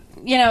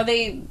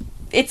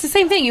 it's the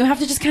same thing. You have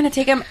to just kind of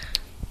take them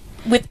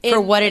for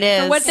what it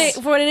is,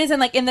 for what it is, and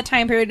like in the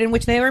time period in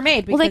which they were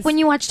made. Well, like when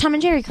you watch Tom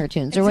and Jerry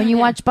cartoons, or when you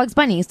watch Bugs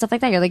Bunny, stuff like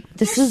that, you're like,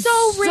 this is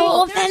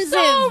so offensive.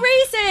 They're so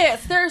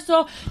racist. They're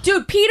so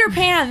dude. Peter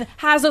Pan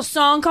has a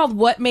song called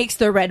 "What Makes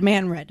the Red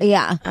Man Red."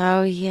 Yeah.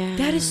 Oh yeah.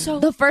 That is so.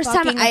 The first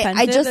time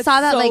I just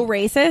saw that, so like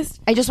racist.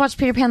 I just watched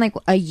Peter Pan like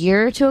a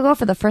year or two ago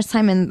for the first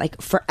time in like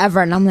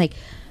forever, and I'm like,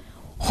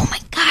 oh my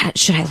god,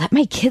 should I let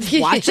my kids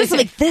watch this?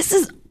 Like, this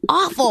is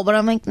awful. But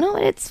I'm like, no,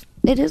 it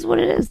is what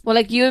it is. Well,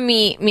 like you and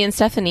me and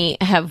Stephanie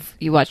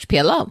you watched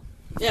PLO.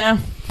 Yeah.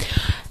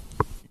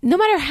 No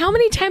matter how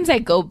many times I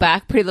go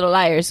back, Pretty Little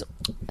Liars,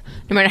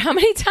 no matter how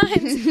many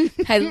times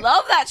I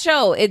love that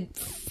show, it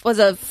was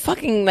a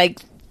fucking like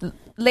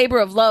labor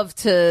of love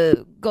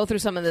to go through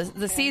some of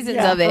the seasons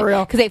of it,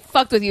 because they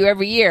fucked with you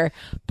every year.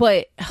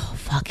 But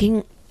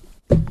fucking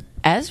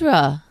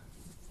Ezra.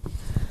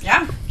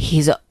 Yeah.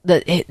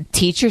 the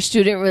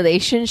teacher-student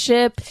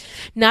relationship.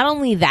 Not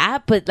only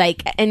that, but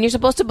like, and you're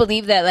supposed to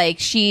believe that like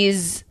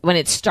when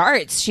it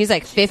starts, she's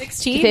like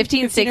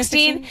 15,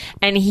 16,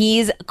 and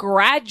he's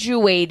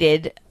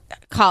graduated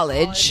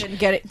college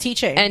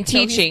and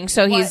teaching.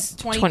 So he's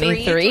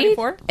 23.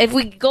 24? If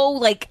we go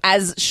like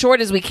as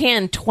short as we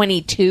can,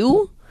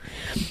 22.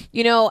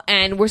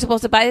 And we're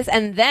supposed to buy this,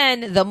 and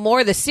then the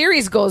more the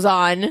series goes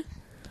on,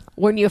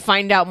 when you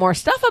find out more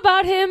stuff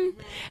about him,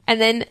 and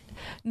then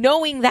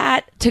knowing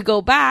that to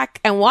go back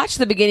and watch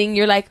the beginning,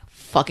 you're like,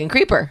 fucking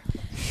creeper.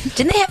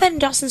 Didn't they have that in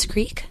Dawson's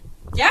Creek?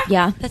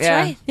 Yeah. That's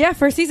right. Yeah,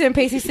 first season,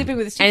 Pacey's sleeping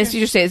with his teacher. And his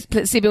teacher says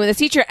sleeping with his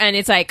teacher, and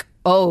it's like,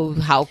 oh,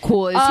 how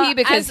cool is he?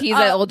 Because he's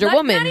an older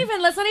woman.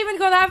 Let's not even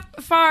go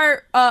that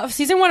far.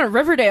 Season 1 of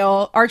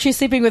Riverdale, Archie's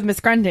sleeping with Miss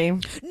Grundy.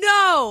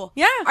 No.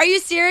 Yeah. Are you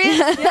serious?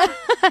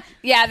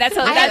 Yeah, that's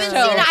I haven't seen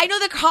it. I know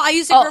I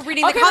used to grow up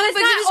reading the comic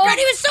books. Miss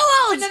Grundy was so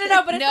old.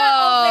 No, but it's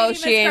not old lady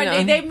she Miss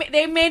ain't Grundy.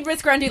 They made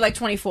Miss Grundy like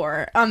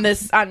 24 on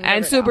this. On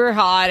and super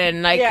hot,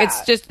 and like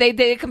it's just they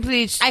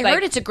completely. I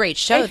heard it's a great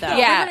show though.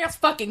 Yeah, Riverdale's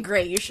fucking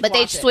great. You should. But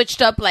they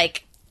switched up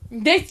like.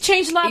 They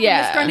changed a lot.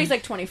 Yeah. Miss Grundy's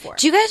like 24.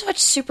 Do you guys watch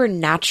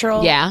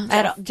Supernatural?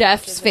 Yeah,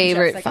 Jeff's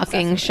favorite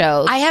fucking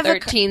show. I have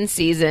 13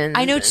 seasons.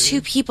 I know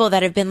 2 people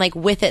that have been like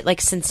with it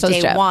like since day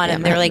Jeff. one, Yeah,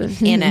 and they're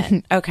like in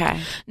it. Okay.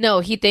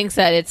 No, he thinks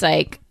that it's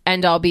like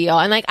end all be all,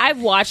 and like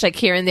I've watched like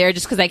here and there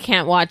just because I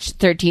can't watch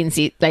 13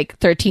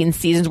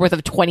 seasons worth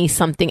of 20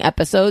 something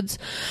episodes,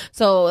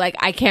 so like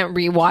I can't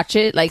rewatch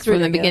it like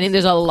from the beginning.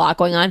 There's a lot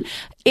going on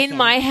in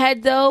my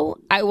head though.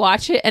 I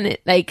watch it and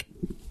it like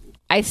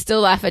I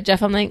still laugh at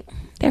Jeff. I'm like,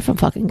 they're from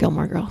fucking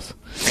Gilmore Girls.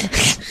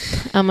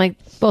 I'm like,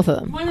 both of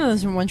them. One of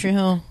them's from One Tree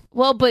Hill.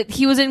 Well, but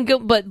he was in,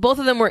 but both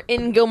of them were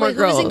in Gilmore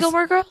Girls. Who was in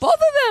Gilmore Girls? Both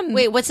of them.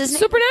 Wait, what's his name?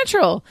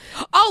 Supernatural.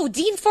 Oh,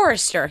 Dean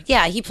Forrester.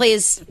 Yeah, he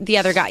plays the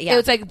other guy. Yeah, It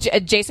was like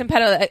Jared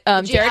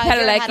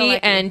Padalecki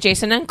and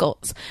Jason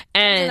Eccles.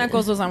 And Jason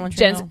Eccles was on One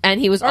Tree Hill. And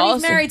he was Or also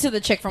he's married to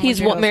the chick from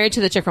He's One Tree Hill. married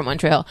to the chick from One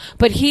Tree Hill.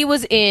 But he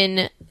was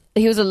a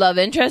love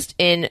interest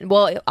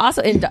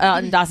also in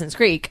Dawson's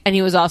Creek, and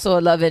he was also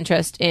a love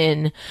interest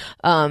in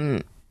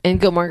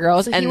Gilmore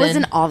Girls. So and he was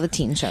in all the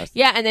teen shows.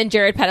 Yeah, and then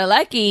Jared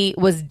Padalecki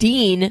was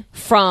Dean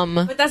from.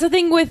 But that's the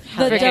thing with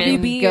the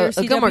Freaking WB or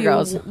CW. Gilmore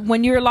Girls.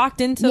 When you're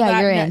locked into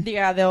that, you're in.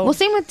 Yeah, they'll. Well,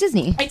 same with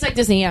Disney. It's like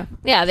Disney, yeah.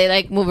 Yeah, they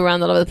like move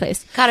around all over the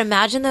place. God,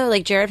 imagine though,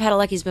 like Jared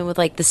Padalecki's been with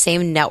like the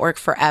same network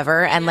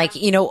forever, and like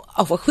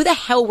who the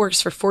hell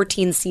works for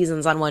 14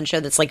 seasons on one show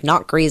that's like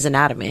not Grey's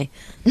Anatomy?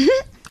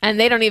 And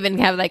they don't even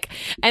have like,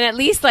 and at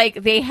least like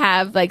they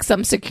have like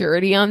some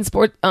security on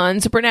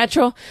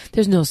Supernatural.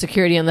 There's no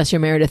security unless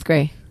you're Meredith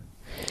Grey.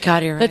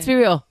 God, you're right. Let's be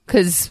real,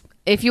 because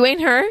if you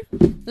ain't her,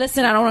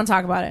 Listen, I don't want to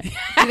talk about it.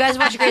 You guys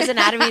watch Grey's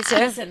Anatomy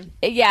too?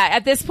 yeah,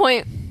 at this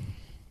point,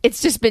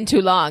 it's just been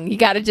too long. You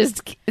gotta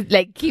just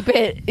like keep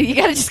it. You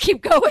gotta just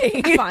keep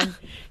going. Move on.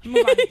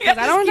 'Cause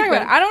I don't want to talk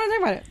about it. I don't want to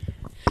talk about it.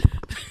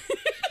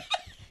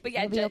 But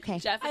yeah, okay.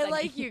 Jeff is I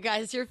like you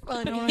guys. You're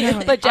fun.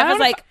 But Jeff is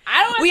like,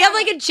 we have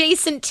like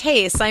adjacent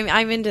tastes.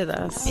 I'm into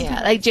this.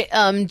 yeah, like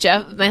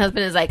Jeff, my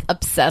husband is like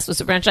obsessed with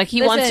Supernatural. Like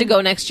he wants to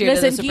go next year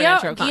to the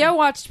Supernatural con. Gia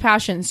watched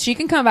Passions. She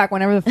can come back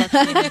whenever the fuck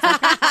she wants.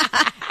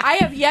 I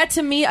have yet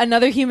to meet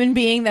another human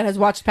being that has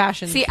watched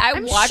Passions. See,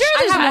 I'm watched. sure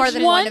there's I have more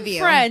than one of you.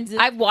 Friend,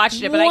 I've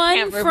watched it, but I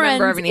can't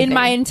remember anything. in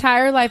my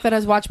entire life that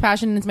has watched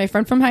Passion is my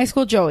friend from high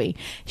school, Joey.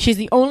 She's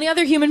the only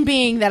other human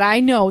being that I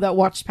know that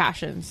watched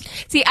Passions.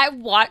 See,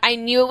 I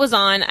knew it was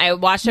on. I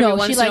watched every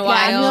once in a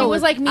while. She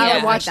was like me. I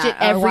I watched watched it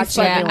every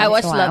Friday. I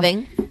watched once in a while.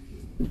 Loving.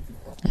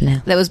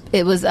 No.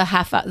 It was the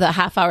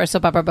half hour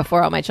soap opera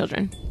before All My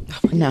Children.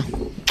 No.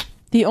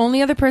 The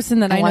only other person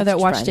that I know that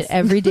watched Friends. it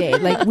every day.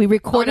 Like we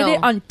recorded Oh, no.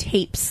 it on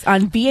tapes,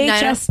 on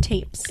VHS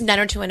tapes.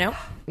 90210.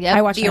 Yeah,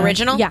 I watched The that.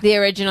 original? Yeah. the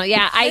original.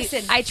 Yeah,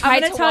 Listen, I tried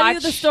I'm to gonna tell watch you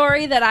the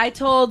story that I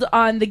told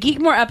on the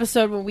Geekmore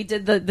episode when we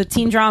did the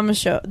teen drama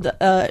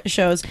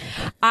shows.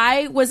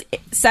 I was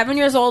 7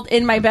 years old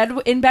in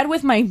bed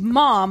with my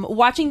mom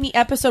watching the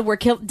episode where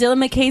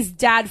Dylan McKay's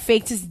dad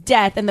faked his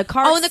death and the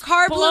car Oh, and the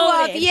car blew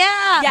up. exploded.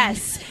 Yeah.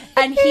 Yes,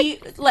 and he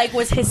like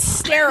was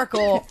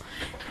hysterical.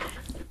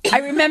 I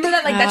remember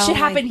that that shit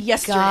happened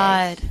yesterday.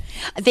 God.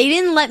 They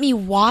didn't let me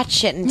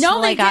watch it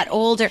until they I got didn't.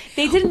 older.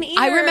 They didn't either.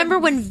 I remember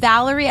when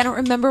Valerie, I don't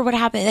remember what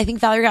happened. I think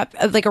Valerie got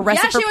like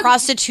arrested Yeah, she for was-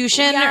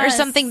 prostitution or Yes.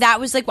 something. That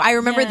was like, I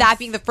remember Yes. that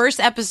being the first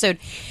episode.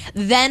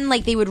 Then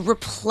like they would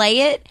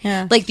replay it,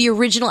 like the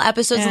original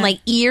episodes in like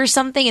E or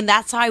something. And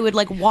that's how I would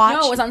like watch.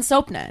 No, it was on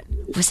SoapNet.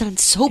 Was it on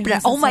SoapNet?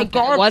 on Oh my SoapNet.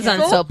 God. It was on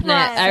SoapNet.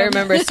 SoapNet. I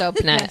remember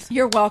SoapNet.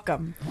 You're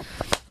welcome.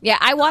 Yeah,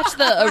 I watched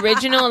the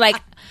original like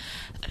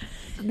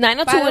By the way,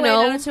 90210.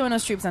 90210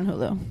 streams on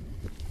Hulu.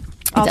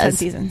 All 10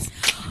 seasons.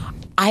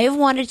 I have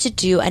wanted to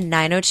do a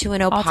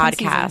 90210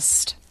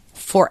 podcast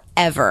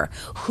forever.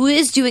 Who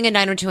is doing a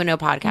 90210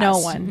 podcast? No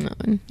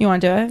one. You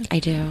want to do it? I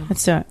do.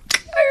 Let's do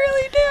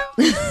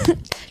it.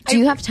 Do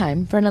you have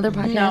time for another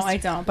podcast? No, I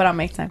don't, but I'll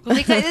make time.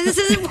 Because this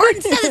is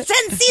important.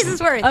 It's 10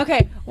 seasons worth.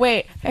 Okay,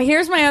 wait.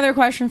 Here's my other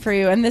question for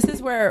you, and this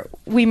is where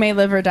we may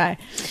live or die.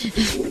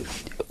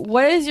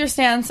 What is your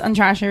stance on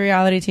trashy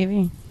reality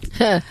TV?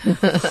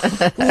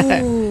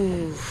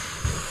 Ooh.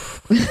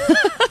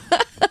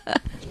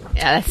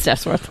 Yeah, that's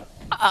Steph's worth.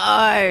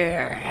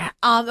 Okay,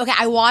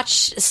 I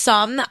watch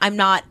some. I'm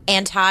not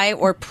anti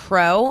or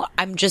pro.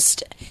 I'm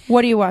just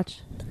What do you watch?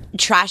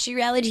 trashy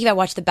reality TV. I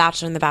watch The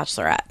Bachelor and The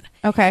Bachelorette.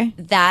 Okay.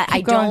 That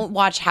I going. don't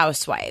watch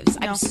Housewives.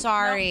 I'm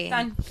sorry.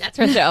 Done. That's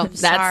her show.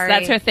 sorry.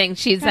 That's her thing.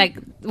 She's like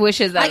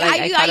wishes that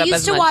Like, I caught up used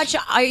as to much. watch.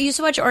 I used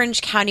to watch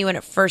Orange County when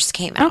it first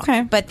came out.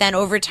 Okay. But then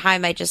over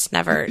time, I just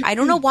never. I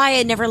don't know why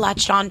I never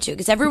latched onto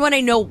because everyone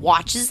I know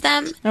watches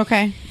them.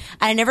 Okay.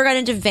 I never got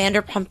into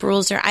Vanderpump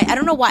Rules or I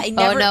don't know why. I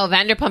never, Oh no,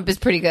 Vanderpump is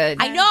pretty good.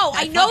 I know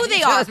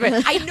they are.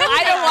 I know.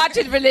 I don't watch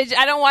it religious.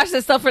 I don't watch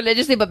this stuff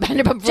religiously, but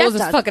Vanderpump Rules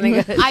is fucking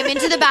good. I'm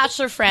into the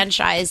Bachelor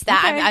franchise.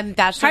 That Okay. I'm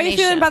Bachelor How are you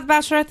Nation. feeling about The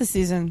Bachelorette this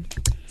season?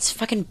 It's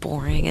fucking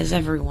boring as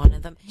every one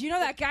of them. You know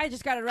that guy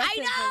just got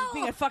arrested I know! for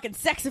being a fucking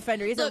sex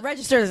offender. He's Look,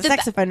 registered as a the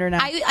sex ba- offender now.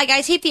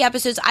 I tape the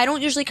episodes. I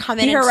don't usually come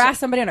in He and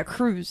harassed somebody on a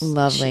cruise.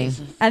 Lovely.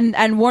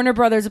 And Warner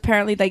Brothers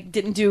apparently like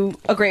didn't do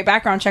a great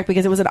background check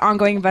because it was an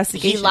ongoing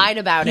investigation. He lied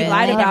about it. He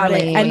lied about it,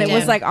 Really? and it Yeah.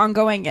 was like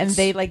ongoing, and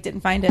they like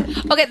didn't find it.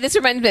 Okay, this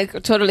reminds me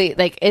like, totally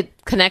like it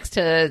connects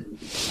to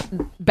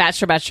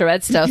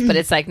Bachelorette stuff, but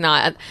it's like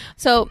not.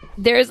 So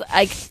there's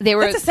like they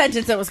were. That's a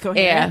sentence that was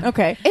coherent. Yeah.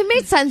 Okay. It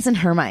made sense in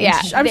her mind.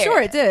 Yeah, I'm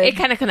sure it did. It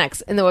kind of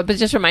connects in the way, but it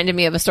just reminded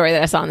me of a story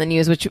that I saw in the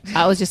news, which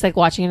I was just like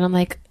watching, and I'm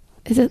like,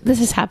 this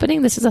is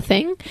happening? This is a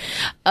thing?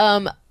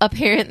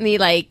 Apparently,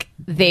 like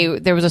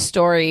there was a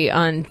story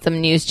on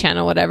some news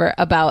channel, whatever,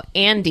 about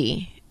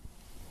Andy,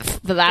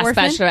 the last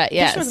Orphan? Bachelorette.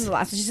 Yes, This wasn't the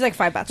last. She's like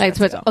 5 bachelorettes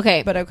Like, ago.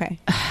 okay. But okay.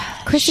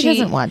 Chrissy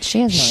doesn't watch.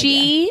 She has no idea.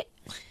 She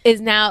is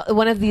now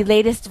one of the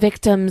latest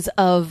victims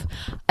of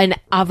an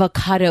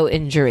avocado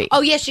injury.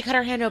 Oh yeah, she cut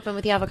her hand open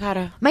with the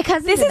avocado. My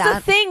cousin This did is that.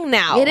 a thing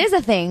now. It is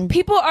a thing.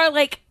 People are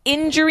like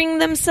injuring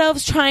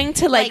themselves trying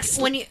to Like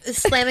when you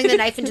slamming the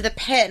knife into the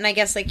pit, and I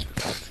guess like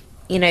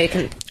you know you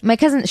can. My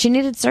cousin, she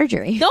needed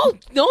surgery.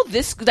 No,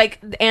 this like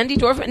Andy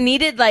Dorf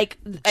needed like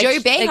Joey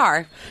like,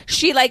 Behar.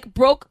 She like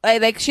broke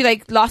like she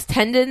like lost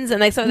tendons and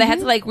like so they had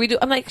to like redo.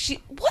 I'm like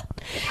what?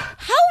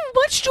 How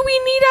much do we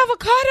need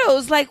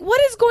avocados? Like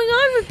what is going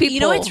on with people? You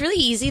know, it's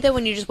really easy though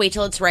when you just wait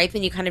till it's ripe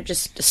and you kind of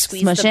just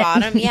squeeze Smush the it.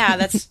 bottom. Yeah,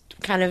 that's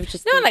kind of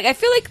just no, like I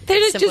feel like they're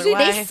just Simpler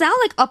way. They sell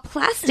like a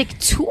plastic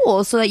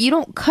tool so that you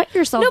don't cut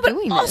yourself no, but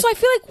doing also I this.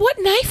 feel like what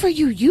knife are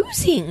you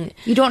using?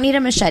 You don't need a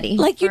machete.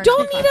 Like you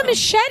don't need a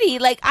machete.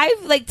 Like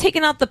I've like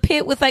taken out the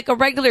pit with like a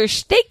regular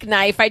steak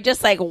knife. I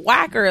just like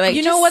whack her. Like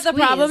You know what the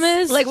problem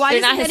is? Like, why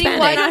They're doesn't not anyone- Hispanic.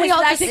 why don't we all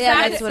That's just-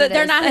 exactly- that's what it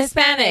they're is. not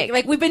Hispanic. Hispanic.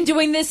 Like we've been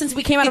doing this since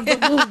we came out of the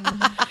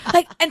womb.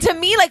 Like, and to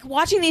me, like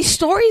watching these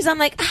stories, I'm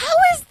like, how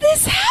is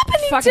this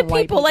happening Fucking to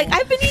white people? Like,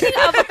 I've been eating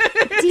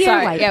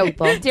Dear white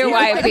people. dear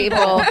white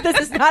people.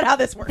 This is not how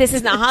this works. This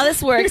is not how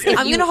this works. If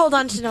I'm you- gonna hold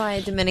on to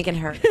my Dominican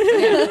heritage.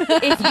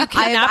 if you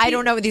cannot I be-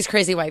 don't know these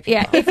crazy white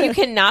people. Yeah, if you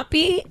cannot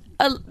be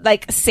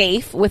like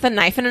safe with a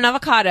knife and an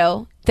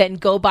avocado, then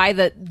go buy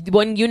the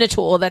one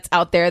unitool that's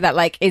out there that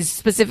like is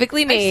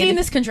specifically I've made. seen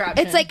this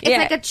contraption. It's like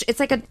Yeah. it's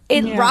like a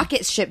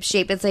rocket ship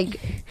shape. It's like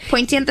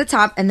pointy at the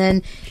top, and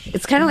then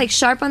it's kind of like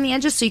sharp on the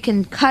edges, so you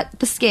can cut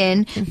the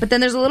skin. But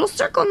then there's a little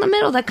circle in the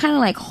middle that kind of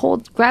like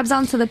grabs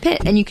onto the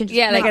pit, and you can just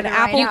Yeah, like like an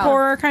pop it right apple out.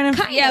 core kind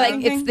of. Yeah,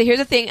 like it's here's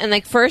the thing, and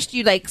like first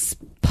you like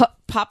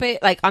pop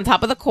it like on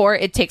top of the core.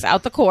 It takes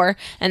out the core,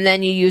 and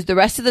then you use the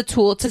rest of the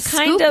tool to kind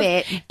scoop of,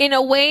 it. in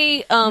a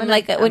way,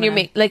 like when you're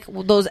like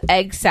those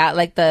egg sat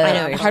like know what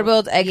the you're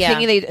hard-boiled egg Yeah.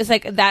 thingy. It's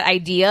like that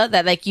idea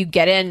that like you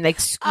get in like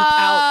scoop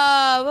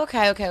out. Oh,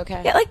 okay.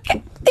 Yeah, like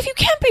if you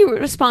can't be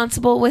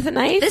responsible with a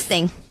knife, This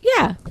thing,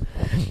 yeah.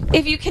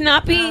 If you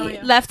cannot be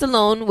left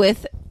alone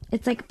with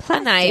it's like a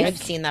plastic, knife, I've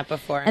seen that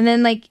before. and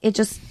then like it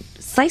just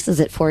slices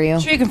it for you. I'm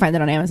sure you can find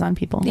it on Amazon,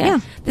 people. Yeah.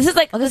 this is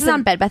like Oh, this is listen,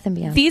 on Bed Bath and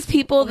Beyond. These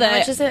people How that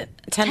much is it?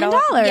 $10.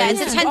 $10. Yeah,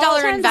 it's a $10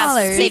 Oh, $10.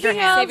 investment. Save your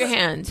hand. save your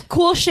hand.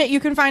 Cool shit you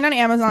can find on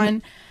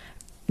Amazon.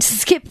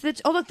 Skip the.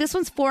 Oh look, this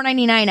one's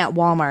 $4.99 at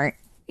Walmart.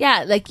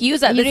 Yeah, like use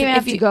that. You don't even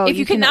have to go. If you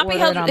You can cannot be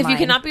order held, it if you online.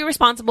 cannot be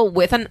responsible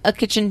with a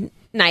kitchen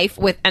knife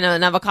with and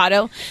an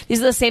avocado, these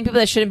are the same people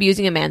that shouldn't be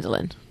using a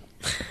mandolin.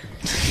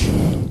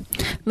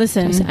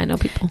 Listen, I know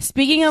people.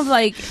 speaking of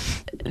like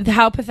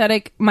how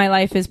pathetic my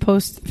life is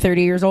post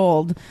 30 years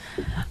old,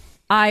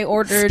 I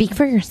ordered. Speak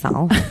for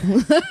yourself.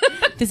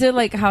 This is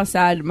like how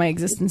sad my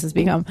existence has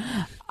become.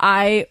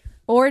 I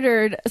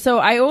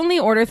only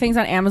order things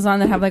on Amazon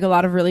that have like a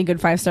lot of really good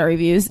 5-star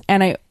reviews,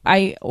 and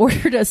I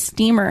ordered a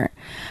steamer.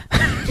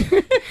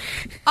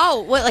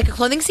 Oh, what, like a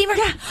clothing steamer?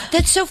 Yeah.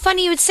 That's so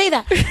funny you would say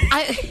that.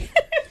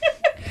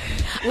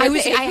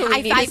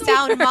 I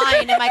found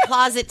mine in my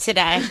closet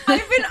today.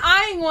 I've been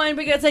eyeing one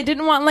because I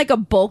didn't want like a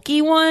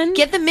bulky one.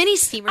 Get the mini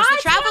steamers, the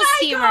travel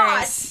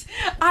steamers.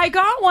 I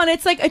got one.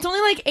 It's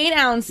only like 8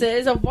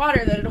 ounces of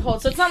water that it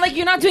holds. So it's not like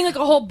you're not doing like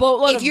a whole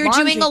boatload. If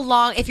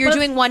you're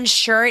doing one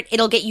shirt,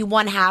 it'll get you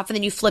one half, and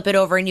then you flip it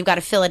over, and you've got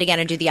to fill it again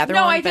and do the other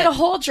one. No, I did a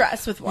whole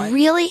dress with one.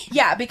 Really?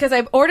 Yeah, because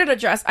I ordered a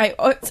dress.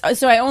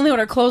 So I only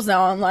order clothes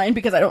now online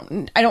because I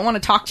don't want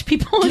to talk to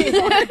people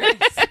anymore.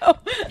 So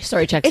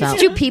Story checks It's out.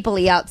 too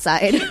peoply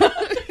outside.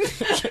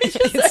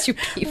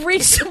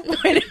 reached a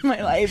point in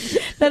my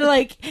life that,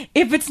 like,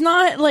 if it's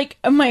not like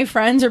my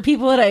friends or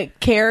people that I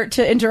care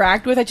to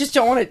interact with, I just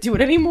don't want to do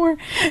it anymore.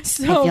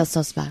 So I feel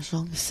so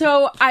special.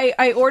 So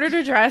I ordered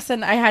a dress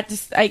and I had to.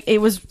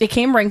 It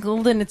came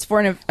wrinkled and it's for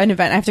an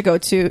event I have to go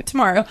to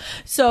tomorrow.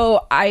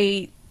 So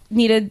I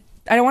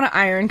don't want to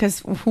iron because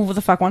who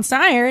the fuck wants to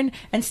iron?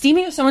 And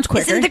steaming is so much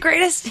quicker. Isn't it the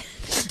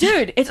greatest?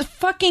 Dude, it's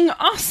fucking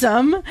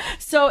awesome.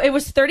 So it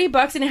was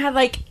 $30 and it had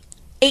like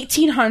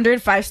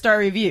 1,800 5-star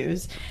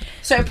reviews.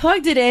 So I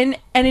plugged it in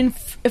and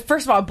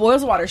first of all, it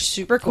boils water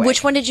super quick.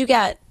 Which one did you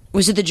get?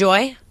 Was it the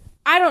Joy?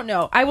 I don't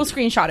know. I will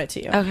screenshot it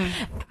to you. Okay.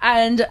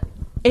 And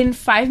in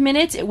 5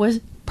 minutes, it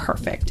was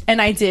perfect.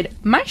 And I did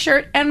my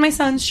shirt and my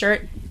son's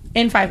shirt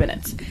in 5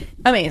 minutes.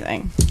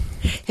 Amazing.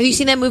 Have you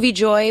seen that movie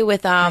Joy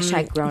with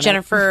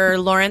Jennifer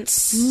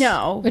Lawrence?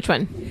 No. Which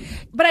one?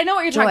 But I know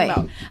what you're talking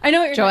about. I know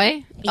what you're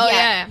Joy? Oh,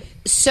 yeah.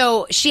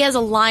 So she has a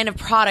line of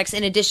products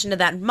in addition to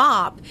that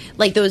mop,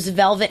 like those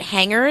velvet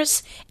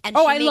hangers. And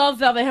I love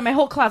velvet. My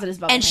whole closet is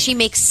velvet. And she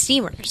makes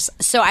steamers.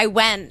 So I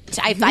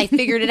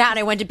figured it out.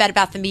 I went to Bed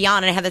Bath &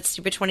 Beyond and I had that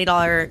stupid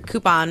 $20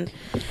 coupon.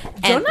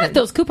 Don't have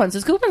those coupons.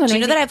 Those coupons are do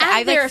you know that I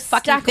have like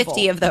fucking fucking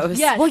 50 of those?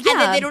 Yes. Well, yeah.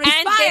 And then they don't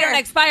expire. And they don't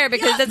expire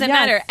because it doesn't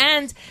matter.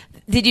 And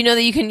did you know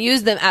that you can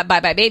use them at Bye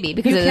Bye Baby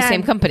because they're the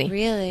same company?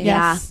 Really?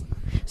 Yes.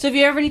 So if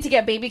you ever need to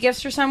get baby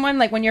gifts for someone,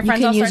 like when your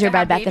friends all use start your to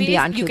have Bed Bath & babies,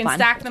 Beyond you can coupon.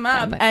 stack them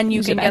up and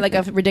you can get like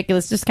a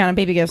ridiculous discount on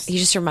baby gifts. You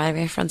just reminded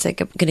me, my friend's like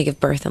going to give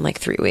birth in like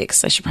 3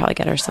 weeks. I should probably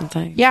get her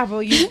something. Yeah,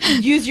 well, you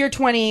use your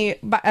 20%.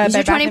 Use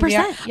your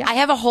 20%. Yeah. I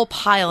have a whole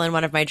pile in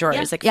one of my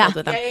drawers, filled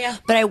with them. Yeah.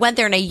 But I went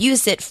there and I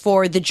used it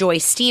for the Joy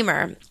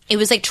steamer. It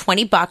was like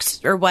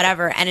 $20 or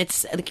whatever, and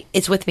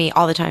it's with me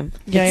all the time.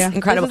 It's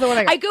incredible. This is the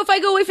one I got. If I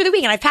go away for the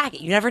week and I pack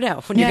it, you never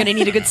know when you're going to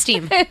need a good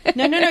steam.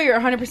 No, you're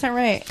 100%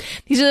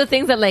 right. These are the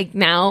things that, like,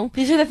 now...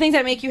 These are the things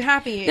that make you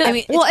happy. I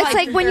mean, it's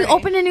like when you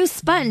open a new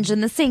sponge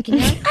in the sink and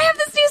you're like, I have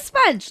this new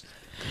sponge.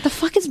 The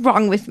fuck is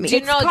wrong with me?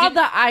 It's called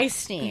the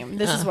iSteam.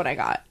 This is what I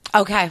got.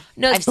 Okay.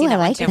 No, I've seen that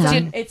one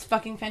too. It's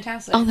fucking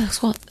fantastic. Oh, that's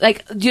cool.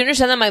 Like, do you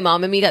understand that my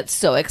mom and me got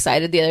so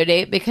excited the other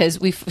day because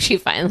she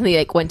finally,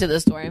 like, went to the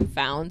store and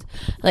found,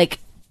 like,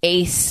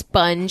 a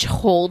sponge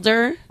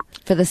holder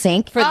for the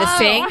sink? For the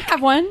sink. I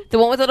have one. The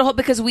one with the little hole,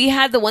 because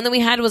the one that we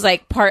had was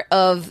like part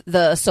of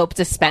the soap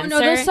dispenser. Oh,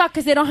 no, those suck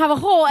because they don't have a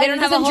hole. They don't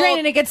have a hole. drain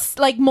and it gets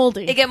like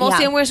moldy. It gets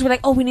moldy and we're like,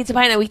 oh, we need to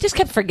buy it. And we just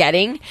kept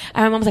forgetting.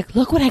 And my mom was like,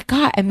 look what I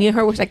got. And me and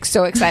her were like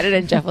so excited.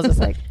 And Jeff was just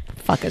like,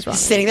 fuck is wrong?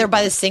 Sitting there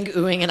by the sink,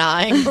 oohing and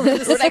eyeing. No,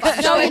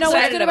 you know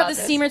what's good about the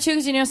steamer too?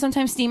 Because you know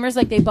sometimes steamers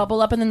like they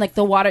bubble up and then like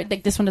the water,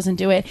 like this one doesn't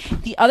do it.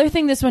 The other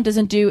thing this one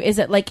doesn't do is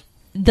that like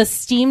the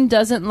steam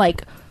doesn't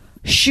like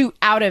shoot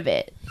out of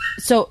it,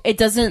 so it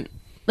doesn't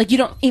like you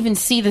don't even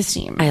see the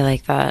steam. I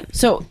like that.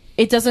 So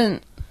it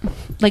doesn't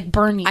like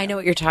burn you. I know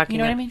what you're talking You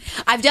know about. what I mean?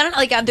 I've done it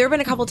like there have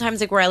been a couple times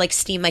like where I like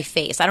steam my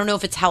face. I don't know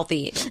if it's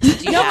healthy.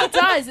 No, it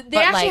does. They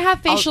But, actually like, have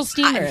facial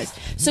steamers.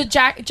 So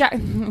okay,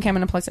 I'm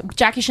gonna plug it.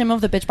 Jackie Schimmel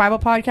of the Bitch Bible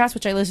podcast,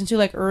 which I listen to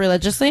like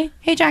religiously.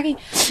 Hey, Jackie.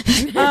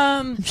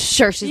 I'm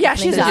sure she's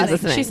She's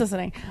listening. She's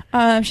listening.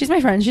 She's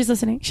my friend. She's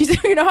listening.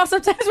 She's you know how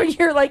sometimes when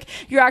you're like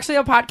you're actually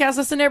a podcast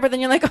listener, but then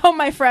you're like, oh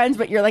my friends,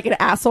 but you're like an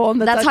asshole.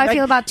 And that's how I like,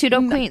 feel about Two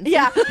Dope Queens.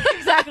 Yeah,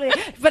 exactly.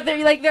 But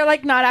they're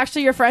like not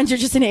actually your friends. You're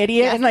just an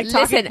idiot and like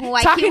talking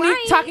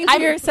to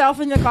yourself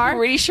in the car. I'm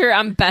pretty sure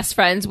I'm best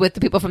friends with the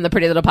people from the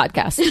Pretty Little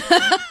Podcast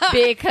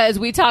because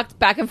we talked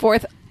back and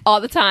forth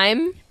all the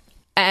time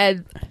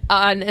and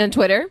on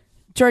Twitter.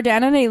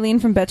 Jordana and Aileen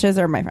from Bitches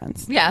are my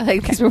friends. Yeah,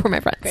 like these were my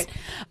friends. Great.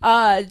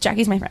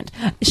 Jackie's my friend.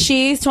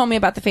 She's told me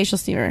about the facial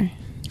steamer.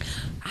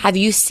 Have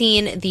you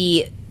seen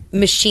the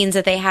machines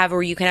that they have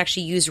where you can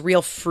actually use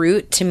real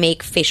fruit to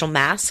make facial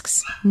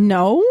masks?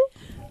 No.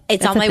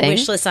 It's on my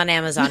wish list on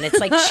Amazon. It's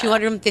like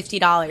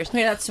 $250.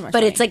 Wait, that's too much. But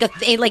money. it's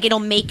like it'll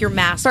make your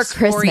mask for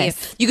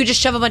Christmas. You could just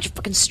shove a bunch of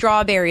fucking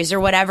strawberries or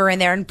whatever in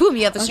there, and boom,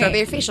 you have the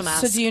strawberry facial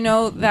mask. So do you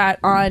know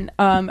that on?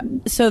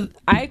 So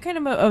I kind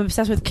of am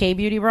obsessed with K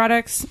beauty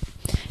products.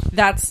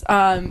 That's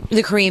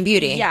the Korean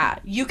Beauty. Yeah,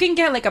 you can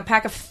get like a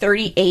pack of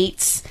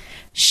 38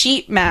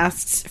 sheet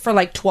masks for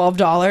like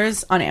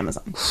 $12 on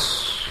Amazon.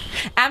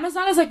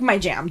 Amazon is like my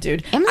jam,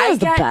 dude. Amazon is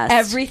the best.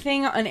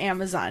 Everything on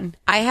Amazon.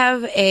 I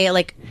have a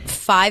like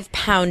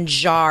 5-pound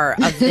jar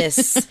of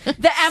this.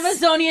 The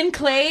Amazonian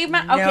clay. Okay,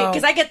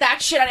 because I get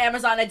that shit on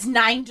Amazon. It's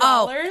 $9.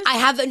 Oh, I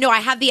have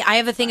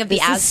a thing of the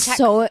Aztec.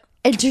 So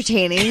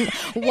entertaining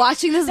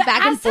watching this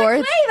back and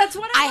forth. Clay, that's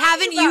what I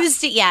haven't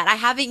used it yet. I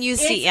haven't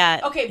used it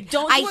yet. Okay,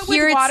 don't do it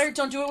with water.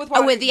 Don't do it with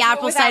water. Oh, with the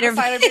apple cider.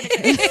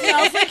 It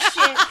smells like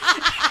shit.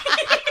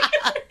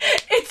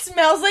 It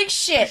smells like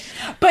shit,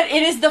 but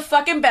it is the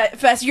fucking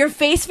best. Your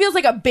face feels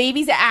like a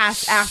baby's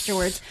ass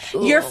afterwards.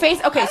 Your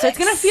face, okay, so it's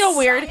gonna feel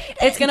weird.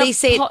 It's gonna, they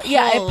say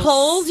it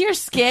pulls your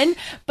skin.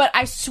 But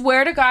I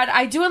swear to God,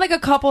 I do it like a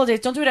couple of days.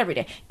 Don't do it every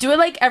day. Do it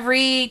like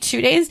every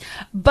 2 days.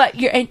 But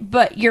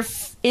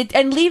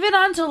and leave it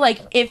on till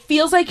like it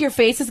feels like your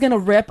face is gonna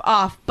rip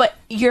off. But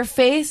your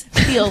face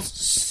feels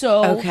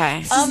so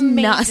okay. amazing.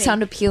 Not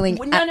sound appealing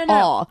at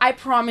all. I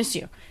promise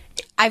you.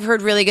 I've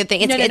heard really good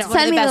things. It's one of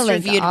Send the me best the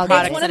link. reviewed I'll-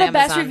 products It's one on of the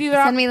best Amazon. reviewed.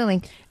 Send me the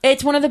link.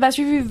 It's one of the best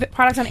reviewed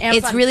products on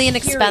Amazon. It's really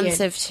period.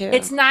 inexpensive, too.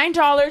 It's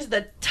 $9.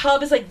 The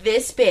tub is like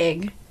this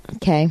big.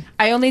 Okay.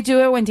 I only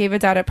do it when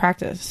David's out at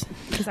practice.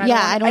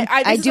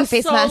 I do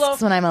face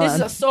masks when I'm alone. This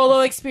is a solo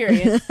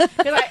experience.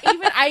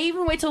 I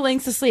even wait till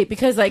Link's asleep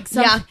because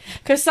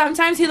because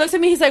sometimes he looks at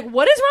me, he's like,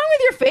 "What is wrong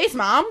with your face,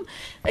 Mom?"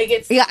 Like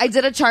it's I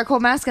did a charcoal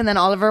mask, and then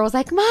Oliver was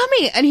like,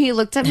 "Mommy," and he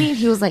looked at me and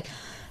he was like,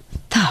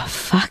 "The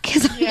fuck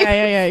is?"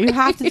 Yeah. You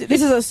have to.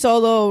 This is a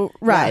solo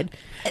ride,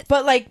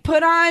 but like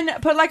put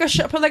like a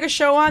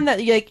show on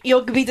that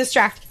you'll be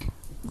distracted.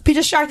 Be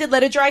distracted.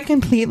 Let it dry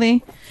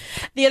completely.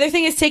 The other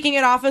thing is taking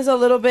it off is a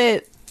little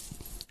bit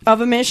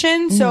of a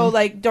mission. So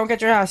like, don't get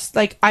dressed.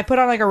 Like I put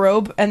on like a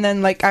robe and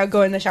then like I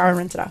go in the shower and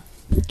rinse it off.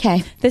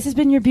 Okay. This has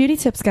been your beauty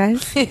tips,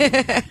 guys.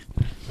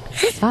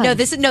 No,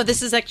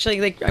 this is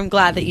actually like I'm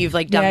glad that you've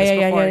like done this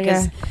before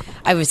because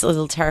I was a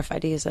little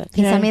terrified to use it.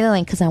 Can you send me the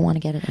link because I want to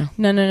get it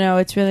now. No,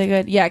 it's really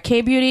good. Yeah,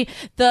 K-Beauty.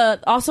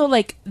 Also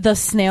like the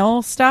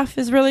snail stuff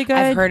is really good.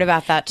 I've heard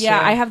about that too.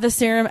 Yeah, I have the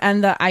serum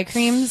and the eye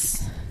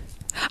creams.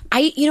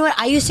 You know what?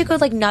 I used to go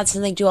like nuts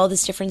and like do all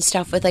this different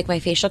stuff with like my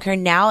facial care.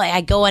 Now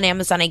I go on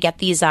Amazon. I get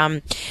these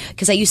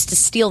because I used to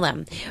steal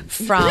them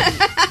from.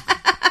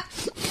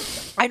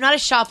 I'm not a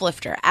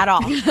shoplifter at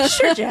all.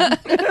 Sure, Jen.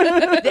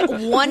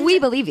 We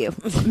believe you.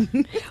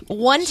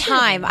 One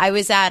time I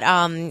was at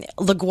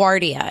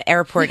LaGuardia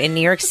Airport in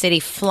New York City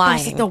flying.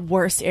 That's like the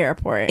worst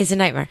airport. It's a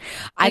nightmare.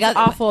 I got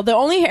awful. The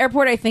only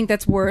airport I think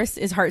that's worse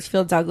is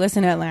Hartsfield Douglas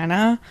in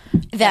Atlanta. I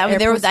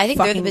think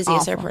they're the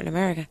busiest airport in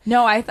America.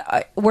 No, I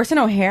thought worse than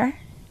O'Hare.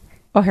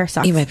 O'Hare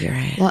sucks. You might be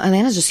right. Well,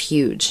 Atlanta's just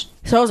huge.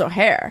 So is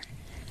O'Hare.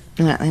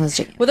 Atlanta's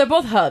just... Well, they're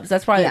both hubs.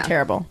 That's why they're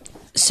terrible.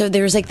 So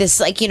there's like this,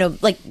 like, you know,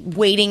 like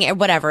waiting or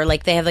whatever.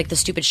 Like they have like the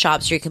stupid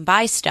shops where you can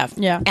buy stuff.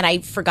 Yeah. And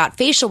I forgot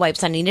facial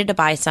wipes. I needed to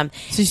buy some.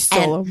 So you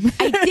stole them.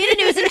 I didn't.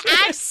 It was an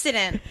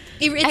accident.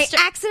 I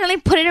accidentally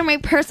put it in my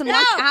purse and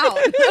walked out.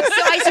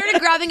 So I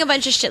started grabbing a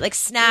bunch of shit like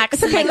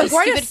snacks and like those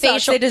stupid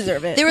facial. They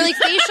deserve it. They were like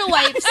facial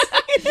wipes.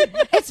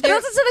 It's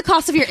built into the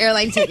cost of your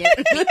airline ticket.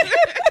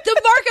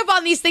 The markup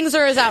on these things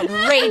is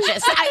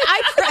outrageous.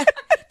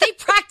 They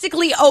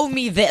practically owe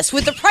me this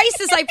with the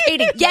prices I pay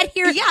to get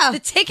here. Yeah. The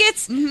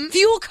tickets,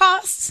 fuel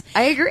costs.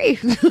 I agree.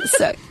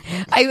 So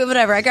I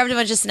grabbed a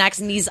bunch of snacks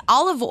and these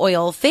olive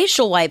oil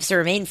facial wipes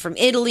are made from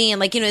Italy. And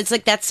like, you know, it's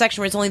like that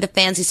section where it's only the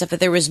fancy stuff, but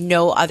there was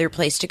no other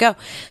place to go.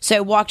 So I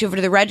walked over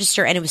to the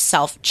register and it was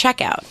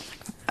self-checkout.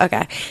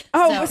 Okay.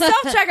 Oh,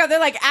 self-checkout. They're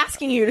like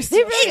asking you to see.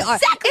 They really are.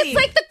 It's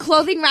like the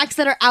clothing racks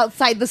that are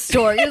outside the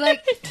store. You're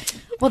like,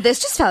 well, this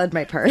just fell in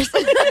my purse.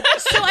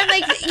 So I'm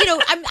like, you know,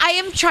 I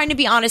am trying to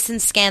be honest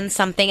and scan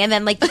something. And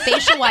then like the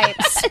facial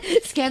wipes.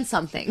 Scan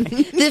something.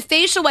 The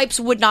facial wipes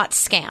would not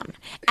scan.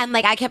 And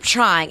like I kept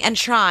trying. And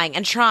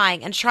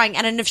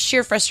in of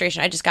sheer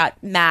frustration, I just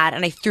got mad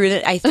and I threw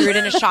it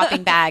in a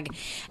shopping bag.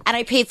 And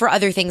I paid for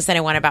other things that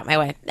I went about my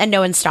way. And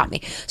no one stopped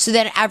me. So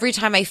then every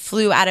time I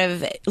flew out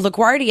of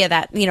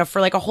LaGuardia for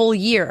like a whole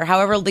year,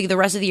 however like the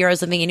rest of the year I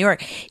was living in New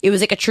York, it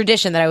was like a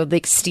tradition that I would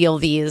like steal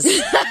these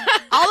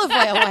olive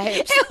oil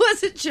wipes. It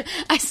wasn't true.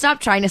 I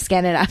stopped trying to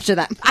scan it after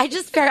that.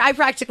 I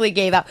practically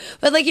gave up.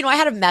 But like, you know, I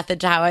had a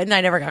method to how it and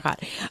I never got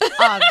caught.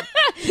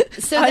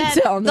 So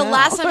then the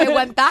last time I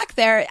went back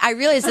there, I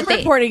realized that I'm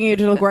reporting you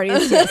to LaGuardia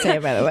TSA,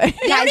 by the way.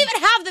 They don't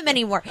even have them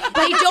anymore. By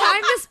the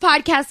time this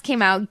podcast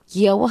came out,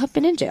 Gil will have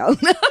been in jail.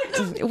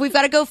 We've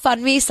got a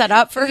GoFundMe set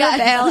up for her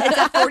bail. It's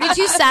at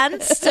 42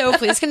 cents, so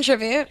please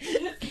contribute.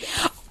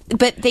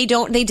 But they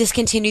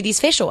discontinue these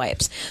facial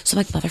wipes. So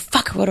I'm like,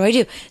 motherfucker, what do I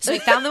do? So I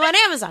found them on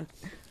Amazon.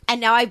 And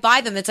now I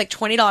buy them. It's like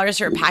 $20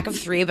 for a pack of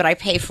 3, but I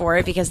pay for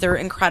it because they're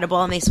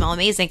incredible and they smell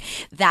amazing.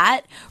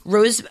 That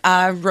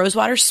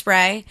rosewater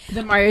spray.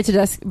 The Mario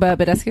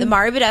Badescu? The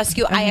Mario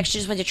Badescu. I actually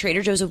just went to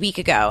Trader Joe's a week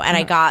ago and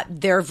I got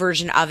their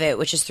version of it,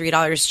 which is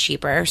 $3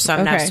 cheaper. So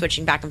I'm now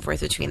switching back and forth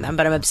between them,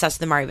 but I'm obsessed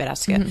with the Mario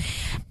Badescu.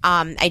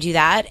 I do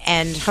that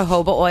and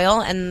jojoba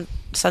oil and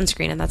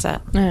sunscreen and that's it.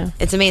 Yeah.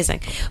 It's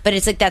amazing. But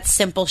it's like that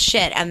simple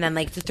shit and then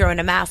like to throw in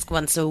a mask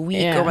once a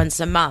week or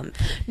once a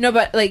month. No,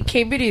 but like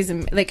K-Beauty is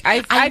like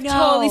I've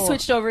totally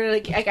switched over to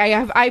like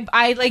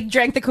I like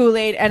drank the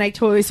Kool-Aid and I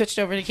totally switched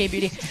over to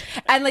K-Beauty.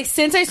 And like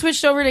since I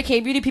switched over to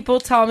K-Beauty,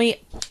 people tell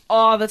me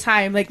all the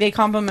time, like they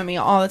compliment me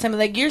all the time,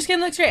 like your skin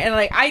looks great, and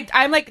like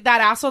I'm like that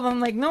asshole. I'm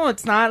like, no,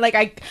 it's not.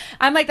 Like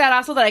I'm like that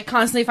asshole that I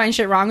constantly find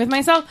shit wrong with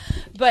myself,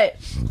 but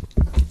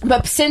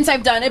since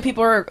I've done it,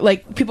 people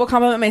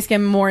compliment my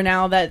skin more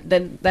now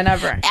than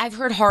ever. I've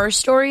heard horror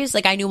stories.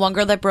 Like I knew one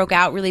girl that broke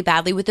out really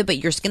badly with it, but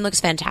your skin looks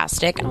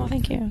fantastic. Oh,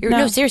 thank you.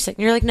 No, seriously.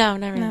 You're like, no,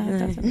 never. No,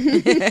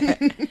 it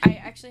doesn't.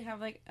 I actually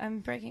have like I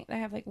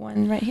have like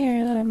one right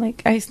here that I'm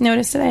like I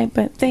noticed today,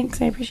 but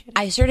thanks, I appreciate it.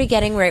 I started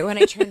getting right when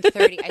I turned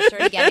 30. I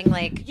started getting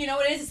like, you know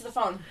what it is? It's the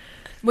phone.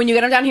 When you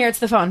get them down here, it's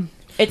the phone.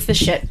 It's the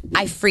shit.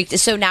 I freaked.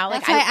 So now,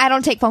 like, that's why I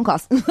don't take phone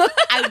calls.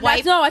 I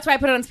wipe. No, that's why I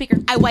put it on speaker.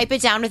 I wipe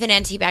it down with an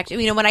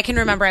antibacterial. You know, when I can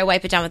remember, I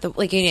wipe it down with an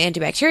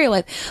antibacterial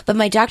wipe. But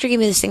my doctor gave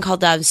me this thing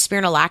called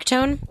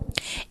spironolactone.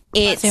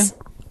 It's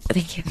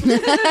Thank you.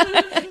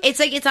 It's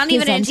like, it's not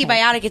even an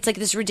antibiotic. It's like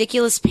this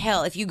ridiculous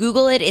pill. If you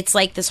Google it, it's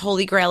like this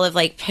holy grail of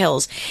like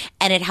pills,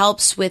 and it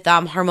helps with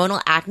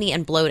hormonal acne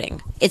and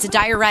bloating. It's a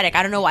diuretic.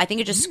 I don't know. I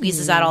think it just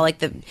squeezes out all like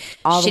the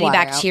shitty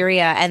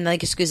bacteria and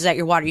like it squeezes out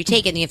your water. You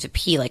take it and you have to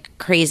pee like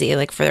crazy,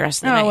 like for the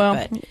rest of the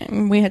night.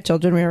 Well, we had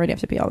children. We already have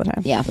to pee all the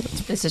time. Yeah,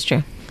 this is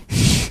true.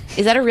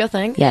 Is that a real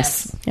thing?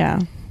 Yes. Yeah.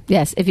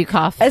 Yes. If you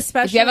cough,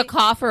 especially if you have a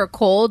cough or a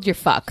cold, you're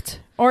fucked.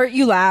 Or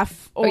you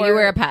laugh, or you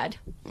wear a pad.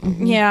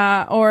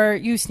 Yeah, or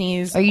you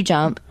sneeze, or you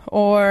jump,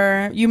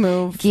 or you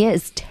move. Gia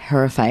is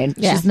terrified.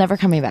 Yeah. She's never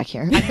coming back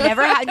here. I've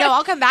never had. No,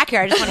 I'll come back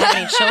here. I just want to have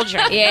any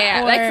children.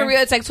 Yeah, like for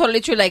real, it's like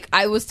totally true. Like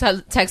I was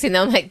texting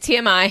them like,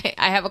 TMI,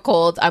 I have a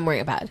cold. I'm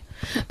wearing a pad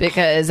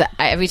because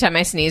every time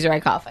I sneeze or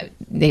I cough,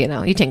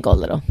 you tinkle a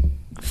little.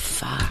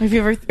 Fuck. If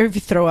you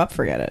throw up,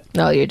 forget it.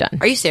 No, you're done.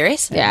 Are you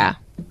serious? Yeah.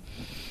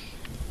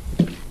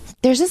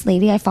 There's this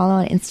lady I follow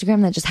on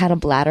Instagram that just had a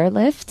bladder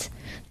lift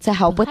to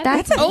help with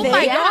that. Oh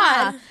my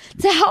God.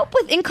 To help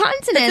with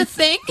incontinence. That's a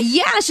thing?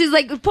 Yeah, she's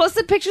like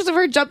posted pictures of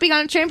her jumping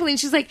on a trampoline.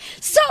 She's like,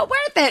 so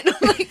worth it.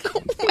 I'm like,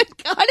 oh my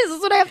God, is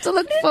this what I have to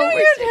look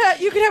forward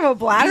to? You could have a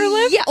bladder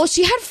lift? Yeah, well,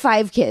 she had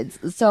 5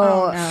 kids.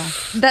 So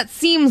that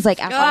seems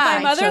like after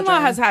my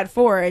mother-in-law has had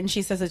 4, and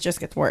she says it just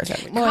gets worse.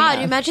 God,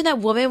 you imagine that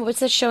woman. What's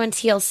that show on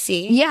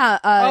TLC? Yeah.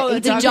 The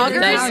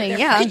joggers?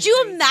 Yeah. Could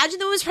you imagine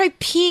the woman's probably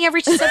peeing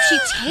every step she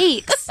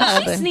takes?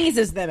 She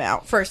sneezes them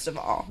out, first of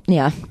all.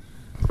 Yeah.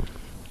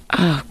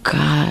 Oh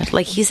God!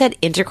 Like he's had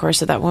intercourse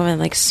with that woman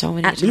like so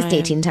many times. At least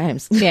 18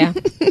 times. Yeah.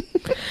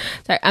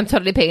 Sorry, I'm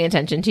totally paying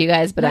attention to you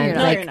guys, but I'm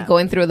like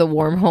going through the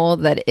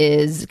wormhole that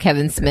is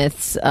Kevin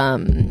Smith's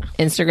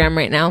Instagram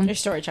right now. Your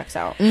story checks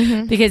out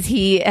because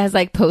he has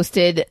like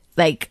posted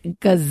like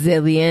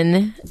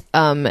gazillion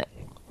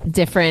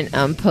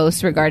different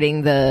posts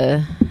regarding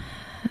the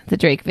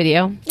Drake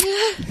video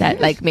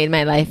that like made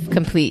my life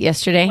complete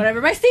yesterday.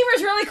 Whatever. My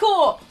steamer's really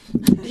cool.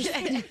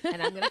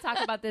 And I'm going to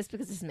talk about this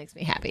because this makes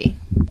me happy.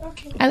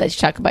 Okay. I let you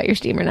talk about your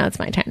steamer. Now it's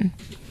my turn.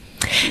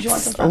 Did you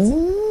want some frozen?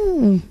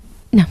 Ooh.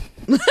 No.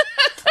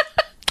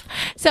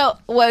 So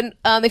when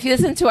if you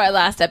listen to our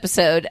last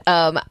episode,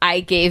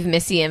 I gave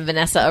Missy and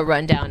Vanessa a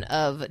rundown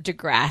of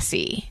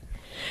Degrassi.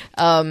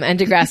 And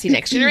Degrassi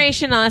Next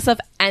Generation, all that stuff.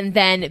 And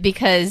then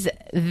because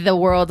the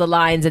world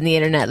aligns and the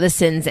internet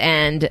listens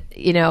and,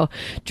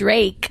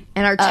 Drake.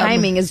 And our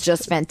timing is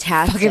just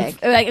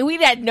fantastic. Like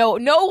we had no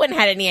one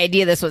had any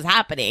idea this was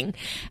happening.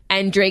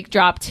 And Drake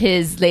dropped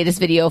his latest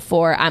video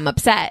for I'm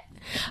Upset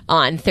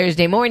on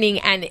Thursday morning.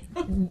 And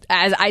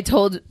as I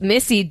told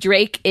Missy,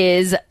 Drake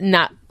is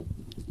not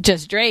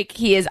just Drake.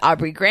 He is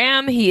Aubrey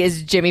Graham. He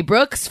is Jimmy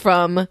Brooks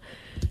from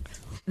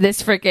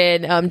this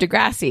freaking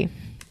Degrassi.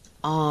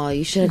 Oh,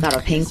 you should have got a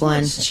pink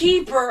one. It's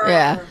cheaper.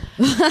 Yeah.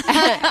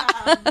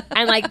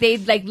 And like they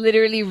like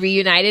literally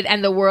reunited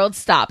and the world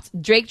stopped.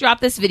 Drake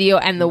dropped this video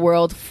and the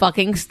world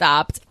fucking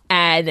stopped.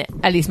 And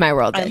at least my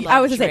world did.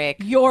 I was just like,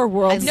 your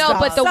world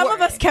stopped. But some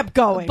of us kept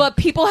going. But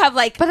people have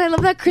like... But I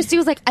love that Christy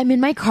was like, I'm in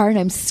my car and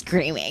I'm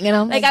screaming. And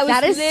I'm like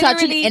that is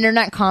such an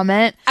internet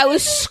comment. I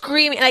was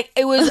screaming. Like,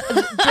 it was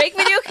Drake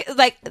video.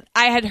 Like,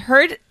 I had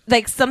heard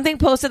like something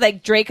posted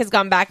like Drake has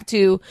gone back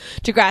to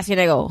Degrassi.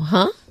 And I go,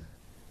 huh?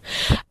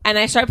 And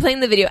I start playing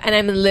the video and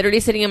I'm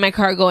literally sitting in my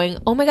car going,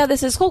 oh my God,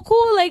 this is so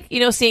cool. Like,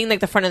 seeing like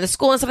the front of the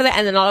school and stuff like that.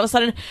 And then all of a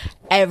sudden,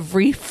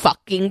 every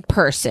fucking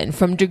person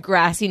from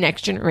Degrassi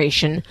Next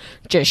Generation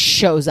just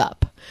shows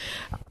up.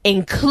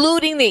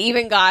 Including they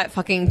even got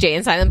fucking Jay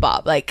and Silent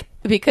Bob. Like,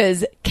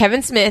 because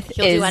Kevin Smith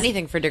He'll do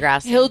anything for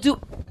Degrassi. He'll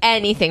do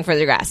anything for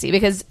Degrassi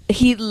because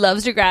he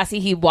loves Degrassi.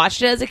 He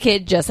watched it as a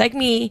kid just like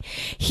me.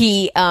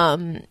 He,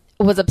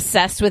 was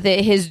obsessed with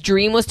it. His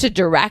dream was to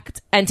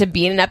direct and to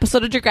be in an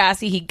episode of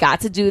Degrassi. He got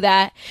to do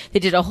that. They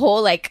did a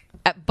whole like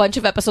a bunch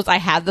of episodes. I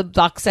have the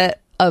box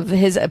set of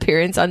his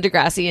appearance on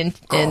Degrassi, and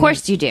of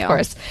course you do. Of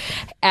course,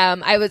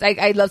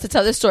 I love to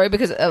tell this story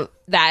because of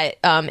that.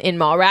 In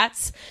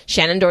Mallrats,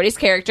 Shannon Doherty's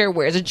character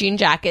wears a jean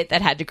jacket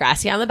that had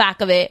Degrassi on the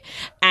back of it,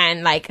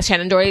 and like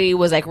Shannon Doherty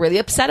was like really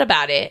upset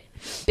about it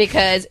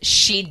because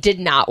she did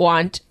not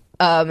want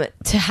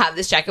to have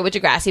this jacket with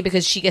Degrassi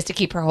because she gets to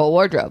keep her whole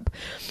wardrobe.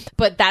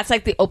 But that's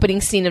like the opening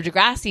scene of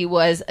Degrassi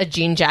was a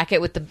jean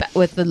jacket with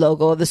the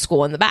logo of the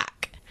school in the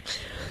back.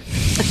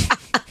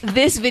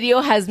 This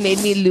video has made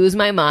me lose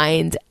my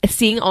mind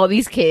seeing all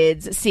these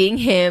kids, seeing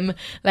him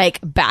like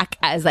back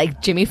as like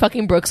Jimmy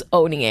fucking Brooks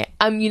owning it.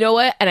 You know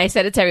what? And I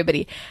said it to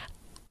everybody.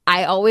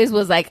 I always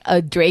was like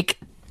a Drake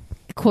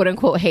quote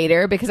unquote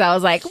hater because I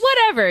was like,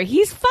 whatever,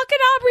 he's fucking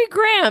Aubrey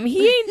Graham.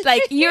 He ain't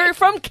like, you're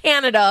from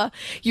Canada.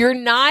 You're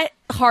not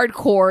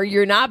hardcore.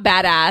 You're not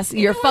badass.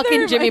 You're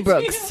fucking Jimmy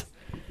Brooks.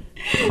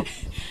 Your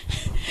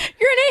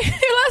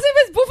last name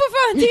is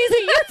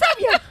Buffafantizi.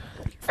 You're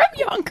from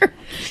Younger.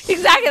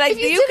 Exactly. Like, if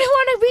you didn't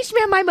want to reach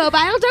me on my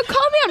mobile, don't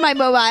call me on my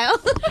mobile.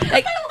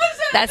 Like,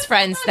 that's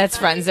Friends. That's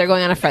Friends. They're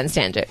going on a Friends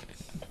tangent.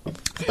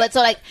 But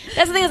so like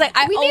that's the thing is like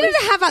we needed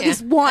to have at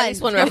least one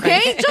reference.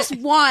 Okay, just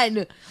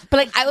one. But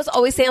like I was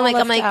always saying like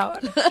I'm like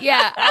out.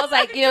 yeah I was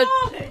like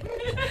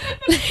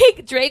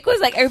like Drake was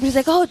like, everybody's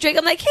like, oh, Drake.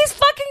 I'm like, he's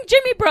fucking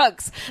Jimmy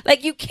Brooks.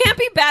 Like, you can't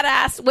be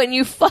badass when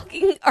you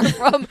fucking are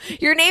from,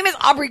 your name is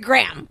Aubrey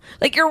Graham.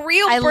 Like, your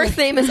real birth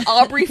name is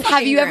Aubrey fucking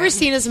Have you ever Graham.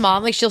 seen his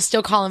mom? Like, she'll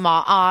still call him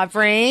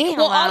Aubrey.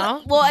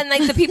 Well, and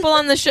like the people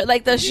on the show,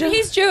 like the show.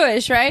 He's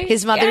Jewish, right?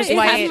 His mother's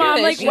white. His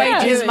mom, like,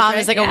 white His Jewish, mom right?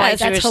 is like a Yeah, white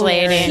that's Jewish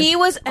lady. He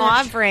was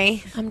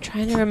Aubrey. I'm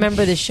trying to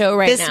remember the show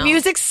right This now.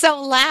 music's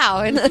so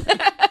loud.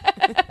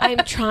 I'm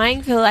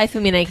trying for the life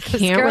of me, and I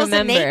can't girls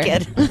remember. are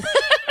naked.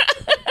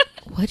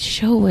 What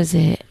show was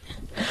it?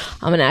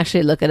 I'm gonna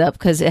actually look it up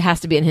because it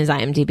has to be in his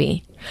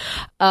IMDb.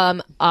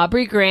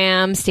 Aubrey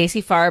Graham,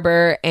 Stacey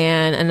Farber,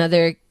 and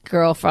another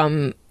girl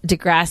from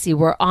Degrassi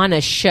were on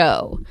a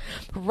show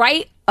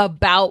right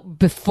about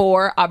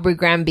before Aubrey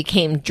Graham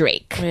became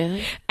Drake.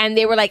 Really? And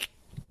they were like,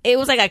 it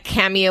was like a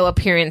cameo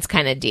appearance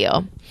kind of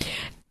deal.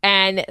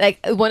 And like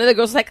one of the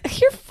girls was like,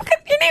 your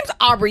name's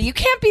Aubrey. You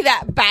can't be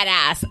that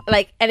badass.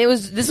 Like, and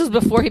this was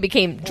before he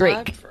became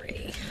Drake.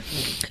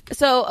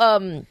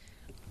 So,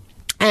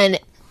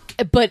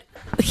 but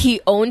he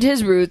owned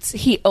his roots.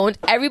 He owned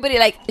everybody.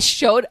 Like,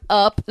 showed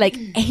up. Like,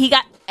 he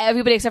got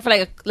everybody except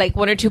for like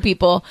one or two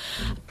people,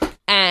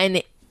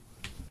 and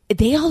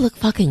they all look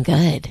fucking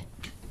good.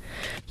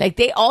 Like,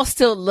 they all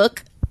still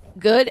look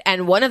good,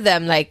 and one of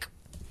them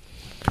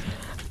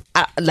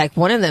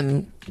one of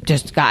them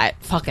just got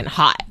fucking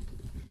hot.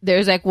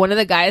 There's like one of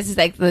the guys is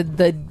like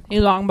the He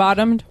long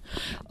bottomed.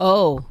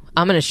 Oh,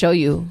 I'm gonna show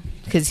you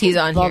because he's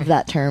on Love here.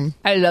 that term.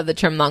 I love the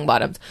term long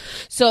bottoms.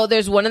 So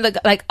there's one of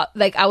the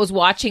like I was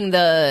watching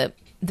the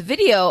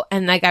video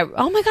and like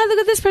oh my god, look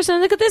at this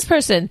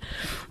person,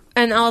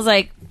 and I was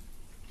like,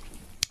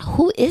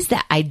 who is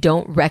that? I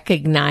don't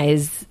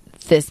recognize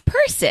this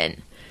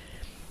person.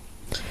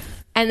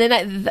 And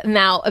then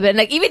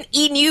like even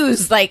E!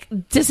 News like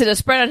just did a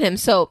spread on him.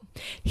 So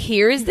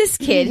here is this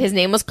kid. His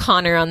name was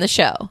Connor on the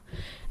show.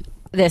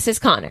 This is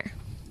Connor.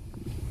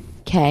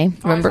 Okay.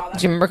 Remember?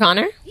 Do you remember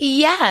Connor?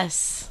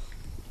 Yes.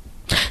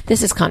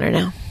 This is Connor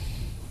now.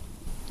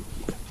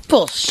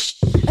 Bullshit.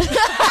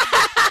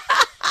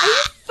 Are you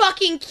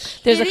fucking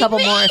kidding There's a couple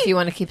me? more if you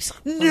want to keep.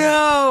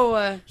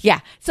 No. Yeah.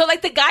 So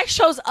like the guy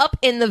shows up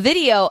in the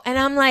video, and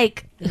I'm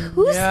like,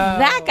 who's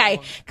that guy?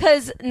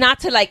 Because not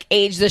to like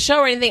age the show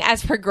or anything,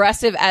 as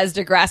progressive as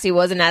Degrassi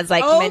was, and as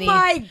like many.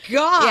 my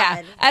god.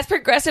 Yeah, as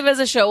progressive as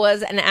the show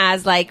was, and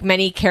as like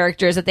many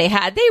characters that they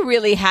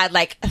really had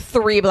like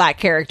 3 black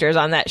characters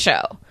on that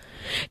show.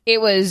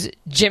 It was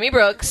Jimmy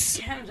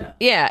Brooks.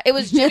 Yeah, it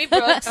was Jimmy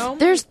Brooks.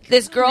 There's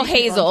this girl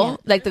Hazel,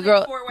 like the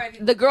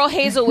girl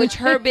Hazel, which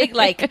her big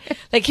like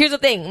here's the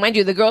thing, mind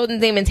you, the girl's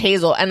name is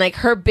Hazel, and like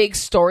her big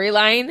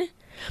storyline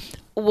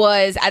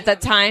was at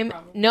that time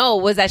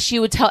was that she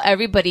would tell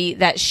everybody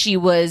that she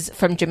was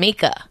from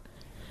Jamaica.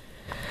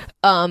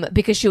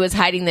 Because she was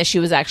hiding that she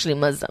was actually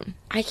Muslim.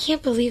 I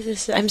can't believe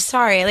this. I'm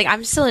sorry. Like,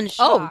 I'm still in shock.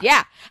 Oh,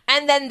 yeah.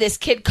 And then this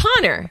kid,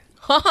 Connor.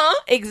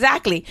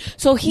 Exactly.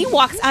 So he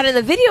walks out in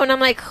the video, and I'm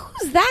like,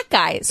 who's that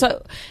guy?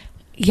 So,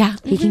 yeah.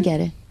 He can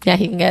get it. Yeah,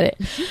 he can get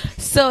it.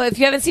 So if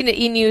you haven't seen it,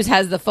 E! News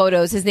has the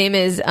photos. His name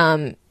is,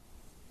 AJ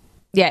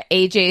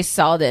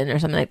Salden or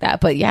something like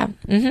that. But yeah.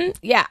 Mm-hmm.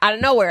 Yeah, out of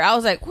nowhere. I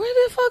was like, where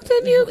the fuck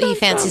did you come He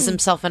fancies from?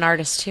 himself an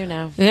artist, too,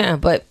 now. Yeah,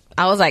 but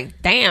I was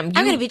like, damn. I'm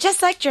going to be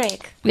just like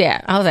Drake.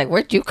 Yeah, I was like,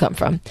 where'd you come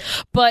from?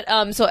 But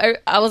so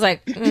I was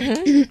like,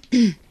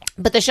 mm-hmm.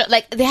 But the show,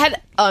 like, they had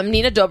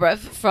Nina Dobrev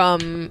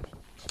from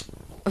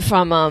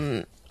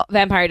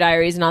Vampire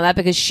Diaries and all that,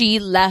 because she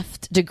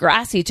left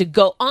Degrassi to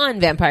go on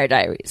Vampire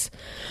Diaries.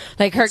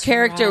 Like, her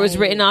character was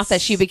written off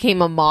that she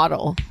became a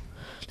model.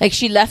 Like,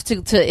 she left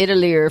to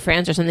Italy or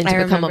France or something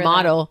to become a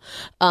model.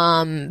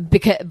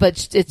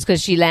 But it's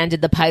because she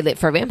landed the pilot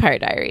for Vampire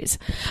Diaries.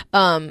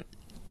 And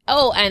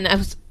I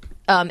was.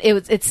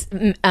 It's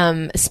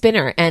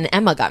Spinner and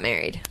Emma got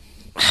married.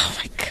 Oh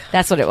my god,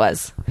 that's what it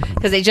was.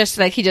 Because they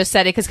just he just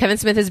said it. Because Kevin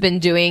Smith has been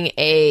doing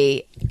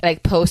a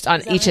post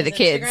on each of the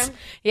kids. Instagram?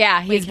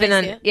 Yeah, he's been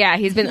on. Yeah,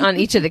 he's been on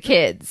each of the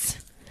kids.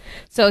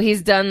 So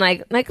he's done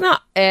like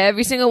not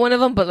every single one of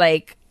them, but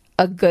like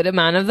a good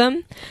amount of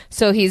them.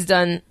 So he's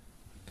done.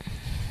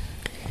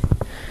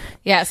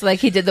 Yeah, so like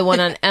he did the one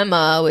on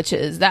Emma, which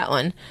is that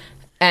one.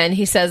 And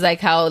he says like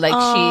how like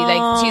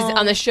she's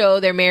on the show,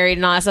 they're married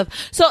and all that stuff.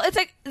 So it's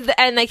like,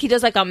 and like he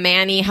does like a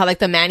Manny, how like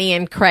the Manny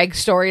and Craig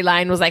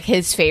storyline was like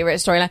his favorite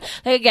storyline.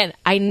 Like, again,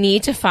 I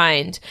need to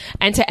find,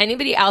 and to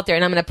anybody out there,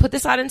 and I'm going to put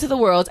this out into the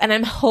world, and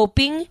I'm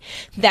hoping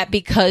that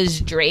because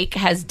Drake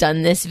has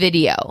done this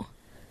video,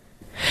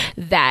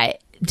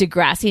 that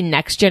Degrassi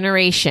Next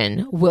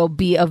Generation will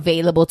be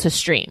available to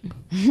stream.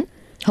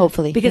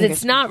 Hopefully. Because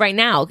it's not right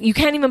now. You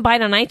can't even buy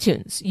it on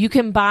iTunes. You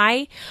can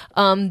buy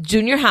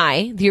Junior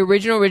High, the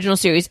original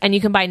series, and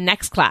you can buy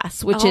Next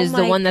Class, which is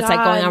the one that's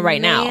like going on right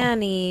now.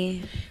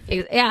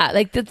 Yeah,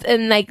 like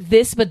and like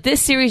this, but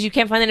this series you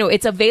can't find anywhere.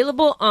 It's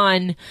available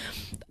on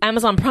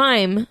Amazon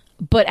Prime,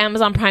 but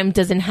Amazon Prime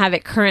doesn't have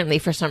it currently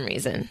for some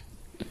reason.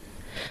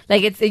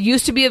 Like it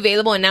used to be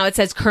available, and now it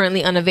says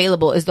currently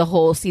unavailable. Is the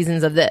whole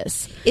seasons of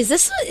this? Is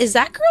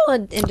that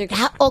girl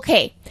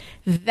Okay,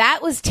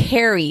 that was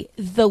Terry,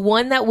 the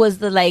one that was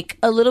the like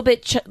a little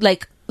bit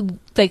like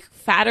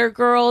fatter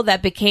girl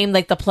that became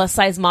like the plus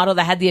size model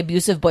that had the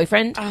abusive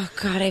boyfriend. Oh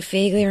God, I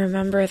vaguely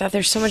remember that.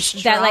 There's so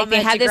much drama that like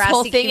they had this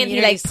whole thing, and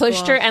he like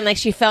pushed her, and like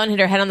she fell and hit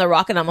her head on the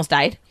rock and almost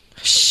died.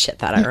 Shit,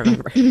 that I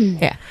remember.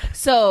 Yeah.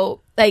 So,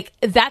 like,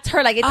 that's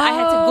her. Like, I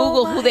had to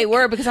Google who they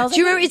were because I was like,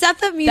 do you remember? Is that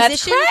the musician?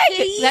 That's correct.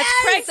 Yes!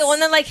 That's correct. The one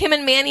that, like, him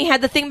and Manny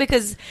had the thing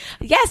because,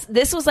 yes,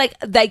 this was like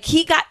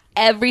he got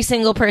every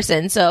single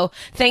person. So,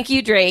 thank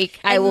you, Drake.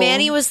 And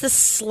Manny was the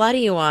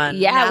slutty one.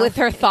 Yeah, with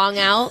her thong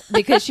out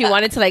because she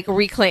wanted to, like,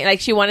 reclaim,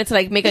 like, she wanted to,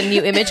 like, make a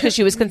new image because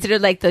she was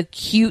considered, like, the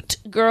cute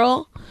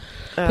girl,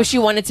 but she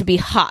wanted to be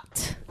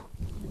hot.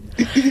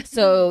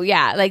 So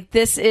yeah, like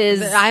this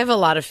is. I have a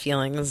lot of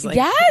feelings. Like,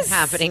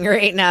 happening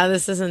right now.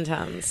 This is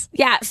intense.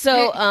 Yeah.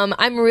 So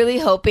I'm really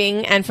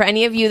hoping, and for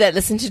any of you that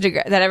listen to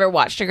that ever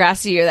watched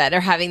Degrassi or that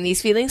are having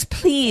these feelings,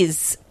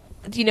 please,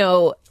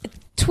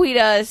 tweet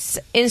us,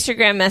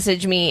 Instagram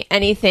message me,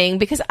 anything,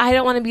 because I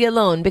don't want to be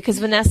alone. Because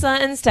Vanessa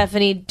and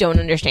Stephanie don't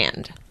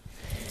understand.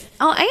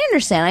 Oh, I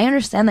understand. I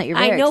understand that you're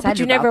very excited. I know, but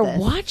you never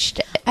watched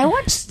it. I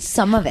watched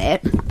some of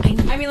it.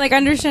 I mean, like,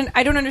 I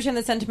don't understand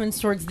the sentiments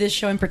towards this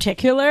show in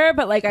particular,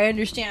 but like, I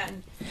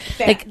understand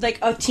like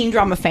a teen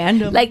drama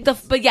fandom.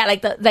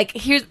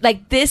 Here's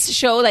like this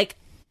show. Like,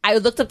 I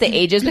looked up the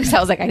ages because I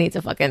was like, I need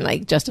to fucking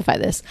like justify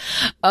this.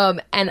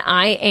 And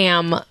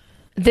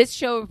this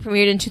show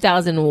premiered in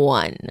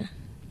 2001.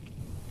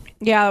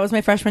 Yeah, that was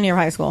my freshman year of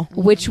high school,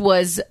 which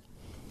was.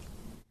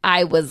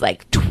 I was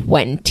like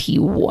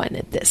 21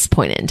 at this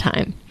point in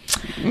time.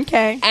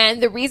 Okay.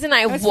 And the reason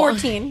I was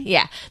 14.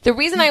 Yeah. The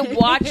reason I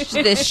watched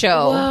this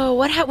show. Whoa,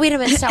 wait a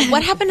minute. Stop.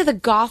 What happened to the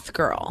goth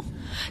girl?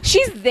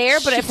 She's there,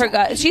 but I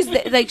forgot. She's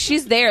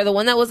there. The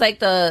one that was like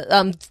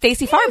the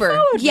Stacey Farber.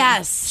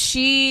 Yes.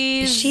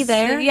 Is she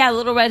there? Yeah,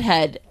 little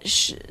redhead.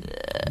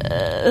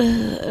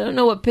 I don't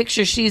know what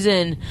picture she's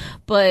in,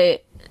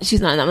 but she's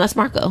not in them. That's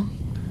Marco.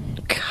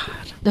 God.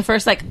 The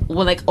first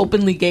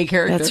openly gay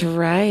character. That's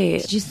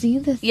right. Did you see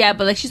this? Yeah,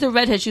 but like she's a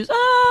redhead. She was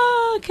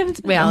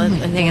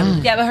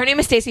yeah, but her name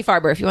is Stacey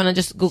Farber. If you want to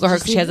just Google her,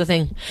 because she has a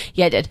thing.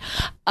 Yeah, I did.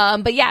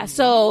 But yeah,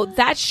 so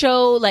that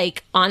show,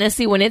 like,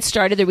 honestly, when it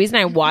started, the reason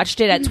I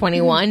watched it at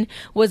 21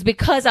 was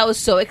because I was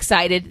so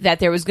excited that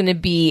there was going to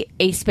be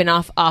a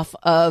spinoff off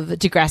of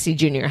Degrassi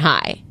Junior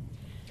High.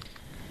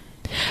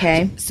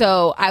 Okay.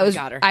 So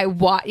I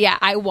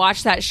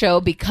watched that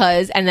show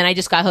because, and then I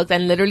just got hooked,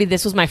 and literally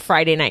this was my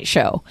Friday night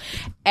show.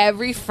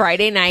 Every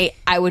Friday night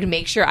I would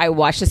make sure I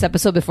watched this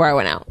episode before I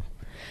went out.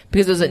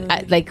 Because it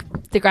was like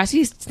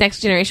Degrassi's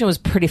Next Generation was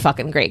pretty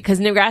fucking great. Because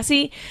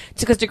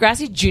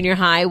Degrassi Junior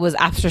High was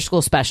after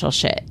school special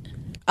shit.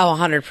 Oh,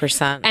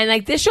 100%. And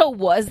like this show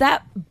was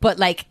that, but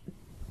like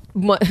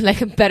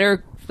a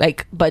better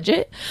like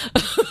budget.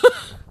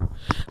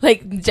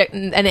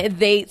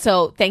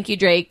 So thank you,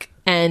 Drake.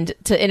 And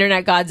to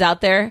internet gods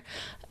out there,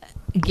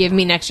 give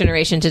me Next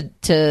Generation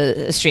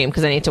to stream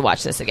because I need to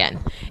watch this again.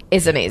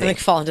 It's amazing. Like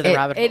fall into the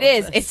rabbit hole. It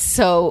is. It's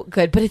so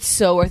good, but it's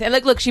so worth it.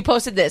 And look, she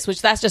posted this,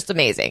 which that's just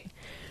amazing.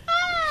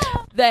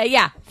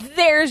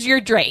 There's your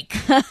Drake.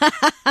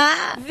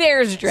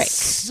 There's Drake.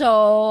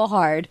 So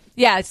hard.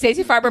 Yeah,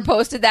 Stacey Farber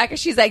posted that because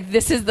she's like,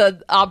 this is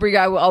the Aubrey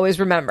I will always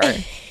remember.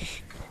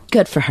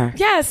 Good for her.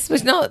 Yes,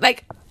 which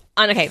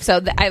okay, so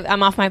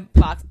I'm off my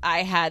box.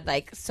 I had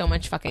like so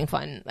much fucking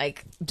fun,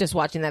 like just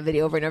watching that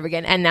video over and over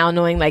again, and now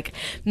knowing like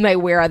my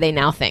 "Where Are They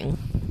Now" thing.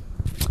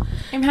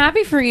 I'm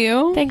happy for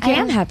you. Thank you. I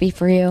am happy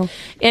for you.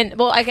 And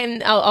well,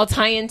 I'll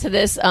tie into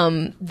this. I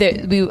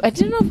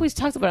didn't know if we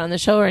talked about it on the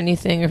show or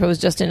anything, or if it was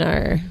just in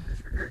our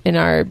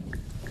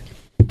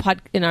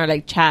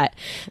like chat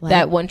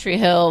that One Tree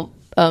Hill.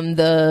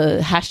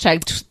 The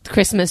hashtag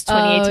Christmas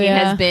 2018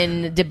 has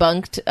been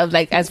debunked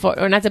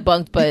or not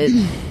debunked, but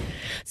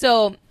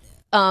so.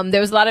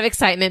 There was a lot of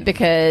excitement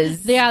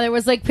because there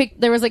was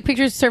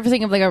pictures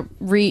surfacing of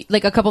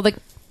like a couple of like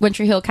One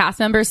Tree Hill cast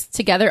members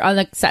together on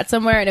the set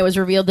somewhere, and it was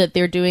revealed that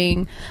they're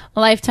doing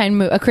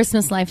a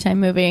Christmas Lifetime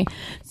movie.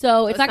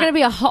 So it's not going to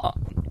be a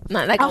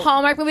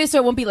Hallmark movie, so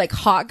it won't be like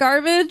hot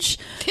garbage.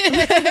 But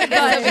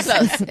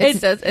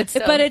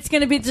it's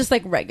going to be just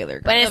like regular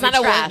garbage. But it's not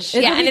trash.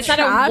 And it's not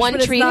a One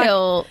Tree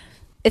Hill.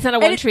 It's not a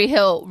One Tree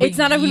Hill. It's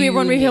not going to be a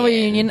One Tree Hill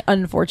reunion,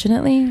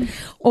 unfortunately.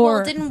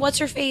 Didn't what's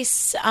her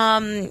face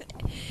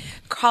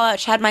call out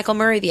Chad Michael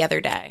Murray the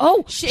other day?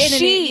 Oh, she said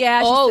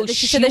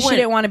that she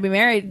didn't want to be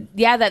married.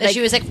 Yeah, that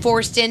she was like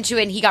forced into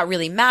it, and he got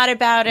really mad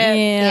about it.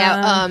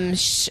 Yeah.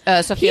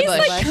 Sophia He's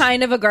Bush. like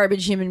kind of a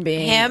garbage human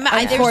being.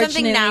 There's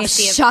something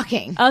nasty,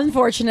 shocking.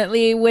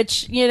 Unfortunately,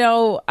 which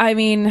I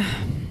mean.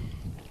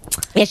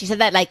 Yeah, she said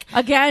that like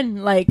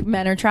again, like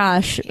men are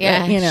trash.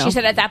 Yeah, you know. She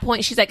said at that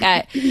point, she's like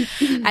at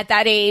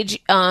that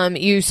age,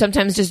 you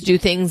sometimes just do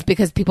things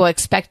because people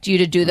expect you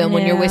to do them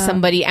when you're with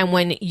somebody, and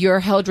when you're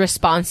held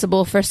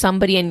responsible for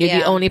somebody, and you're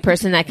the only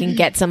person that can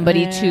get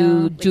somebody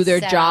to do their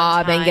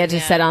job and get to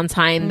set on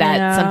time.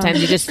 That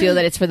sometimes you just feel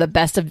that it's for the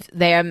best of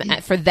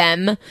for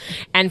them,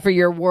 and for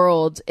your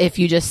world if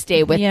you just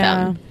stay with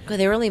them. God,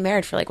 they were only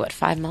married for like what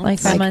 5 months? Like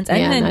 5 months,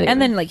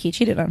 and then like he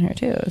cheated on her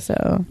too.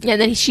 So yeah,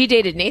 and then she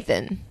dated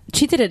Nathan.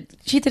 She did it,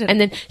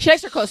 and then she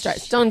likes her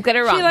co-stars. Don't get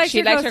her wrong.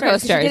 She likes her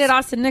co-stars. She dated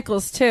Austin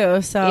Nichols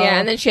too. So yeah,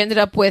 and then she ended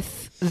up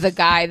with the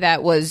guy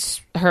that was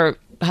her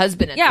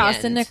husband. At the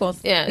Austin end. Nichols.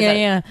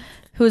 Yeah.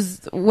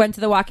 Who's went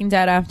to The Walking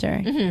Dead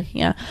after.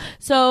 Yeah.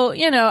 So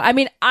I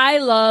mean, I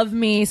love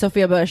me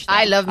Sophia Bush.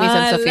 I love me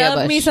some Sophia Bush. I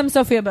love me some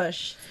Sophia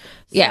Bush.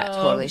 Yeah,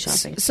 totally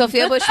shopping.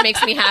 Sophia Bush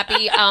makes me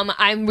happy.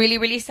 I'm really,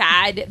 really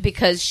sad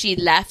because she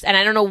left, and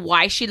I don't know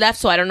why she left,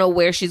 so I don't know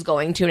where she's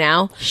going to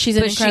now. She's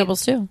in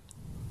Incredibles too.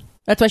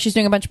 That's why she's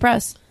doing a bunch of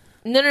press.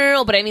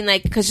 No. But I mean,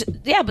 like,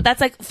 but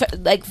that's like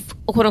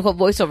quote unquote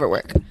voiceover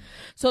work.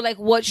 So, like,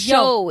 what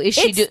show is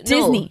she doing?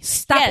 Disney.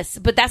 Stop. Yes,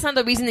 but that's not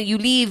the reason that you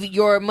leave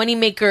your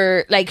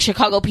moneymaker, like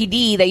Chicago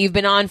PD, that you've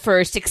been on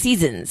for 6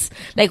 seasons.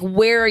 Like,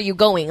 where are you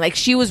going? Like,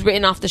 she was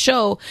written off the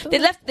show.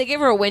 They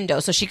gave her a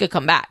window so she could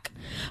come back.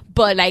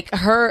 But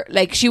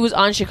she was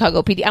on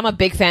Chicago PD. I'm a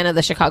big fan of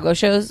the Chicago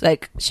shows,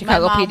 like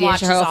Chicago PD and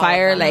Chicago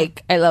Fire.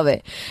 Like, I love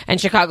it.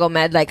 And Chicago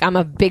Med, like, I'm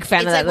a big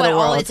fan of that little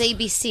world. It's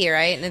ABC,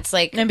 right? And it's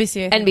like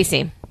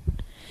NBC.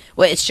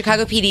 Well, it's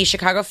Chicago PD,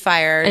 Chicago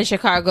Fire, and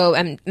Chicago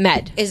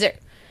Med. Is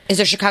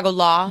there Chicago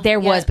Law?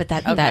 There was, but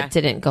that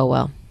didn't go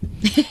well.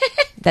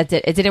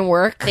 It didn't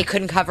work. They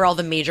couldn't cover all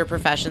the major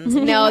professions.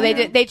 No, they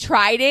did. They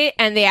tried it,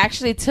 and they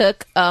actually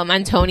took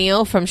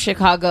Antonio from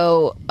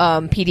Chicago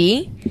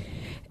PD.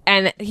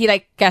 And he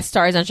guest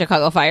stars on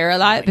Chicago Fire a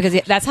lot because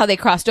that's how they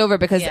crossed over.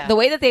 Because the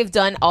way that they've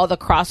done all the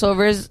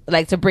crossovers,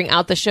 like to bring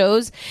out the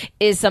shows,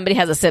 is somebody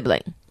has a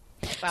sibling.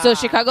 So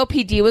Chicago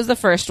PD was the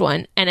first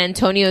one, and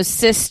Antonio's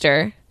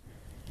sister,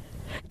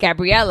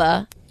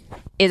 Gabriella,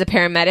 is a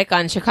paramedic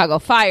on Chicago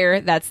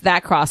Fire. That's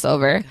that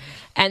crossover.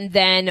 And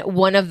then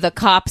one of the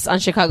cops on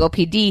Chicago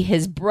PD,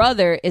 his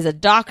brother is a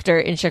doctor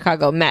in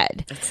Chicago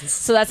Med.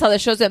 So that's how the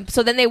show's been.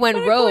 So then they went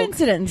rogue.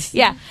 Coincidence.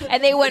 Yeah.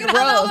 And they went rogue.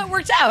 How it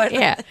worked out.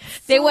 Yeah.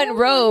 They went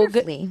rogue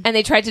and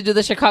they tried to do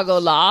the Chicago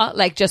Law,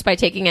 like just by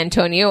taking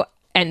Antonio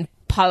and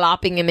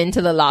plopping him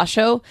into the law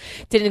show.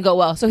 Didn't go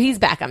well. So he's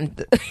back.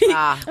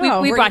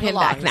 We brought him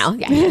back now.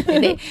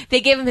 Yeah.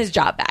 They gave him his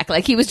job back.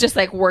 Like he was just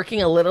like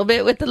working a little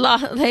bit with the law,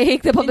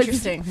 like the public.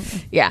 Interesting.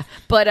 Yeah.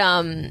 But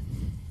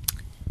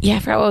yeah, I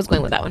forgot where I was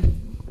going with that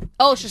one.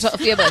 Oh,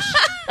 Sophia Bush.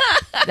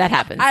 That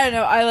happened. I don't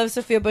know. I love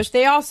Sophia Bush.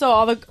 They also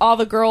all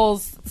the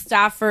girls,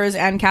 staffers,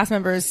 and cast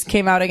members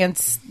came out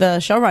against the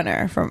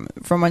showrunner from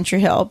One Tree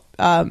Hill.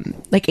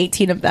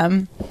 18 of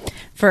them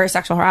for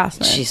sexual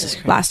harassment. Jesus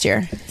Christ. Last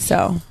year.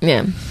 So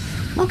yeah.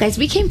 Well, guys,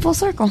 we came full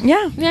circle.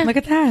 Yeah. Look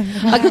at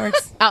that.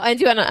 I'll end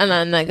you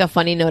on like a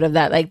funny note of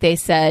that. Like they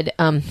said,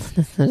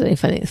 this is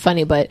really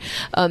funny, but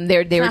they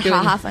were doing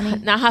ha-ha funny.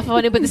 Not ha-ha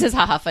funny, but this is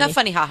ha-ha funny. Not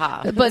funny,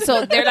 haha. But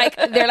so they're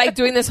like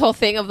doing this whole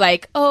thing of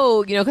like,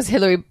 oh, because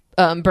Hillary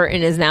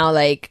Burton is now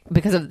like,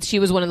 because she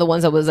was one of the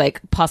ones that was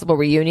like possible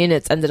reunion.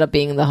 It's ended up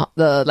being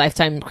the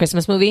Lifetime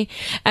Christmas movie,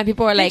 and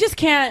people are like, they just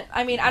can't.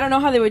 I mean, I don't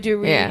know how they would do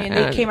a reunion.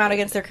 They came out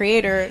against their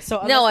creator, so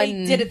unless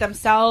they did it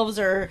themselves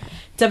or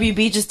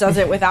WB just does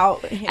it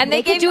without. And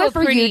they gave you a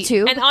pretty,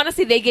 YouTube. And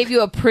honestly, they gave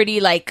you a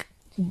pretty like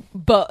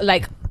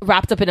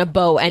wrapped up in a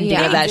bow ending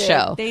of that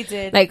show. They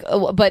did.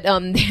 But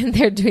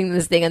they're doing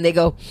this thing and they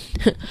go,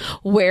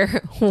 where,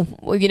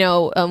 one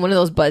of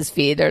those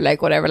BuzzFeed or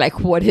like whatever, like,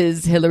 what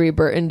is Hillary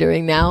Burton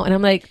doing now? And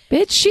I'm like,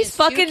 bitch, she's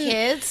fucking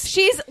kids.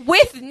 She's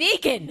with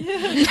Negan.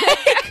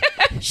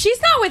 She's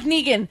not with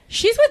Negan.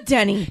 She's with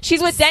Denny.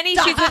 She's with Denny.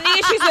 Stop. She's with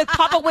Negan. She's with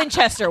Papa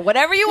Winchester.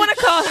 Whatever you want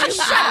to call him.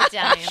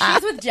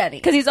 She's with Denny.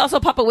 Because he's also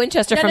Papa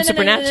Winchester from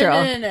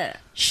Supernatural. No.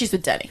 She's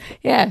with Denny.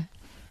 Yeah.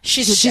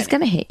 She's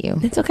gonna hit you.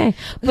 It's okay.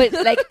 But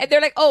like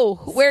they're like, oh,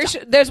 where's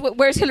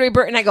Hillary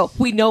Burton? I go,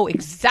 we know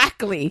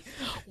exactly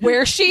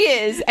where she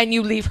is, and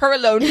you leave her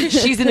alone because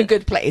she's in a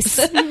good place.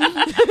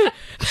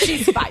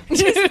 She's fine.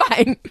 She's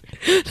fine.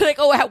 They're like,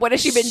 oh, what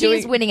has she been doing?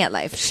 She's winning at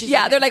life.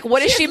 They're like,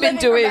 what has she been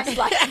doing?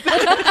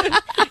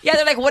 Yeah,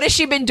 they're like, what has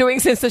she been doing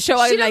since the show?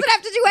 She doesn't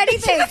have to do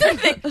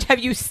anything. Have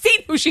you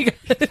seen who she?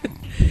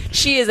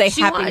 She is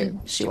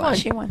She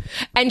won.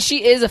 And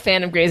she is a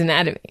fan of Grey's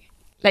Anatomy.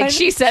 Like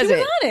she says she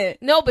was on it.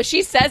 No, but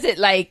she says it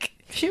like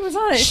she was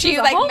on it. She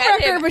was like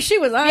met him, but she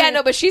was on it. Yeah,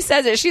 no, but she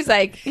says it. She's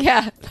like,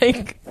 yeah,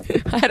 like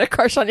I had a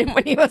crush on him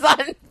when he was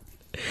on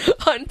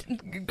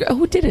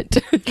who didn't?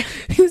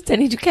 He was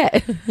Denny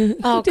Duquette.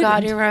 Oh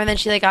God, you remember? Then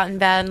she like got in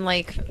bed and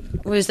like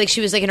it was like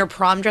she was like in her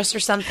prom dress or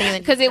something.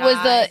 Because it was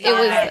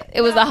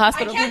the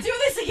hospital. I can't do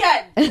this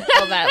again.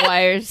 All that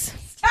wires.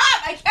 Stop!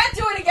 I can't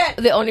do it again.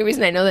 The only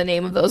reason I know the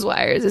name of those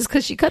wires is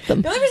because she cut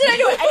them. The only reason I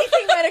know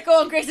anything medical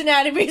on Grey's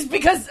Anatomy is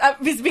because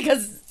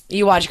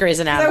You watch Grey's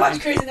I Anatomy.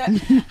 watch Grey's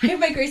Anatomy. I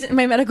have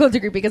my medical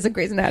degree because of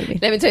Grey's Anatomy.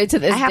 Let me tell you, to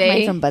this I have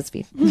day, mine from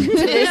BuzzFeed. to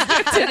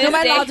this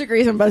My day, law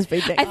degrees from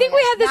BuzzFeed. I think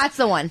we had this. That's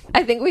the one.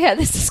 I think we had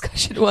this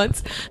discussion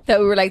once that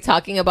we were like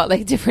talking about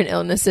like different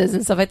illnesses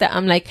and stuff like that.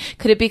 I'm like,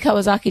 could it be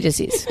Kawasaki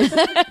disease?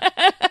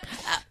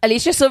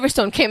 Alicia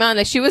Silverstone came out,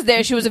 like she was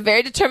there. She was a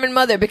very determined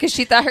mother because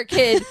she thought her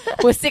kid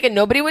was sick and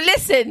nobody would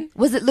listen.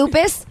 Was it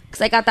lupus?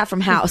 Because I got that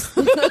from House.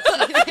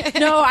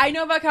 No, I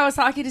know about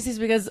Kawasaki disease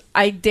because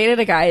I dated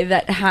a guy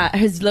that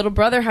his little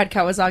brother had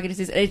Kawasaki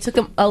disease, and it took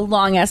him a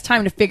long ass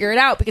time to figure it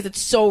out because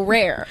it's so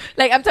rare.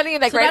 Like I'm telling you,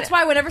 like So that's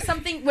why whenever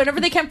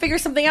they can't figure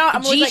something out,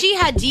 I'm always Gigi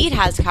Hadid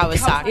has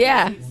Kawasaki.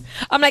 yeah.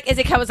 I'm like, is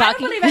it Kawasaki? I don't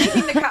believe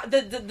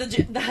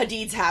anything the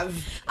Hadids have.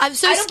 I'm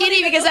so I don't skinny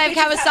believe because I have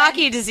those bitches have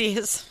Kawasaki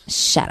disease.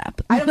 Shut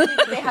up. I don't believe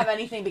that they have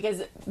anything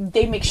because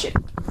they make shit.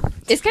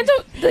 Is Kendall?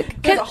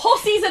 There's a whole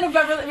season of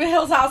Beverly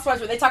Hills Housewives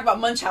where they talk about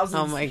Munchausen's.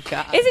 Oh my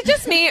god. Is it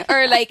just me,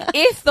 or like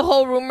if the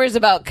whole rumors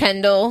about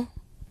Kendall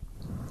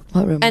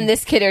What room? and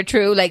this kid are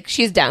true, like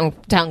she's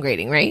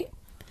downgrading, right?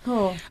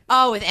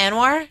 Oh, with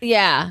Anwar?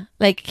 Yeah,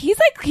 like he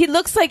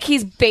looks like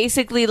he's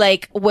basically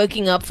like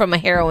waking up from a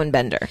heroin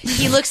bender.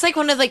 He looks like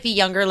one of like the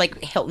younger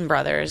like Hilton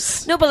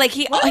brothers. No, but like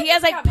he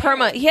has like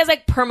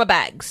perma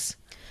bags.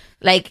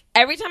 Like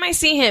every time I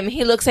see him,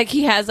 he looks like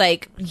he has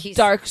like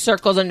dark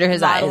circles under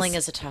his Modeling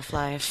eyes. is a tough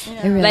life.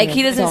 It really Like is.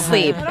 he doesn't It's so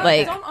sleep. hard.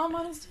 Like Don't all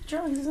models do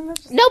drugs, isn't that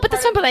just no, but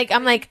that's not. But like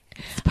I'm like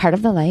Part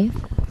of the life.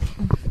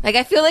 Like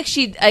I feel like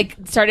she like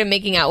started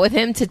making out with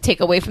him to take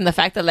away from the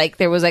fact that like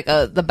there was like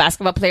the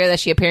basketball player that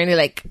she apparently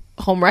like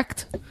home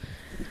wrecked.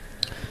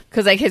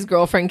 Because like his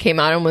girlfriend came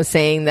out and was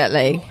saying that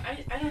like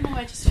I don't know.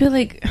 I just feel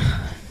like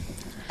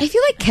I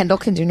feel like Kendall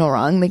can do no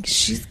wrong. Like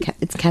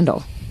it's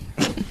Kendall.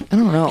 I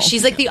don't know.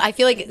 She's like I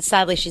feel like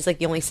sadly she's like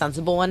the only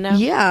sensible one now.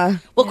 Yeah.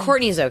 Well,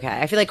 Courtney's okay.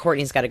 I feel like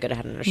Courtney's got a good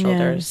head on her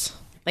shoulders.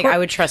 Like I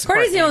would trust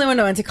Courtney's Courtney. the only one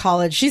that went to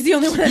college. She's the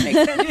only one that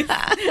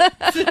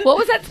makes sense. what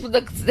was that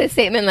the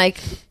statement like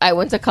I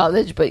went to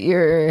college but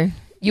you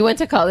went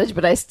to college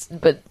but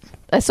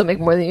I still make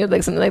more than you,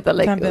 like something like that.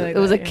 Like Something like it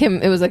was that, a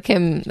Kim. It was a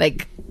Kim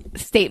like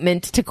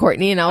statement to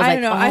Courtney, and I was I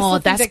like, don't know. oh,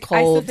 that's I still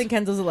cold. think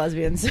Kendall's a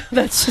lesbian, so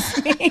that's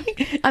just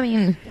me. I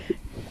mean,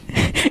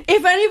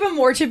 If any of them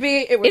were to be,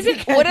 it would Is be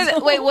it what are the,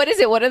 Kendall. wait? What is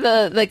it? What are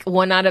the like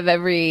one out of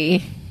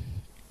every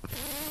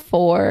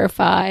 4,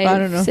 5, I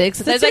don't know. 6?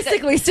 There's like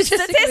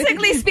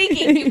Statistically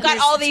speaking, you've got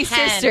all these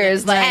 10,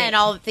 sisters. Like 10,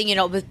 all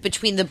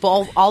between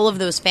all of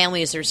those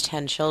families, there's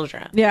 10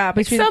 children. Yeah,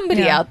 between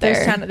Somebody out there.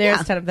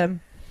 There's 10 of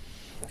them.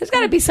 there's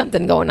got to be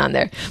something going on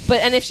there.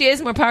 But and if she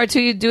is, more power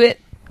to you. Do it.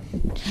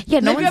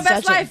 yeah, no Live your one's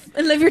best judging. life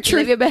and live your truth.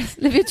 Live your best.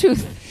 Live your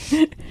truth.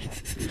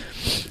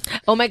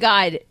 Oh my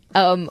god.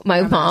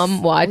 My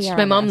mom watched. We are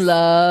My a mom mess.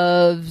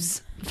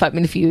 loves 5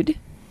 Minute Feud,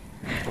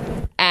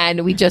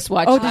 and we just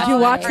watched. Oh, did you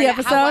watch the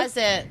episode? How was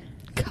it?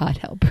 God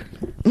help her.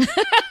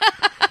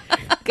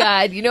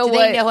 God, you know Do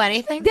what? they know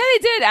anything? Yeah, they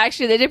did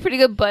actually. They did pretty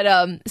good.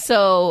 But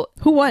so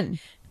Who won?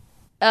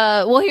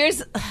 well,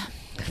 here's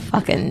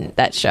fucking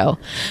that show.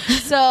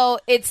 So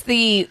it's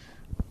the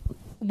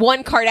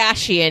one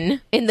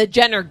Kardashian in the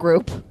Jenner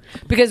group,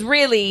 because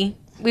really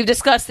we've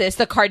discussed this.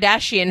 The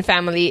Kardashian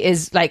family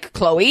is like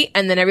Khloe,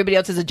 and then everybody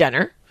else is a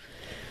Jenner.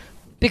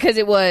 Because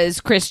it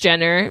was Kris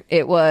Jenner,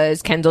 it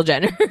was Kendall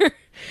Jenner,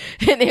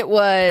 and it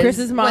was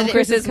Chris's mom,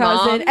 Chris's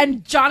cousin, mom,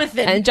 and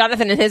Jonathan. and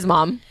Jonathan and his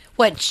mom.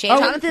 What?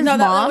 Jonathan's no,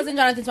 that mom? wasn't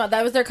Jonathan's mom.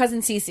 That was their cousin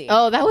Cece.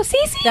 Oh, that was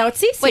Cece. that was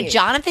Cece. Wait,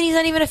 Jonathan? He's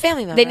not even a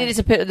family member. They needed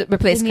to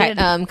replace They needed-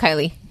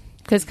 Kylie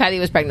because Kylie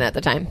was pregnant at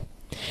the time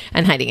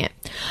and hiding it.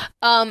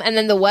 And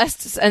then the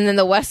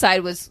west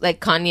side was like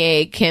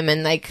Kanye, Kim,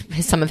 and like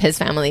some of his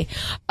family.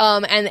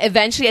 And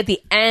eventually at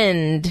the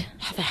end,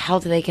 How the hell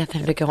did they get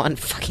them to go on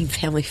fucking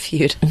Family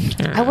Feud?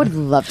 I would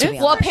love to be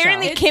on well, that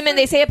apparently show. Kim and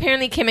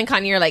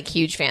Kanye are like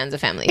huge fans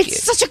of Family Feud.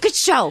 It's such a good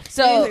show.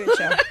 So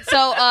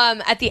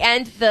at the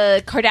end,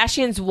 the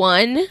Kardashians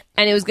won,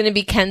 and it was going to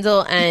be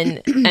Kendall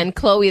and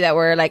Khloe that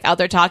were like out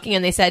there talking,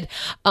 and they said,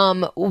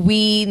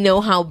 "We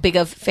know how big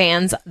of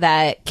fans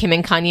that Kim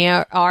and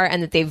Kanye are,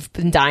 and that they've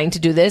been dying to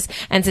do this.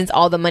 And since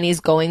all the money is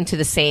going to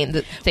the same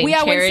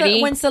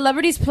charity, when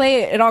celebrities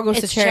play it all goes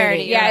It's to charity.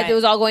 charity, yeah, right. it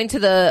was all going to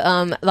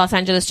the Los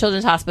Angeles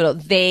Children's Hospital.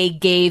 They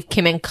gave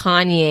Kim and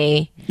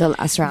Kanye The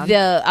last round.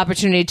 the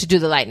opportunity to do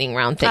the lightning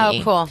round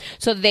thingy. Oh, cool.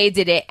 So they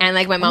did it, and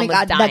like my Oh mom my was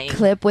god, dying. that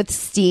clip with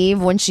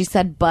Steve when she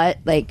said "but,"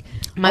 like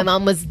My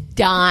mom was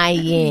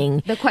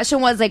dying. the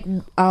question was like,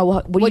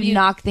 would you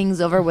knock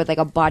things over with like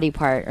a body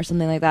part or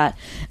something like that?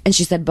 And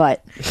she said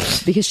 "but,"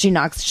 because she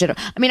knocks shit.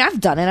 I mean, I've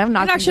done it. I've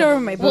knocked knocked things shit over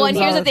my Well, and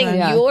boobs here's all the thing: time.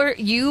 Yeah.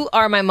 you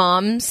are my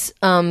mom's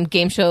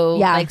game show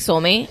Yeah. like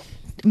soulmate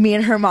Me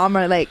and her mom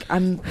are like,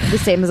 I'm the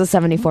same as a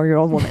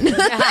 74-year-old woman.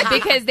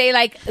 because they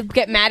like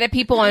get mad at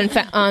people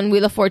on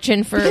Wheel of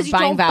Fortune for Because you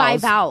buying don't buy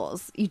vowels.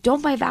 vowels. You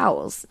don't buy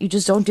vowels. You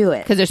just don't do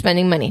it. Because they're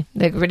spending money.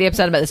 They're really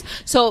upset about this.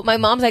 So my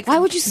mom's like, Why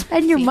would you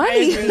spend your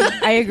money?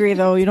 I agree,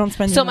 though. You don't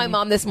spend. So your my money.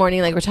 mom this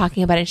morning, like we're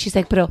talking about it, and she's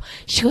like, pero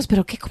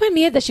qué come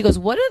mierda? She goes,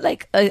 what are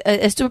like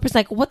a stupid person?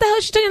 Like, what the hell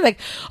is she doing? Like,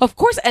 of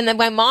course. And then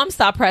my mom's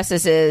thought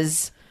process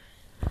is,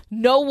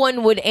 no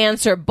one would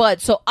answer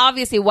but. So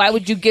obviously, why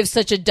would you give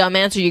such a dumb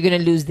answer? You're going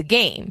to lose the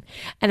game.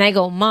 And I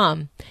go,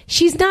 Mom,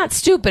 she's not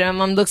stupid. And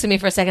Mom looks at me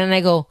for a second and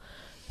I go,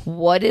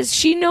 what is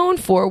she known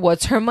for?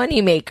 What's her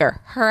moneymaker?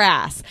 Her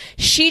ass.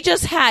 She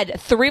just had a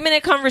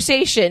 3-minute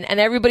conversation and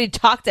everybody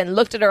talked and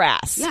looked at her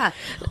ass. Yeah.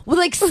 Well,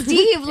 like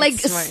Steve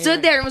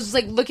stood there and was just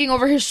like looking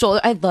over his shoulder.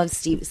 I love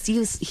Steve.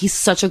 He's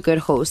such a good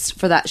host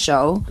for that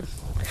show.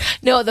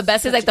 No, the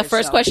best is like the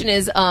first question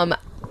is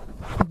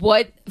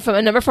what from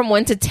a number from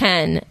 1 to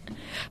 10,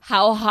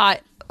 how hot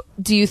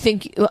do you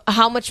think,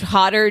 how much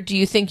hotter do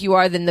you think you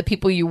are than the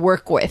people you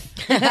work with?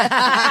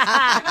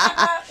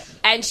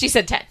 And she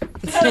said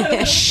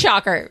 10.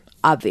 Shocker.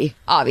 Avi.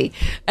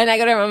 And I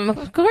go to her mom,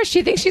 of course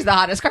she thinks she's the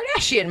hottest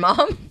Kardashian,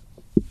 Mom.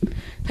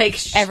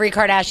 Like every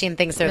Kardashian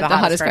thinks they're the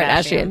hottest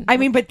Kardashian. I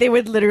mean, but they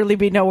would literally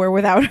be nowhere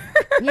without her.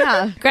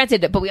 Yeah.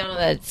 Granted, but we all know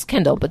that it's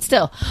Kendall, but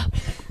still.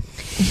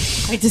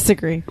 I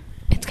disagree.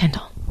 It's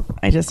Kendall.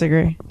 I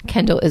disagree.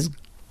 Kendall is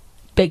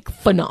big,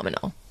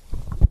 phenomenal.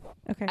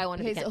 Okay. I want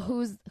to be So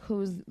Kendall.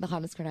 who's the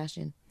hottest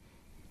Kardashian?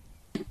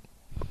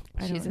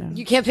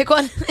 You can't pick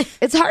one?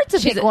 It's hard to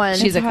pick one.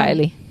 She's a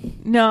Kylie.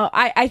 No,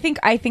 I think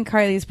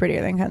Kylie's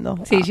prettier than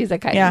Kendall. See, she's a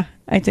Kylie. Yeah,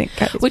 I think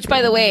Kylie's Which,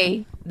 by the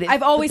way,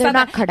 I've always they're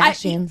thought not that.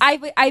 Kardashians.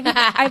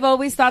 I've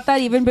always thought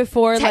that even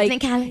before, like,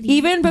 Technicality.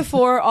 even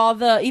before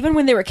even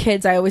when they were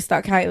kids, I always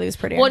thought Kylie was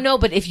prettier. well, no,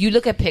 but if you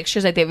look at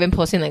pictures, like they've been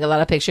posting like a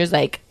lot of pictures,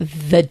 like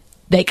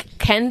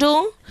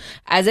Kendall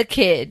as a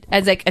kid,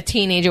 as like a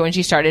teenager when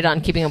she started on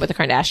Keeping Up with the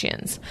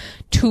Kardashians,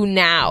 to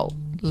now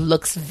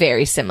looks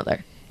very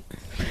similar.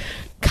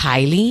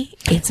 Kylie,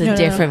 it's a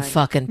different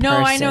fucking person. No,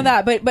 I know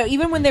that, but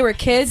even when they were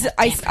kids,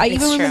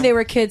 when they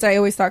were kids, I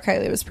always thought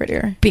Kylie was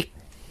prettier.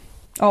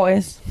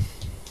 Always.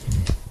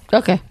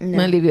 Okay, I'm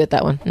gonna leave you with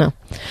that one. No,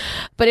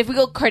 but if we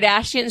go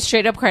Kardashian,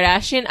 straight up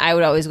Kardashian, I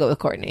would always go with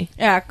Kourtney.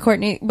 Yeah,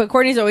 Kourtney. But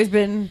Kourtney's always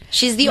been.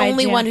 She's the my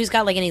only jam. one who's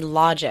got like any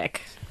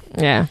logic.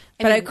 Yeah,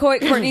 But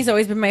Kourtney's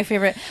always been my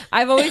favorite.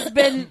 I've always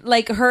been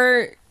like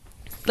her,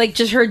 like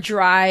just her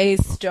dry,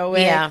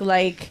 stoic,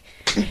 like.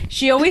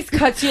 She always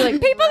cuts you like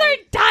people are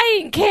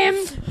dying, Kim.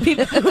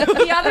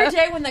 The other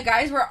day when the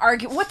guys were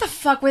arguing, what the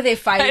fuck were they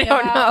fighting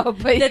about? I don't know,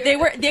 but that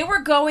they were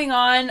going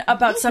on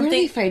about something. What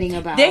were they fighting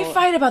about? They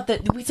fight about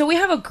so we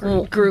have a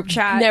group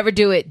chat. Never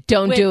do it.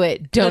 Don't do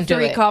it. Don't do it.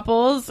 Three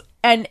couples,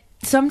 and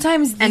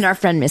sometimes and our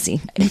friend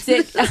Missy.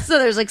 So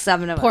there's like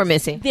 7 of us. Poor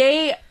Missy.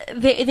 They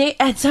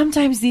and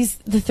sometimes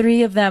the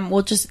 3 of them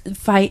will just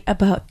fight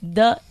about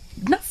not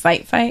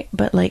fight,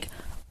 but like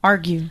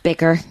argue,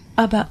 bicker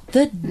about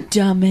the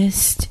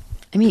dumbest.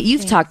 I mean,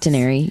 you've talked to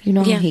Neri. You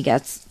know how he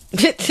gets.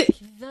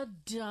 The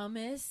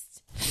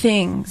dumbest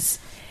things.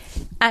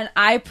 And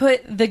I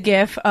put the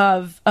gif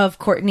of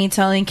Kourtney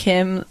telling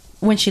Kim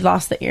when she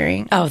lost the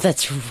earring. Oh,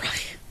 that's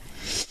right.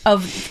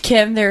 Of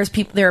Kim, there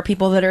are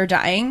people that are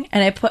dying,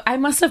 and I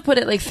must have put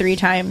it like 3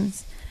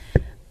 times.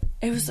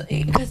 It was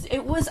because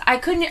it was I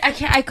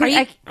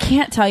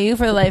can't tell you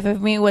for the life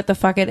of me what the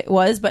fuck it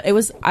was, but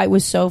I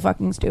was so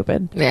fucking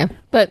stupid. Yeah,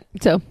 but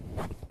so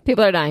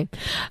people are dying.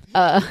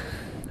 It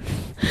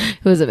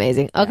was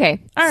amazing. Okay,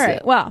 all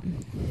right. Well,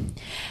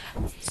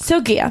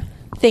 so Gia,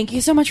 thank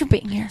you so much for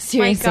being here. My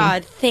Seriously.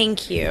 God,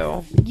 thank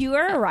you. You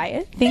are a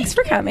riot. Thanks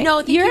for coming. No,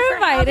 thank you're you for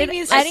invited. having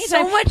me. It's just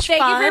so much Thank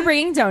you fun. for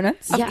bringing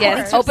donuts.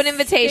 Yes, open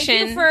invitation.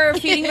 Thank you for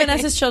feeding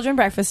Vanessa's children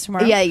breakfast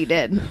tomorrow. Yeah, you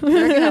did.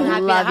 They're gonna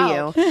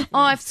love you.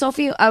 Oh, if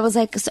Sophie, I was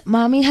like,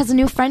 Mommy has a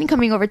new friend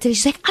coming over today.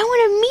 She's like, I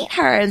want to meet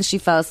her, and she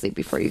fell asleep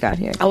before you got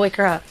here. I'll wake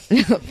her up. No,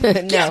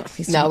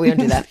 we don't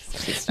do that.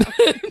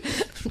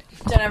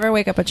 Don't ever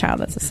wake up a child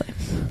that's asleep.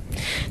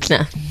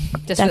 No,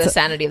 just for the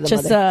sanity of the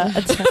mother.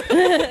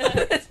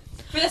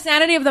 For the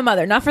sanity of the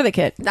mother, not for the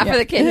kid. Not for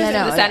the kid, for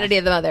the sanity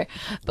of the mother.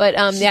 But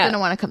She's gonna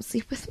want to come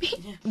sleep with me.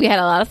 We had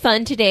a lot of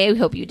fun today. We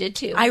hope you did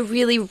too. I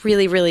really,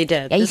 really, really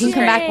did. Yeah, you This can is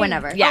come great. back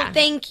whenever. Yeah. Oh,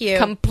 thank you.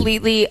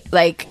 Completely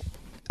like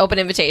open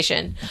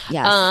invitation.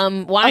 Yes.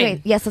 Wine.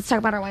 Okay, yes, let's talk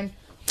about our wine.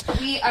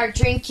 We're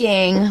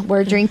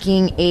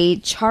drinking a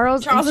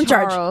Charles and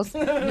Charles,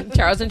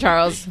 Charles and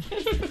Charles.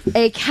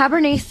 a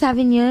Cabernet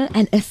Sauvignon,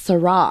 and a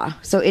Syrah.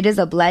 So it is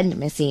a blend,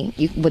 Missy.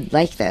 You would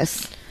like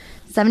this.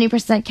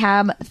 70%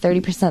 Cab,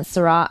 30%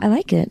 Syrah. I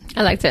like it.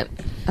 I liked it.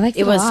 I liked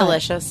it. It was a lot.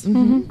 delicious.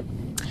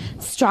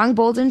 Strong,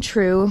 bold, and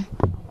true.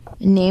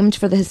 Named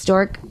for the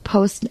historic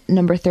post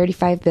number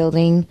 35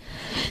 building.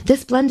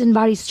 This blend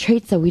embodies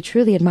traits that we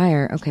truly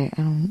admire. Okay,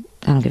 I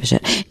don't give a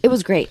shit. It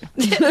was great.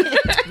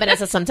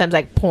 Vanessa sometimes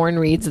like porn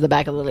reads the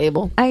back of the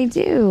label. I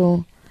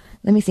do.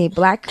 Let me see.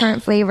 Black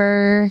currant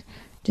flavor.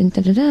 Dun,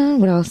 dun, dun,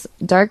 dun. What else?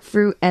 Dark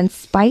fruit and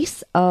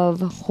spice of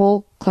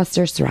whole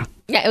cluster Syrah.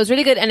 Yeah, it was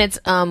really good, and it's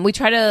we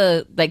try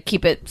to like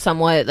keep it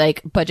somewhat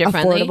like budget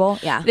friendly.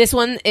 Affordable, yeah. This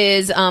one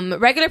is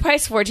regular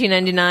price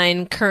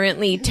 $14.99,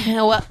 currently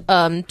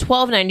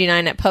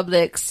 $12.99 at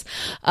Publix,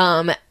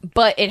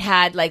 but it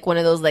had like one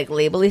of those like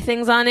labely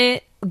things on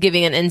it,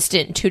 giving an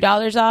instant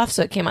 $2 off,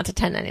 so it came out to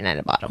 $10.99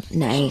 a bottle.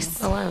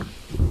 Nice. Oh wow.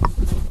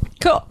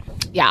 Cool.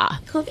 Yeah.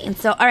 Cool beans.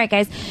 So, all right,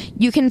 guys,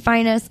 you can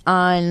find us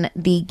on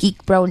the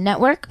Geek Bro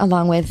Network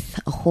along with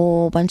a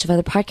whole bunch of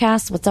other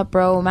podcasts. What's Up,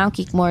 Bro? Mount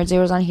Geek More,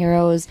 Zeros on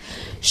Heroes,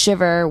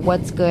 Shiver,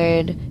 What's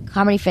Good,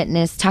 Comedy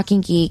Fitness,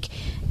 Talking Geek,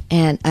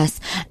 and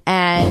us.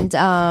 And,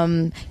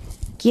 Gia,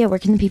 where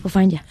can the people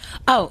find you?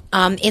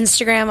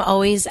 Instagram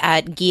always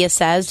at Gia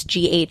Says,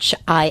 GhiaSays.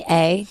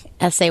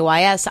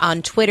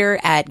 On Twitter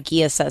at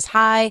Gia Says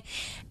Hi.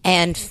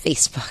 And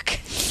Facebook.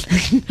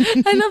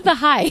 I love the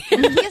hi.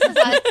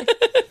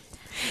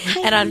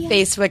 And on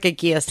Facebook at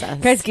Gia Says.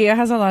 Guys, Gia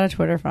has a lot of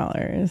Twitter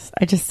followers.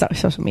 I just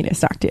social media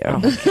stalked you. I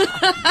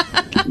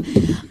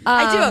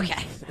do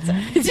okay.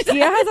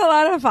 Gia has a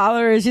lot of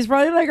followers. She's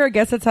probably like our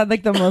guest that's had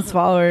like the most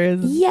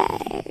followers.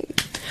 Yay.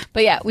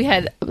 But yeah, we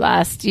had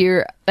last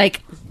year,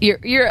 like, you're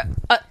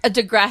a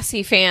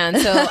Degrassi fan,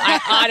 so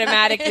I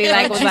automatically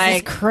was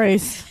like,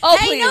 Christ. Oh,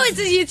 I know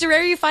it's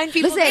rare you find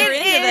people that are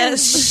into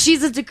this.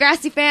 She's a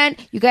Degrassi fan.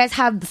 You guys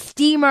have the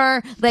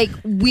steamer. Like,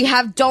 we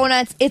have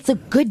donuts. It's a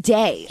good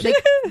day. Like,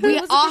 we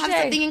all have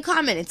something in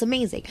common. It's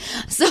amazing.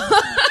 So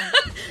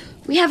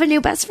we have a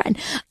new best friend.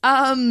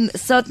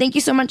 So thank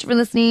you so much for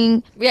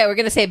listening. Yeah, we're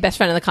gonna say best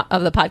friend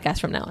of the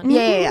podcast from now on.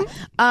 Yeah.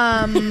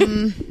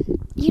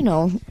 You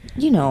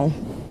know.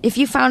 If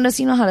you found us,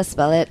 you know how to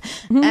spell it.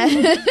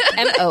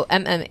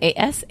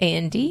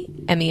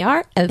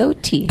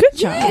 MOMMASANDMERLOT. Good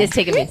job. It has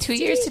taken me 2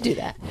 years to do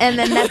that. And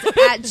then that's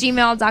at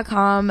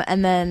gmail.com.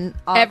 And then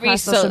all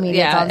across social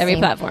media. Yeah, every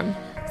platform.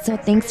 So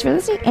thanks for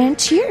listening and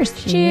cheers.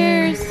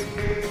 Cheers.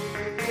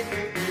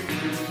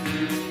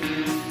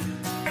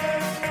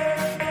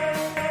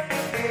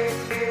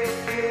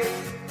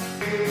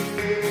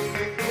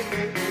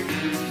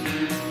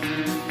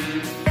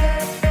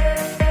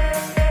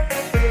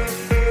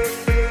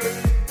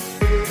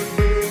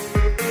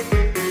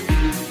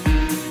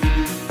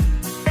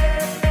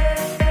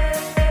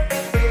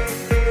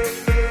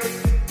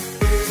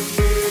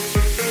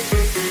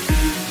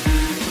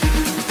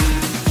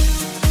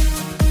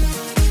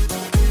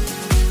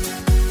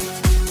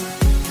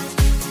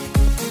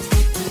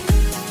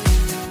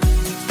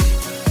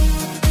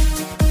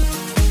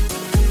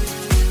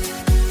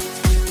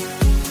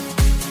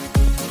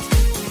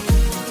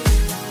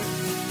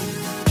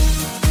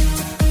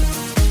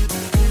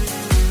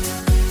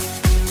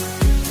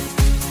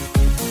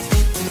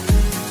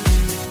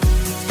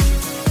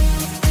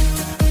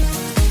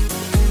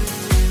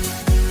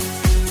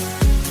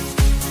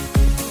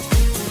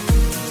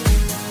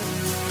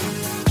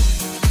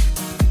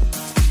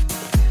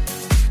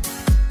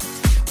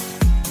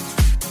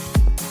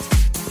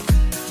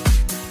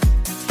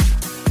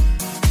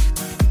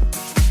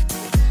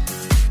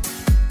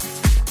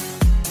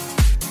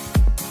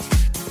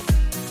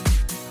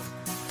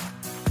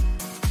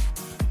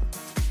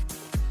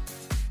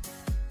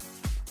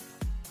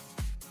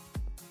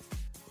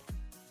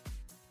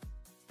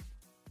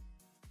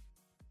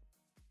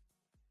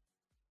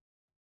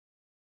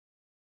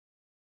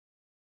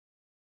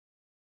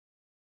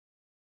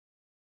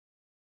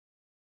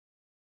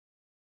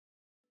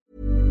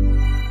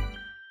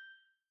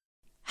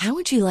 How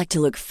would you like to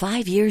look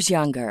 5 years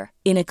younger?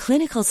 In a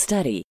clinical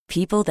study,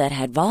 people that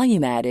had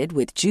volume added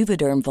with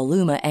Juvederm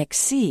Voluma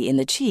XC in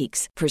the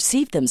cheeks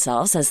perceived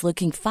themselves as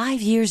looking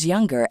 5 years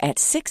younger at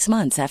 6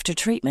 months after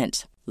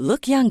treatment.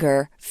 Look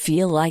younger,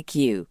 feel like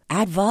you.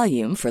 Add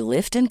volume for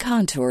lift and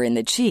contour in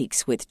the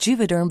cheeks with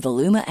Juvederm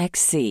Voluma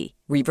XC.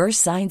 Reverse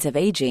signs of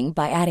aging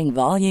by adding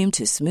volume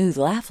to smooth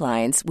laugh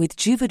lines with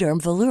Juvederm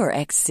Volure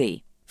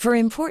XC. For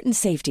important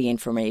safety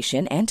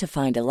information and to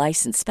find a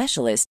licensed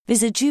specialist,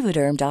 visit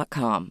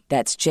Juvederm.com.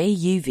 That's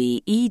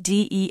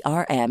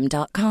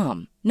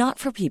JUVEDERM.com. Not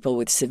for people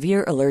with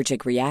severe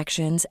allergic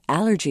reactions,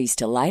 allergies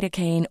to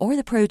lidocaine, or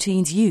the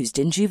proteins used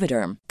in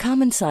Juvederm.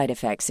 Common side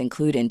effects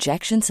include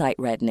injection site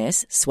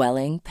redness,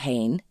 swelling,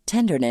 pain,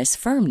 tenderness,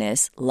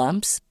 firmness,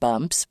 lumps,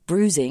 bumps,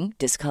 bruising,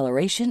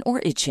 discoloration,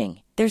 or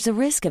itching. There's a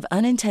risk of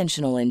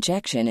unintentional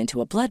injection into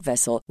a blood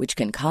vessel, which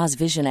can cause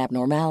vision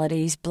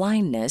abnormalities,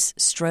 blindness,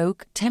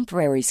 stroke,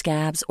 temporary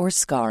scabs, or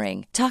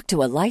scarring. Talk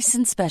to a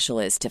licensed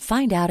specialist to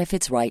find out if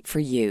it's right for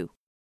you.